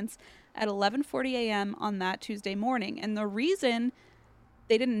residence at 11:40 a.m. on that Tuesday morning. And the reason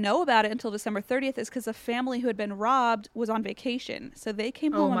they didn't know about it until December 30th is because a family who had been robbed was on vacation. So they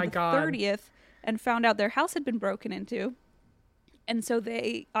came home on the 30th and found out their house had been broken into. And so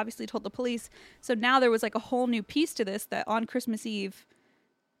they obviously told the police. So now there was like a whole new piece to this, that on Christmas Eve,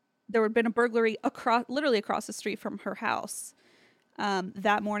 there had been a burglary literally across the street from her house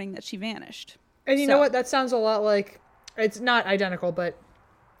that morning that she vanished. And you know what? That sounds a lot like, it's not identical, but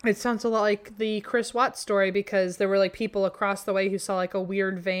it sounds a lot like the Chris Watts story, because there were like people across the way who saw like a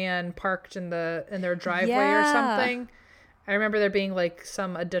weird van parked in their driveway or something. I remember there being like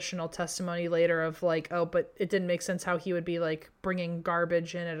some additional testimony later of like, oh, but it didn't make sense how he would be like bringing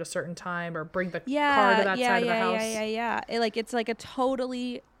garbage in at a certain time or bring the car to that side of the house. It's like a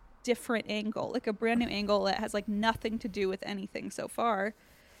totally different angle, like a brand new angle that has like nothing to do with anything so far.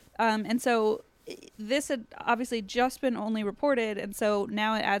 And so this had obviously just been only reported, and so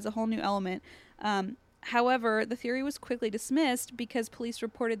now it adds a whole new element. However, the theory was quickly dismissed because police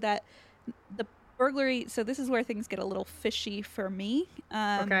reported that the burglary, so this is where things get a little fishy for me,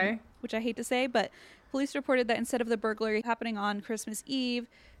 which I hate to say, but police reported that instead of the burglary happening on Christmas Eve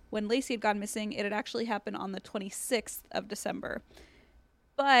when Lacey had gone missing, it had actually happened on the 26th of December.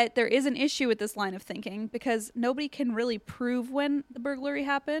 But there is an issue with this line of thinking because nobody can really prove when the burglary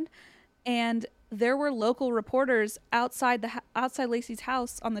happened, and there were local reporters outside Lacey's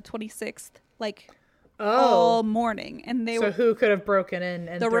house on the 26th, all morning, and who could have broken in?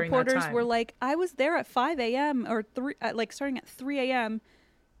 And the reporters were like, I was there at 5 a.m. or starting at 3 a.m.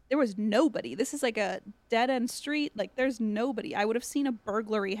 There was nobody. This is like a dead end street. Like there's nobody. I would have seen a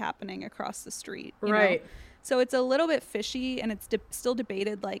burglary happening across the street. You know? So it's a little bit fishy, and it's still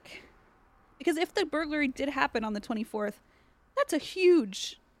debated. Like, because if the burglary did happen on the 24th, that's a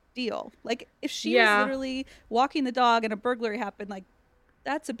huge deal. Like if she was literally walking the dog and a burglary happened, like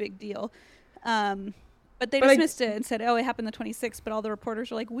that's a big deal. But they dismissed it and said, oh, it happened the 26th. But all the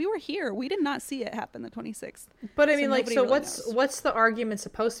reporters were like, we were here. We did not see it happen the 26th. But I mean, so what's the argument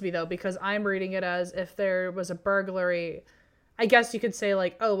supposed to be, though? Because I'm reading it as if there was a burglary. I guess you could say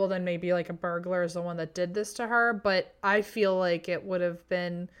like, oh, well, then maybe like a burglar is the one that did this to her. But I feel like it would have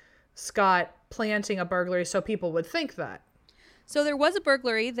been Scott planting a burglary so people would think that. So there was a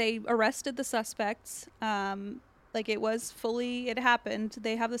burglary. They arrested the suspects. It happened.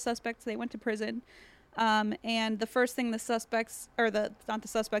 They have the suspects. They went to prison. And the first thing the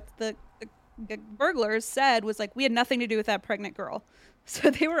burglars said was like, we had nothing to do with that pregnant girl.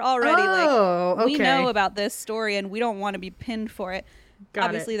 So they were already we know about this story and we don't want to be pinned for it.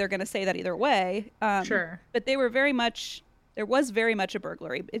 Obviously, they're going to say that either way. Sure. But there was very much a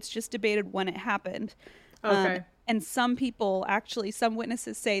burglary. It's just debated when it happened. Okay. And some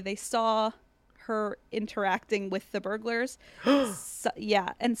witnesses say they saw her interacting with the burglars. And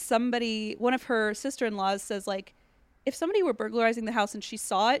one of her sister-in-laws says like, if somebody were burglarizing the house and she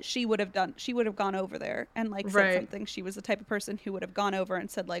saw it, she would have gone over there and said something. She was the type of person who would have gone over and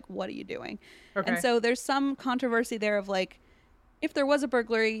said like, what are you doing? And so there's some controversy there of like, if there was a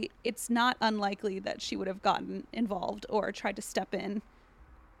burglary, it's not unlikely that she would have gotten involved or tried to step in.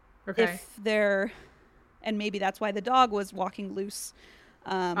 And maybe that's why the dog was walking loose.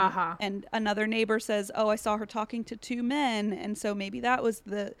 And another neighbor says, oh, I saw her talking to two men. And so maybe that was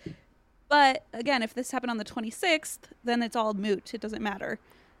but again, if this happened on the 26th, then it's all moot. It doesn't matter.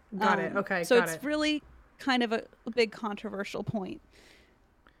 Got it. Okay. So it's really kind of a big controversial point.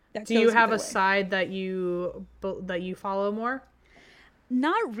 Do you have a side that you follow more?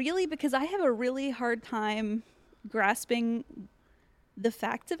 Not really, because I have a really hard time grasping the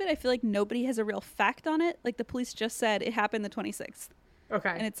facts of it. I feel like nobody has a real fact on it. Like the police just said it happened the 26th. Okay.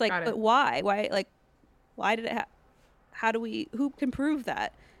 And it's like, but why? Why did it happen? who can prove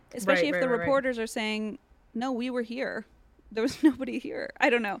that? Especially if the reporters are saying, no, we were here. There was nobody here. I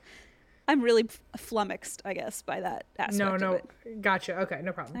don't know. I'm really flummoxed, I guess, by that aspect of it. Gotcha. Okay,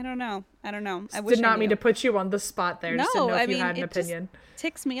 no problem. I don't know. I Did not mean to put you on the spot there. Just didn't know if you had an opinion. Just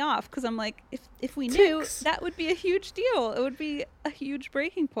ticks me off because I'm like, if we knew, that would be a huge deal. It would be a huge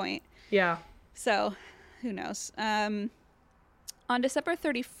breaking point. Yeah. So, who knows? On December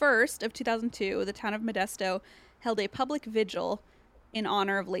 31st of 2002, the town of Modesto held a public vigil in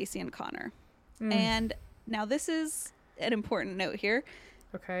honor of Lacey and Connor. And now this is an important note here.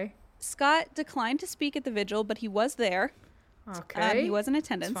 Okay. Scott declined to speak at the vigil, but he was there. Okay. He was in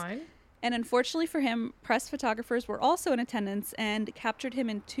attendance. That's fine. And unfortunately for him, press photographers were also in attendance and captured him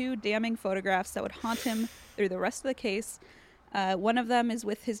in 2 damning photographs that would haunt him through the rest of the case. One of them is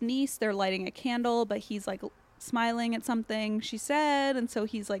with his niece. They're lighting a candle, but he's like smiling at something she said. And so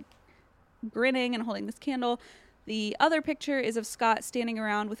he's like grinning and holding this candle. The other picture is of Scott standing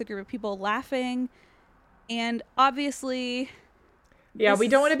around with a group of people laughing. And obviously... Yeah, we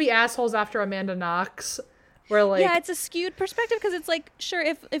don't want to be assholes after Amanda Knox. We're like... Yeah, it's a skewed perspective because it's like, sure,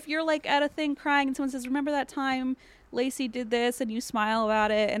 if you're like at a thing crying and someone says, remember that time Lacey did this, and you smile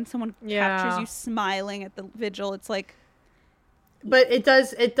about it and someone captures you smiling at the vigil, it's like... But it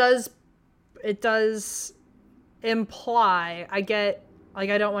does imply, I get, like,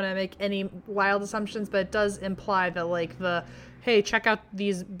 I don't want to make any wild assumptions, but it does imply that like hey, check out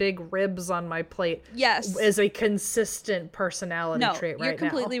these big ribs on my plate. Yes. Is a consistent personality trait right now. You're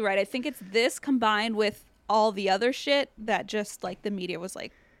completely right. I think it's this combined with all the other shit that just like the media was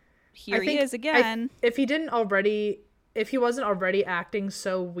like, here he is again. If he wasn't already acting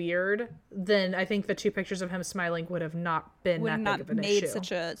so weird, then I think the 2 pictures of him smiling would have not been that big of an issue. Would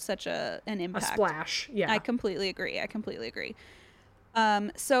not made such an impact. A splash, yeah. I completely agree.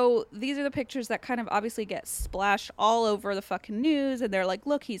 So these are the pictures that kind of obviously get splashed all over the fucking news, and they're like,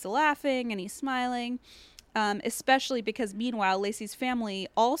 look, he's laughing and he's smiling, especially because meanwhile Lacey's family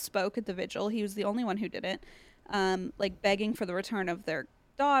all spoke at the vigil. He was the only one who didn't, like begging for the return of their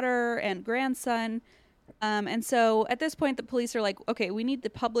daughter and grandson. And so at this point the police are like, okay, we need the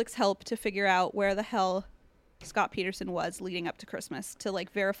public's help to figure out where the hell Scott Peterson was leading up to Christmas to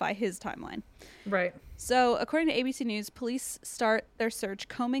like verify his timeline. Right. So according to ABC News, police start their search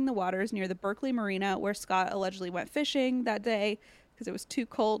combing the waters near the Berkeley Marina where Scott allegedly went fishing that day because it was too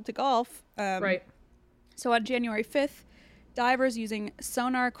cold to golf. Right. So on January 5th, divers using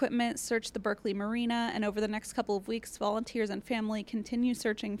sonar equipment searched the Berkeley Marina, and over the next couple of weeks, volunteers and family continue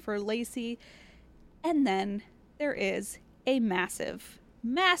searching for Lacey. And then there is a massive,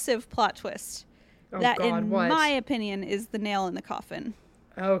 massive plot twist. My opinion, is the nail in the coffin.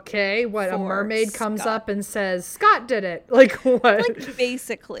 Okay, what? A mermaid comes up and says, Scott did it. Like, what? Like,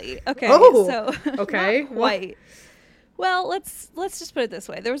 basically. Okay, so... Okay. Not quite. Well, let's just put it this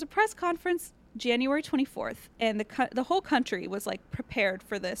way. There was a press conference January 24th, and the whole country was, like, prepared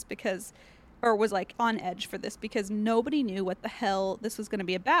for this was, like, on edge for this because nobody knew what the hell this was going to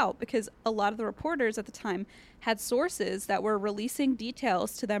be about because a lot of the reporters at the time had sources that were releasing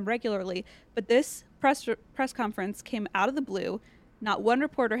details to them regularly. But this press conference came out of the blue. Not one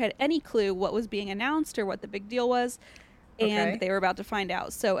reporter had any clue what was being announced or what the big deal was, and they were about to find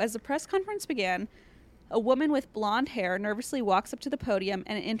out. So as the press conference began, a woman with blonde hair nervously walks up to the podium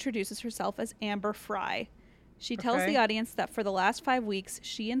and introduces herself as Amber Fry. She tells the audience that for the last 5 weeks,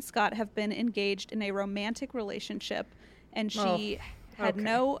 she and Scott have been engaged in a romantic relationship, and she had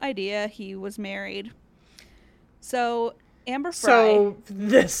no idea he was married. So Amber Fry...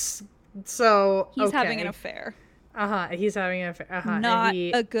 He's having an affair. He's having an affair. Not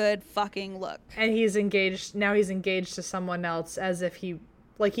a good fucking look. And he's engaged to someone else as if he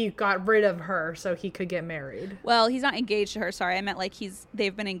got rid of her so he could get married. Well, he's not engaged to her. Sorry, I meant like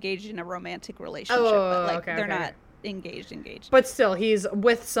they've been engaged in a romantic relationship, but like they're not engaged. But still, he's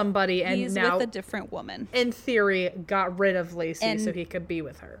with somebody, and he's now with a different woman. In theory, got rid of Lacey so he could be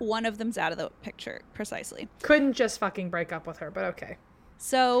with her. One of them's out of the picture, precisely. Couldn't just fucking break up with her, but okay.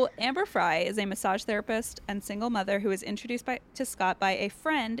 So Amber Fry is a massage therapist and single mother who was introduced to Scott by a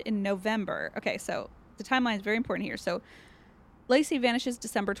friend in November. Okay, so the timeline is very important here. So Lacey vanishes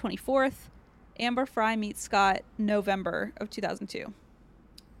December 24th. Amber Fry meets Scott November of 2002.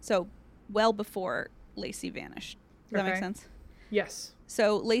 So well before Lacey vanished. Does that make sense? Yes.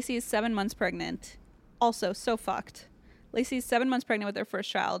 So Lacey is 7 months pregnant. Also so fucked. Lacey's 7 months pregnant with their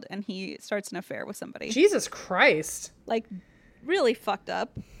first child, and he starts an affair with somebody. Jesus Christ. Like, really fucked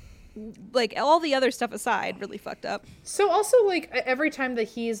up. Like, all the other stuff aside, really fucked up. So also, like, every time that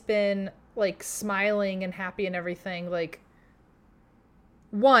he's been, like, smiling and happy and everything, like,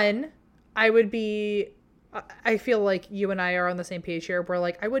 one, I would be I feel like you and I are on the same page here. Where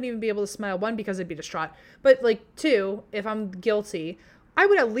like I wouldn't even be able to smile, one, because I'd be distraught, but like two, if I'm guilty, I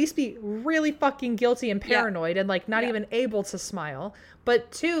would at least be really fucking guilty and paranoid and like not even able to smile.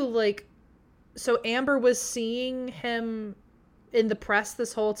 But two, like, so Amber was seeing him in the press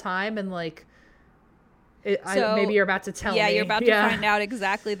this whole time, and like maybe you're about to tell me. Yeah, you're about to find out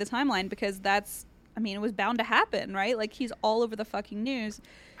exactly the timeline, because that's, I mean, it was bound to happen, right? Like, he's all over the fucking news.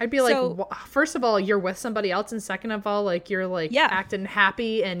 I'd be like, first of all, you're with somebody else, and second of all, like, you're like acting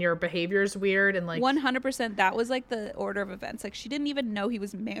happy and your behavior's weird, and like 100%, that was like the order of events. Like, she didn't even know he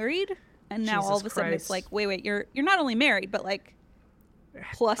was married, and now all of a sudden it's like, wait, you're not only married, but like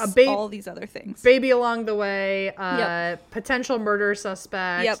plus all these other things. Baby along the way, potential murder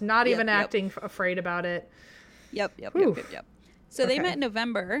suspect, not even acting afraid about it. Yep. So they met in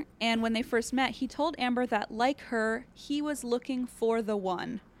November, and when they first met, he told Amber that, like her, he was looking for the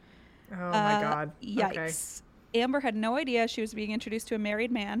one. Oh my God. Yikes. Okay. Amber had no idea she was being introduced to a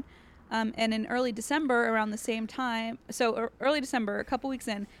married man. And in early December, around the same time, early December, a couple weeks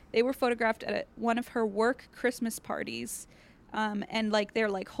in, they were photographed at one of her work Christmas parties. And like they're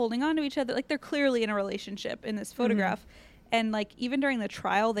like holding on to each other, like they're clearly in a relationship in this photograph. And like even during the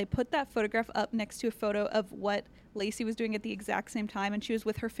trial, they put that photograph up next to a photo of what Lacey was doing at the exact same time, and she was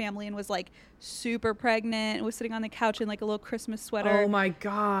with her family and was like super pregnant and was sitting on the couch in like a little Christmas sweater. Oh my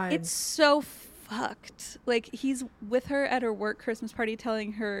God. It's so fucked. Like, he's with her at her work Christmas party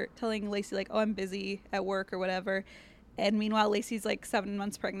telling Lacey like, oh, I'm busy at work or whatever, and meanwhile Lacey's like 7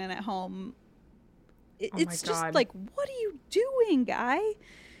 months pregnant at home. It's just like, what are you doing, guy?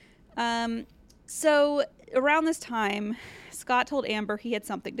 So around this time, Scott told Amber he had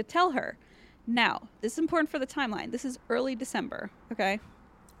something to tell her. Now, this is important for the timeline. This is early December, okay?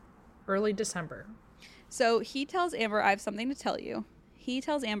 Early December. So he tells Amber, I have something to tell you. He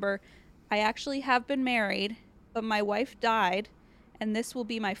tells Amber, I actually have been married, but my wife died, and this will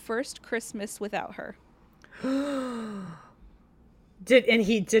be my first Christmas without her. Did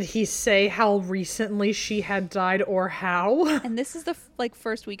he say how recently she had died or how? And this is the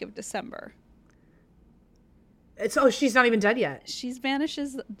first week of December. She's not even dead yet. She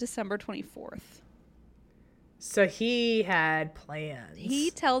vanishes December 24th. So he had plans.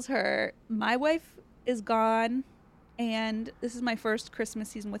 He tells her, my wife is gone, and this is my first Christmas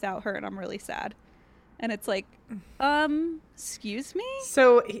season without her, and I'm really sad. And it's like, excuse me?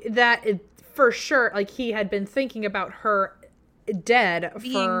 So that, for sure, like, he had been thinking about her dead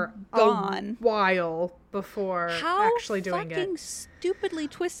for a while before actually doing it. How fucking stupidly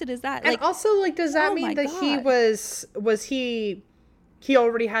twisted is that? And also, like, does that mean that he was he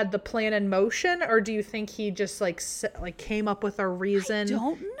already had the plan in motion, or do you think he just like came up with a reason? I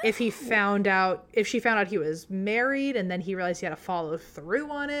don't know. If she found out he was married and then he realized he had to follow through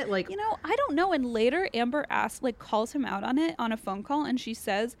on it, like, I don't know. And later Amber calls him out on it on a phone call, and she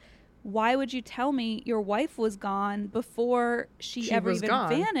says, why would you tell me your wife was gone before she ever even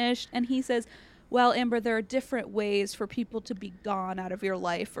vanished? And he says, well, Amber, there are different ways for people to be gone out of your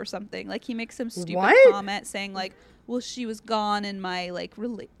life or something. Like, he makes some stupid comment saying like, well, she was gone in my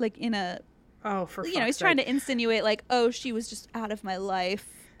in a, he's trying to insinuate like, oh, she was just out of my life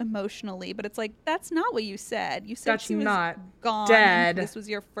emotionally. But it's like, that's not what you said. You said she was not gone. Dead. This was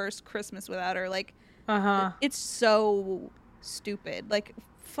your first Christmas without her. Like, it's so stupid. Like,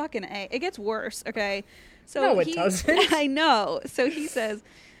 fucking A. It gets worse, okay? So no, it doesn't. I know. So he says,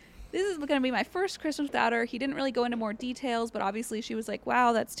 this is going to be my first Christmas without her. He didn't really go into more details, but obviously she was like,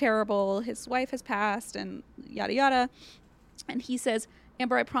 wow, that's terrible. His wife has passed and yada yada. And he says,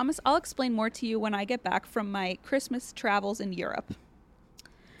 Amber, I promise I'll explain more to you when I get back from my Christmas travels in Europe.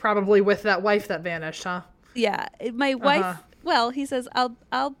 Probably with that wife that vanished, huh? Yeah. My wife, well, he says,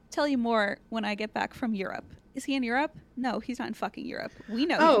 I'll tell you more when I get back from Europe. Is he in Europe? No, he's not in fucking Europe. We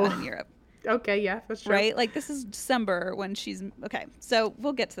know he's not in Europe. Okay, yeah, that's true. Right? Like, this is December when she's... Okay, so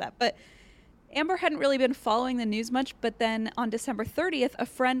we'll get to that. But Amber hadn't really been following the news much, but then on December 30th, a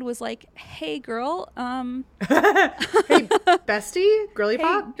friend was like, hey, girl, hey, bestie? Girly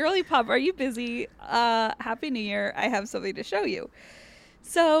pop? Hey, girly pop, are you busy? Happy New Year. I have something to show you.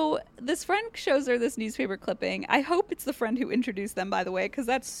 So this friend shows her this newspaper clipping. I hope it's the friend who introduced them,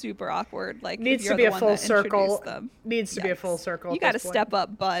 needs super awkward. Like, needs to be a full circle. Needs to be a full circle. You got to step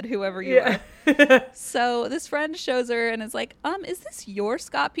up, bud, whoever you are. So this friend shows her and is like, is this your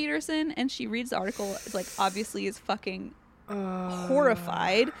Scott Peterson? And she reads the article, like, obviously is fucking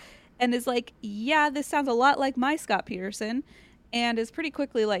horrified, and is like, yeah, this sounds a lot like my Scott Peterson, and is pretty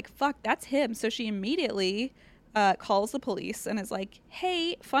quickly like, fuck, that's him. So she immediately calls the police and is like,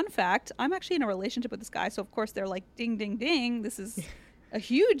 hey, fun fact, I'm actually in a relationship with this guy. So of course they're like, ding, ding, ding. This is a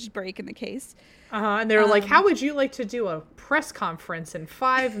huge break in the case. And they were like, how would you like to do a press conference in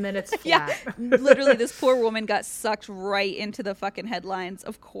 5 minutes flat? Yeah, literally, this poor woman got sucked right into the fucking headlines,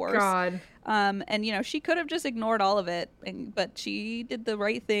 of course. God. And, you know, she could have just ignored all of it, but she did the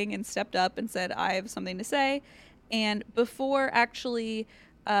right thing and stepped up and said, I have something to say. And before actually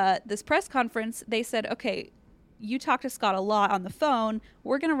this press conference, they said, okay, you talk to Scott a lot on the phone.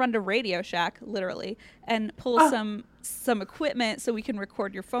 We're going to run to Radio Shack, literally, and pull some equipment so we can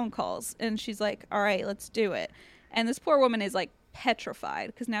record your phone calls. And she's like, all right, let's do it. And this poor woman is like petrified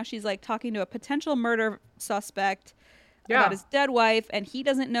because now she's like talking to a potential murder suspect about his dead wife, and he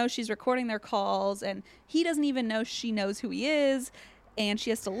doesn't know she's recording their calls, and he doesn't even know she knows who he is, and she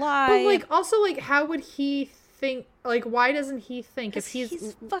has to lie. But like, also, like, how would he think? Like, why doesn't he think if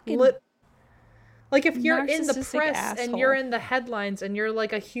he's fucking like, if you're in the narcissistic press asshole. and you're in the headlines and you're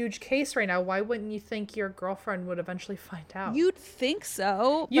like a huge case right now, why wouldn't you think your girlfriend would eventually find out? You'd think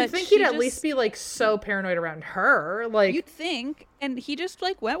so. You'd but think she he'd at just- least be like so paranoid around her. Like, You'd think, and he just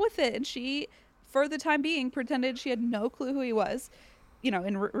like went with it, and she, for the time being, pretended she had no clue who he was, you know,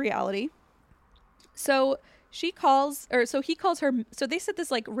 in reality. So he calls her. So they set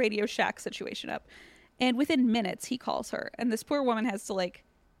this like Radio Shack situation up, and within minutes he calls her, and this poor woman has to like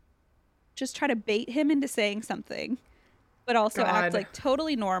just try to bait him into saying something, but also act God. like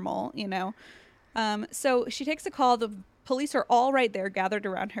totally normal, you know. So she takes a call. The police are all right there, gathered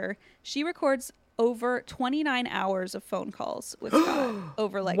around her. She records over 29 hours of phone calls with Scott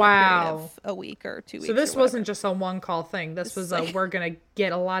over like a period of a week or 2 weeks. so this or wasn't just a one call thing. This was like we're gonna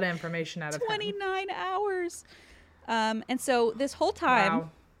get a lot of information out of him. 29 hours. And so this whole time, Wow.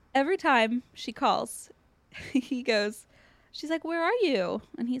 every time she calls, he goes, she's like, where are you?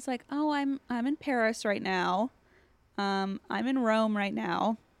 And he's like, oh, I'm in Paris right now. I'm in Rome right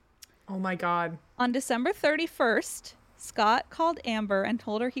now. Oh my God. On December 31st, Scott called Amber and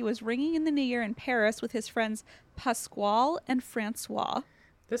told her he was ringing in the new year in Paris with his friends Pasquale and Francois.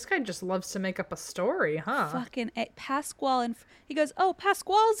 This guy just loves to make up a story, huh? Fucking Pasquale. And he goes, oh,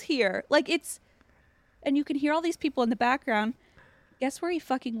 Pasquale's here. Like, it's, and you can hear all these people in the background. Guess where he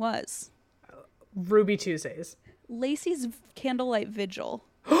fucking was? Ruby Tuesdays. Lacey's candlelight vigil.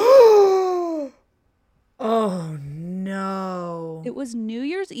 Oh no. It was New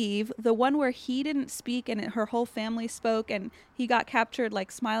Year's Eve, the one where he didn't speak and her whole family spoke, and he got captured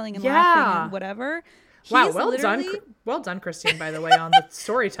like smiling and laughing and whatever. Wow, He's well done, Christine, by the way, on the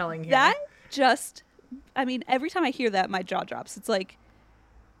storytelling here. That just, I mean, every time I hear that, my jaw drops. It's like,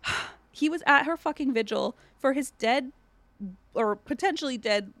 he was at her fucking vigil for his dead or potentially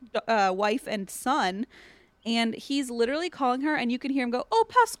dead wife and son, and he's literally calling her, and you can hear him go, oh,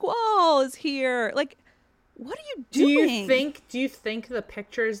 Pasquale is here. Like, what are you doing? Do you think the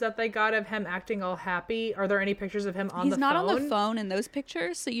pictures that they got of him acting all happy, are there any pictures of him on the phone? He's not on the phone in those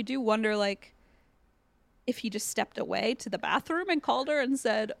pictures, so you do wonder, like, if he just stepped away to the bathroom and called her and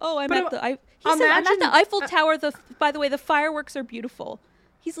said, "Oh, I'm at the." He said, "I'm at the Eiffel Tower. By the way, the fireworks are beautiful."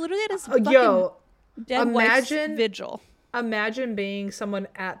 He's literally at his fucking dead wife's vigil. Imagine being someone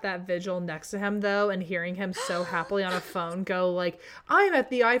at that vigil next to him, though, and hearing him so happily on a phone go like, "I'm at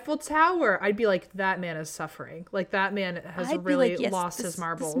the Eiffel Tower." I'd be like, "That man is suffering. Like, that man has really lost his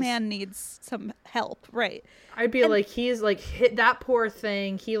marbles. This man needs some help, right?" I'd be like, he's like hit that poor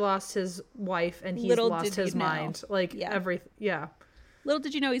thing. He lost his wife and he's lost his mind. Like Little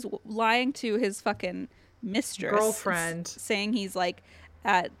did you know he's lying to his fucking mistress, girlfriend, saying he's like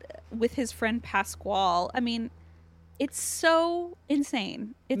with his friend Pasquale. I mean, it's so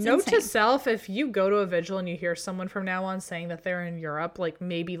insane. It's Note insane. to self, if you go to a vigil and you hear someone from now on saying that they're in Europe, like,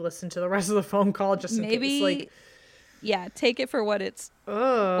 maybe listen to the rest of the phone call just in case. Like, yeah, take it for what it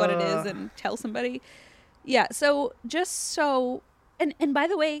is and tell somebody. Yeah, so and by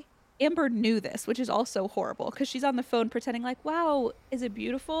the way, Amber knew this, which is also horrible because she's on the phone pretending like, wow, is it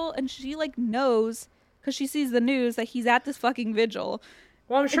beautiful? And she like knows because she sees the news that he's at this fucking vigil.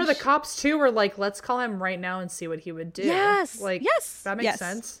 Well, I'm sure the cops too were like, let's call him right now and see what he would do. Yes. Like, yes. That makes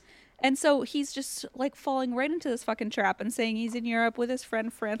sense. And so he's just like falling right into this fucking trap and saying he's in Europe with his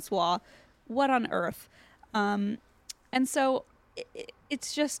friend Francois. What on earth? And so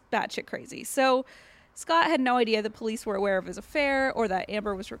it's just batshit crazy. So Scott had no idea the police were aware of his affair or that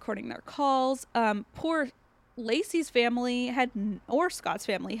Amber was recording their calls. Poor Lacey's family or Scott's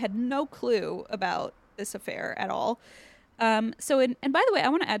family had no clue about this affair at all. And by the way, I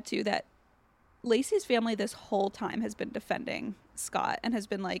want to add too that Lacey's family this whole time has been defending Scott and has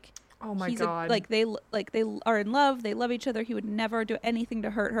been like, oh my God, they are in love. They love each other. He would never do anything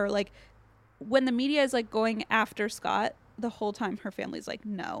to hurt her. Like, when the media is like going after Scott the whole time, her family's like,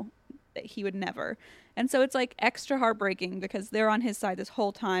 no, that he would never. And so it's like extra heartbreaking because they're on his side this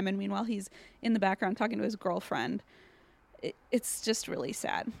whole time, and meanwhile he's in the background talking to his girlfriend. It's just really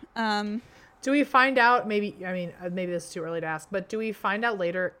sad. Do we find out, maybe this is too early to ask, but do we find out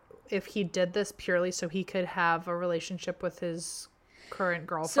later if he did this purely so he could have a relationship with his current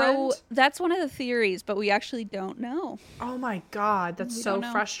girlfriend? So that's one of the theories, but we actually don't know. Oh my God, that's so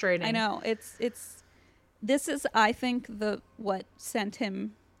frustrating. I know. This is, I think, what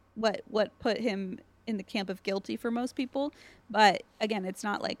put him in the camp of guilty for most people. But again, it's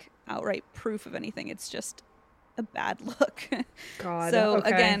not like outright proof of anything. It's just a bad look. God. So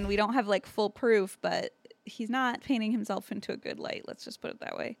okay. again, we don't have like full proof, but he's not painting himself into a good light. Let's just put it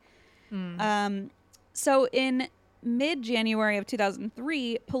that way. So in mid-January of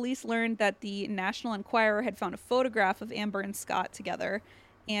 2003, police learned that the National Enquirer had found a photograph of Amber and Scott together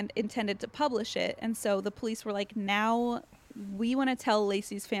and intended to publish it. And so the police were like, now we want to tell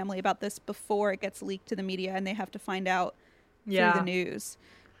Lacey's family about this before it gets leaked to the media, and they have to find out through the news.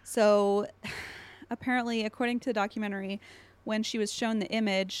 So apparently, according to the documentary, when she was shown the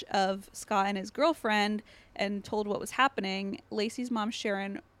image of Scott and his girlfriend and told what was happening, Lacey's mom,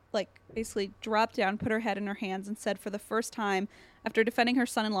 Sharon, basically dropped down, put her head in her hands, and said for the first time, after defending her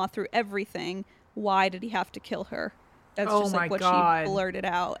son-in-law through everything, why did he have to kill her? That's just like what she blurted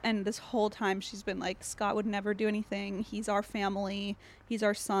out. And this whole time she's been like, Scott would never do anything. He's our family. He's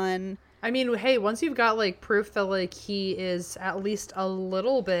our son. I mean, hey, once you've got like proof that like he is at least a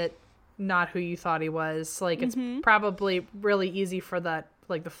little bit not who you thought he was, like it's probably really easy for that,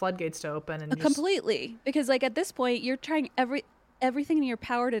 like the floodgates to open. And completely. Because like at this point, you're trying everything in your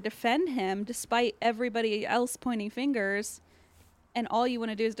power to defend him despite everybody else pointing fingers, and all you want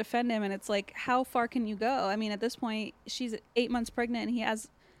to do is defend him. And it's like, how far can you go? I mean, at this point, she's 8 months pregnant and he has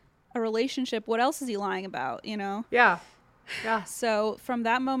a relationship. What else is he lying about, you know? Yeah. So from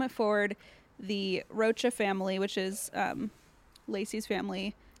that moment forward, the Rocha family, which is Lacey's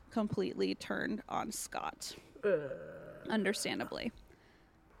family, completely turned on Scott. Understandably.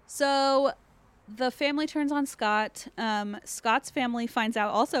 So the family turns on Scott. Scott's family finds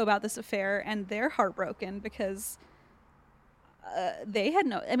out also about this affair, and they're heartbroken because they had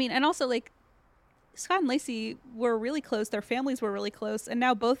no... I mean, and also, like, Scott and Lacey were really close. Their families were really close, and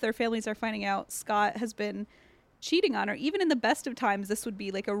now both their families are finding out Scott has been cheating on her. Even in the best of times, this would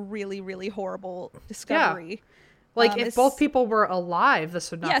be, like, a really, really horrible discovery. Yeah. Like, if both people were alive,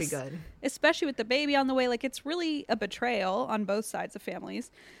 this would not be good. Especially with the baby on the way. Like, it's really a betrayal on both sides of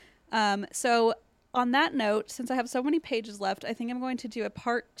families. So on that note, since I have so many pages left, I think I'm going to do a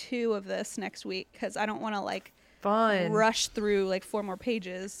part 2 of this next week because I don't want to like rush through like 4 more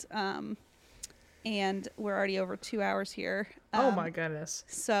pages. And we're already over 2 hours here. Oh my goodness.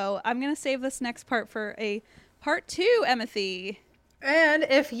 So I'm going to save this next part for a part 2, Emmethy. And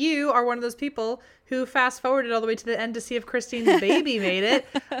if you are one of those people who fast forwarded all the way to the end to see if Christine's baby made it,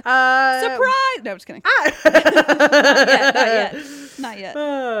 surprise! No, I'm just kidding. Not yet.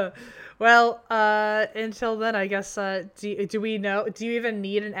 Well, until then, I guess, do we know? Do you even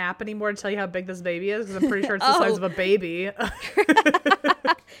need an app anymore to tell you how big this baby is? Because I'm pretty sure it's the size of a baby.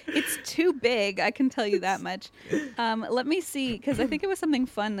 It's too big. I can tell you that much. Let me see, because I think it was something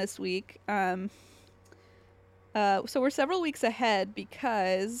fun this week. So we're several weeks ahead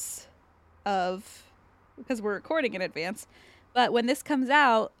because we're recording in advance. But when this comes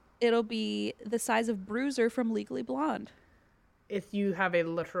out, it'll be the size of Bruiser from Legally Blonde. If you have a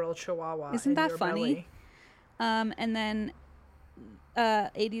literal chihuahua. Isn't that your funny? belly. And then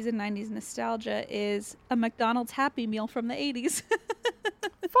 80s and 90s nostalgia is a McDonald's Happy Meal from the 80s.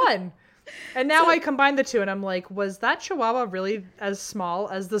 Fun. And now I combine the two and I'm like, was that chihuahua really as small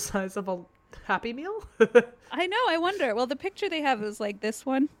as the size of a Happy Meal? I know, I wonder. Well, the picture they have is like this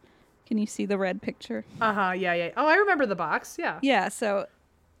one. Can you see the red picture? Uh-huh, yeah. Oh, I remember the box, yeah. Yeah, so,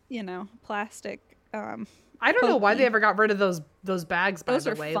 plastic. I don't know why they ever got rid of those bags, by the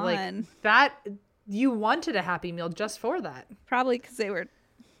way. Those are Like, fun. that, you wanted a Happy Meal just for that. Probably because it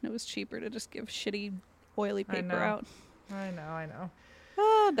was cheaper to just give shitty oily paper out. I know.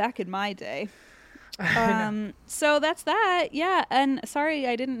 Oh, back in my day. So that's that. Yeah, and sorry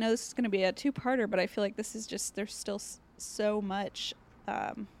I didn't know this was going to be a 2-parter, but I feel like this is just, there's still so much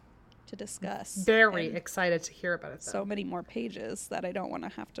to discuss. Very excited to hear about it, though. So many more pages that I don't want to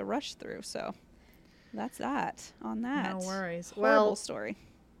have to rush through, so that's that on that. No worries. Horrible story.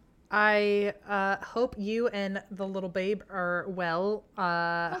 I hope you and the little babe are well.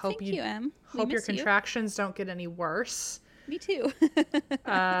 Thank you, Em. Hope your contractions don't get any worse. Me too.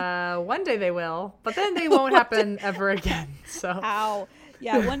 One day they will, but then they won't happen ever again. So. Ow.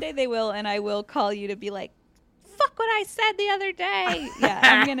 Yeah, one day they will, and I will call you to be like, fuck look what I said the other day. Yeah,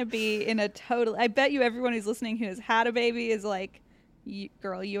 I'm going to be in a total... I bet you everyone who's listening who has had a baby is like,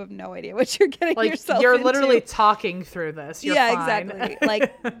 girl, you have no idea what you're getting yourself you're into. literally talking through this. You're fine. Exactly.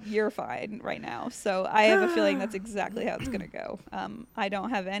 Like, you're fine right now. So I have a feeling that's exactly how it's going to go. I don't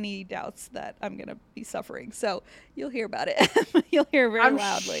have any doubts that I'm going to be suffering. So you'll hear about it. You'll hear very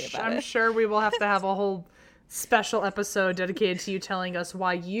loudly about it. I'm sure we will have to have a whole special episode dedicated to you telling us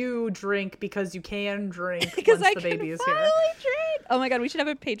why you drink because you can drink because once I the baby can is here. finally drink. Oh my God, we should have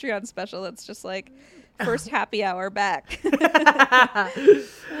a Patreon special that's just like first happy hour back. All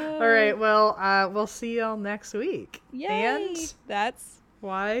right, well, we'll see y'all next week. Yay! And that's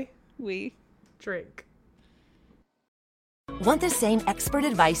why we drink. Want the same expert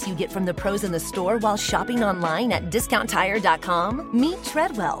advice you get from the pros in the store while shopping online at DiscountTire.com? Meet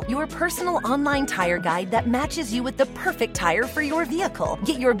Treadwell, your personal online tire guide that matches you with the perfect tire for your vehicle.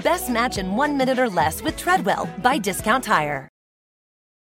 Get your best match in 1 minute or less with Treadwell by Discount Tire.